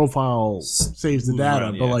your profile saves the data.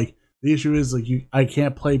 Around, but like the issue is like I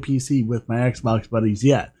can't play PC with my Xbox buddies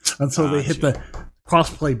yet until they hit the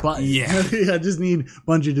crossplay button. Yeah, I just need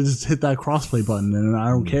Bungie to just hit that crossplay button, and I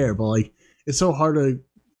don't care. But like, it's so hard to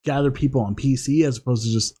gather people on PC as opposed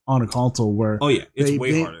to just on a console. Where it's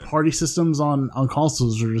way harder. Party systems on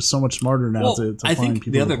consoles are just so much smarter now to I find think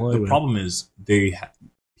people to play with. The problem is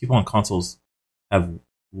people on consoles have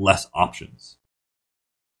less options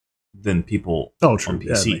than people on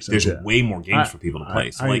PC. Sense, there's way more games for people to play.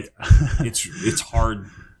 So it's hard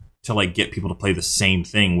to like get people to play the same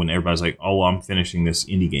thing when everybody's like, oh, I'm finishing this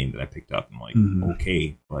indie game that I picked up. I'm like,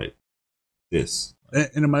 okay, but this.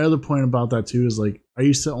 And my other point about that too is like I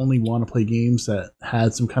used to only want to play games that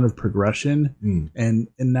had some kind of progression, and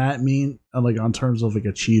that mean like on terms of like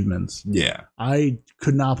achievements. Yeah, I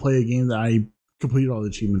could not play a game that I completed all the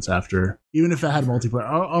achievements after, even if it had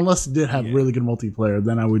multiplayer. Unless it did have really good multiplayer,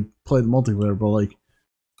 then I would play the multiplayer. But like,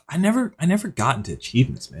 I never got into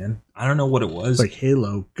achievements, man. I don't know what it was. Like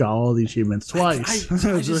Halo got all the achievements twice.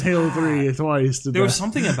 I just Halo 3 twice. There was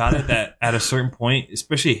something about it that at a certain point,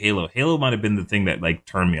 especially Halo might have been the thing that like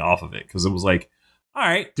turned me off of it because it was like, all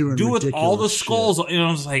right, do with all the skulls. Shit. You know,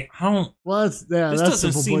 I was like, I don't. Well, this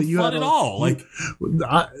doesn't seem fun at all. Like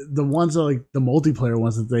the ones that like the multiplayer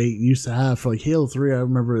ones that they used to have for like Halo 3. I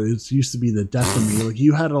remember it used to be the death of me. Like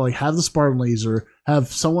you had to like have the Spartan laser, have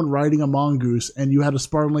someone riding a mongoose, and you had to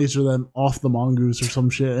Spartan laser them off the mongoose or some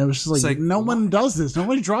shit. And it was just like no one does this.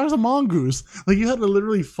 Nobody drives a mongoose. Like you had to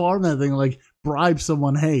literally farm that thing. Like bribe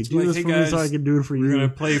someone. Hey, do this for me so I can do it for you. We're gonna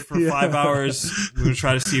play for 5 hours. We're gonna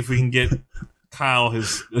try to see if we can get Kyle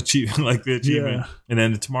his achievement, like the achievement, and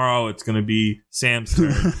then tomorrow it's gonna be Sam's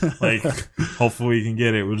turn. Like, hopefully we can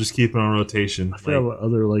get it. We'll just keep it on rotation. I forgot what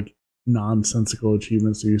other like nonsensical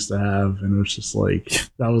achievements we used to have, and it was just like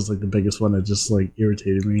that was like the biggest one that just like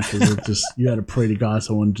irritated me because it just you had to pray to God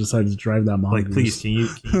someone decided to drive that mongoose. Like, please, can you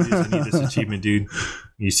I need this achievement, dude?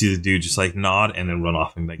 You see the dude just like nod and then run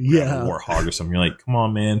off and like grab a warthog or something. You're like, come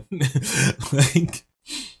on, man. Like.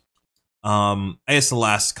 I guess the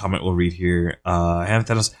last comment we'll read here. I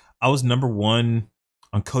was number 1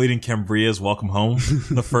 on Coheed and Cambria's Welcome Home,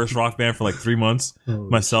 the first rock band for like 3 months.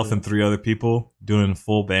 Myself and 3 other people doing a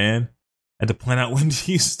full band. I had to plan out when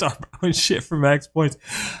to start buying shit for Max Points.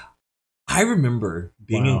 I remember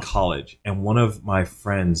being in college, and one of my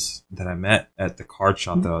friends that I met at the card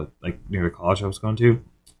shop that I was, like near the college I was going to,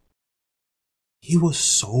 he was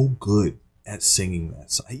so good at singing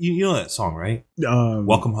that song. You know that song, right?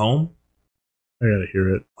 Welcome Home. I gotta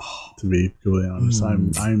hear it. To be completely honest,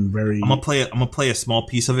 I'm very. I'm gonna play a small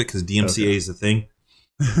piece of it because DMCA is the thing.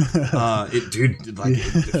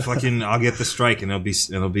 Fucking, I'll get the strike, and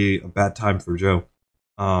it'll be a bad time for Joe.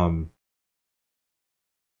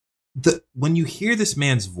 When you hear this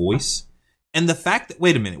man's voice, and the fact that,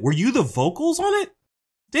 wait a minute, were you the vocals on it,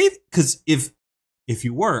 Dave? Because if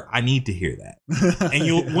you were, I need to hear that.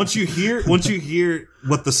 And once you hear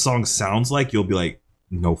what the song sounds like, you'll be like,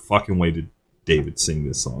 no fucking way did David sing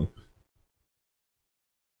this song.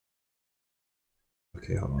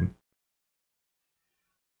 Okay, hold on.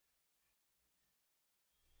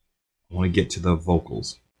 I want to get to the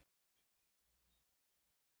vocals.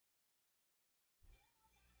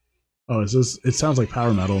 Oh, it sounds like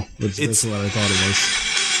power metal. That's what I thought it was.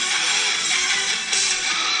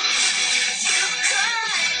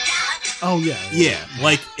 Oh, yeah. Yeah,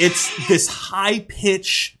 like, it's this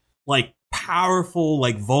high-pitch, like, powerful,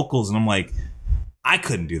 like, vocals, and I'm like, I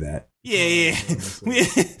couldn't do that. Yeah.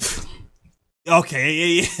 Okay,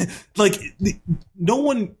 yeah. Like, no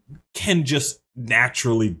one can just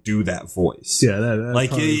naturally do that voice. Yeah, that's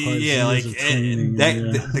like, yeah, like,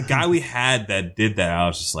 the guy we had that did that, I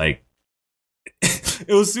was just like,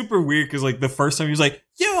 it was super weird because like the first time he was like,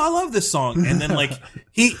 yo, I love this song, and then like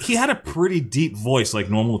he had a pretty deep voice, like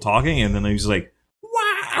normal talking, and then he was like, wow.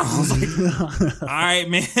 I was like, all right,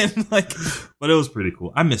 man. Like, but it was pretty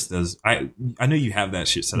cool. I miss those. I know you have that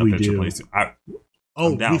shit set up at your place.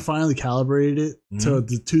 We finally calibrated it to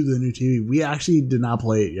the new TV. We actually did not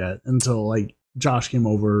play it yet until like Josh came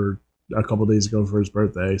over a couple days ago for his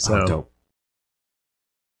birthday. So dope.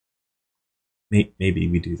 Maybe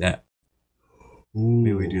we do that. Ooh.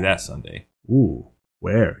 Maybe we do that Sunday. Ooh,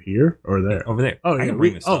 where? Here or there? Over there. Oh, I yeah. can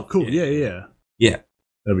bring this up. Cool. Yeah.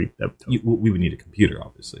 That'd be we would need a computer,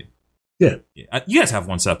 obviously. Yeah. You guys have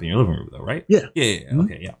one set up in your living room, though, right? Yeah. Yeah. Mm-hmm.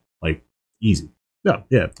 Okay. Yeah. Like easy. Yeah.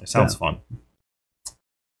 It sounds fun.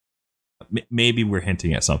 Maybe we're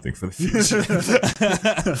hinting at something for the future.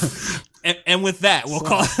 and with that, we'll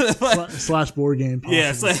call it slash board game.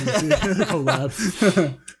 Yeah. Collab.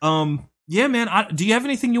 Yeah, man. Do you have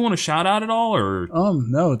anything you want to shout out at all, or?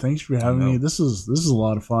 No. Thanks for having me. This is a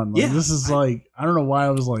lot of fun. Like, this is I don't know why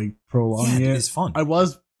I was like prolonging it. It's fun. I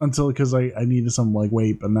was until because I needed some like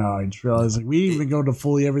weight, but now I just realized like we didn't even go to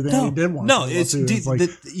fully everything we did want. No, it's like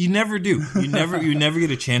you never do. You never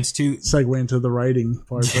get a chance to segue into the writing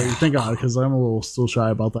part. So you think on it because I'm a little still shy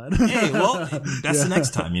about that. Hey, well, that's the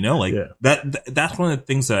next time. You know, like that's one of the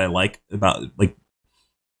things that I like about like.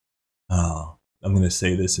 I'm going to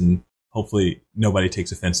say this and hopefully nobody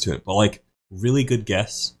takes offense to it, but like really good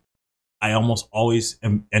guests, I almost always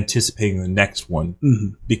am anticipating the next one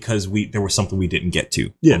because there was something we didn't get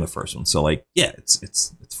to on the first one. So like, yeah,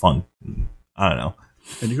 it's fun. I don't know.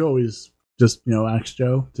 And you can always just, ask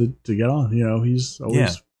Joe to get on, he's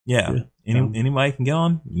always. Yeah. Anybody can get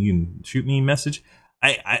on. You can shoot me a message.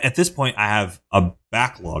 I at this point I have a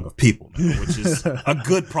backlog of people now, which is a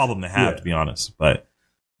good problem to have, to be honest. But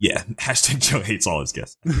yeah, hashtag Joe hates all his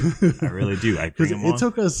guests. I really do. I bring him on. It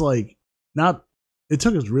took us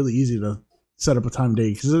really easy to set up a time and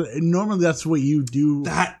date because normally that's what you do. Is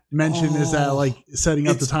that like setting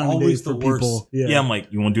up the time and date for people. Yeah, I'm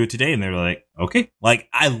like, you want to do it today, and they're like, okay. Like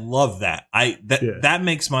I love that. That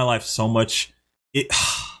makes my life so much. You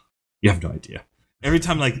have no idea. Every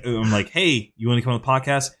time I'm like, hey, you want to come on the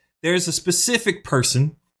podcast? There's a specific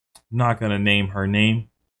person. I'm not gonna name her name.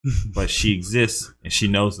 But she exists and she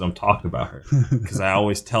knows that I'm talking about her because I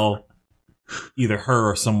always tell either her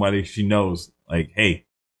or somebody she knows, like, hey,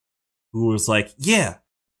 who was like, yeah,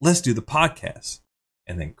 let's do the podcast.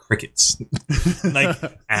 And then crickets. Like,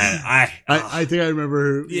 and I think I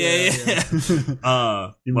remember. Yeah.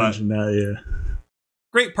 You mentioned that, yeah.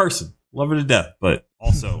 Great person. Love her to death. But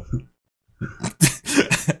also,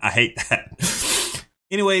 I hate that.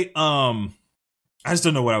 Anyway, I just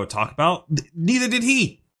don't know what I would talk about. Neither did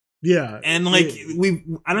he. Yeah. And like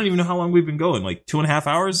I don't even know how long we've been going, like 2.5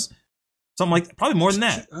 hours, something like that. Probably more than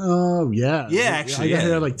that. Oh yeah. Yeah, actually. I got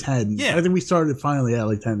here at like 10. Yeah. I think we started finally at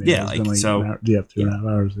like 10. Yeah, like, so you have 2.5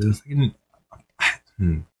 hours.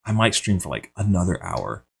 I might stream for like another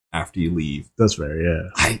hour after you leave. That's fair, yeah.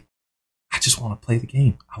 I just want to play the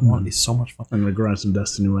game. I want it's so much fun. I'm gonna grind some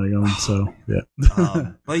Destiny when I go. So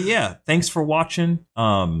yeah. But yeah, thanks for watching.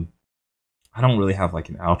 I don't really have like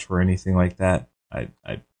an outro or anything like that. I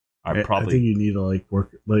probably think you need to like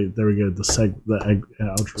work like there we go the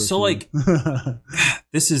outro. So like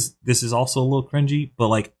this is also a little cringy, but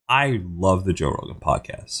like I love the Joe Rogan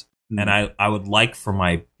podcast, and I would like for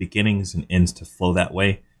my beginnings and ends to flow that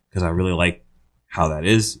way because I really like how that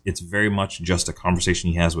is. It's very much just a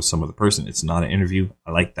conversation he has with some other person. It's not an interview.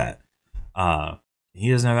 I like that.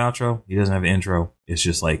 He doesn't have outro. He doesn't have intro. It's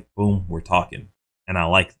just like boom, we're talking. And I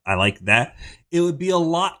like that. It would be a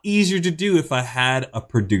lot easier to do if I had a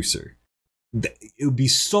producer. It would be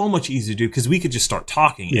so much easier to do because we could just start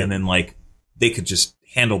talking and then like they could just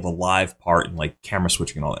handle the live part and like camera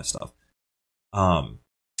switching and all that stuff.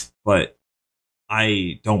 But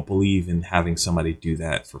I don't believe in having somebody do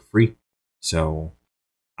that for free. So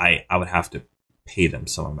I would have to pay them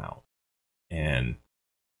some amount. And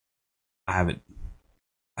I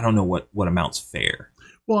don't know what amount's fair.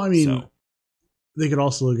 Well, I mean, they could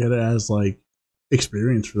also look at it as like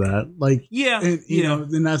experience for that. Like, and, you know,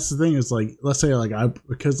 and that's the thing is like, let's say like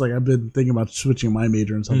because I've been thinking about switching my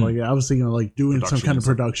major and stuff like that. I was thinking of like doing some kind of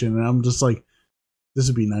production, and I'm just like, this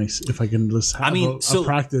would be nice if I can just have a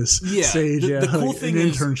practice stage. The cool thing an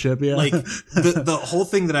is, internship. Yeah. Like the whole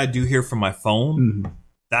thing that I do here from my phone,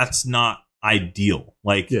 that's not ideal.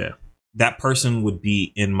 Like that person would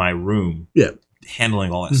be in my room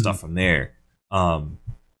handling all that stuff from there.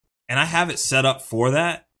 And I have it set up for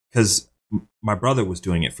that because my brother was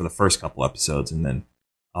doing it for the first couple episodes. And then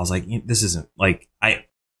I was like, this isn't like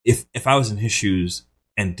if I was in his shoes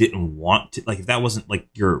and didn't want to, like, if that wasn't like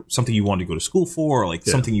something you wanted to go to school for, or like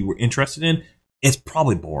something you were interested in, it's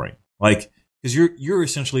probably boring. Like, because you're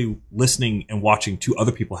essentially listening and watching two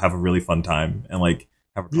other people have a really fun time and like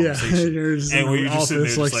have a conversation. You're just and you're just sitting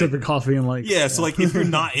there, like sipping coffee and like so like if you're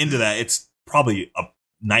not into that, it's probably a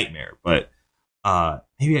nightmare. But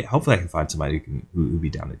maybe hopefully I can find somebody who'd be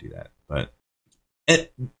down to do that. But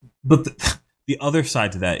the other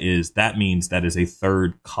side to that means that is a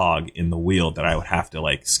third cog in the wheel that I would have to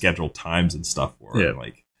like schedule times and stuff for. Yeah.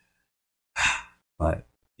 Like, but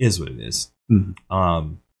is what it is.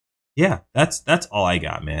 Yeah, that's all I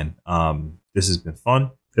got, man. This has been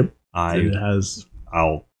fun. Yep. It has.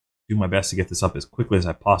 I'll do my best to get this up as quickly as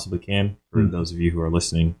I possibly can for those of you who are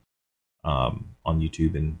listening on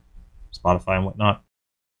YouTube and Spotify and whatnot.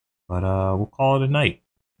 But we'll call it a night.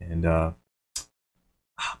 And man,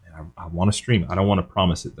 I want to stream. I don't want to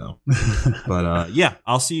promise it though. But yeah,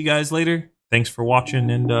 I'll see you guys later. Thanks for watching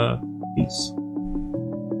and peace.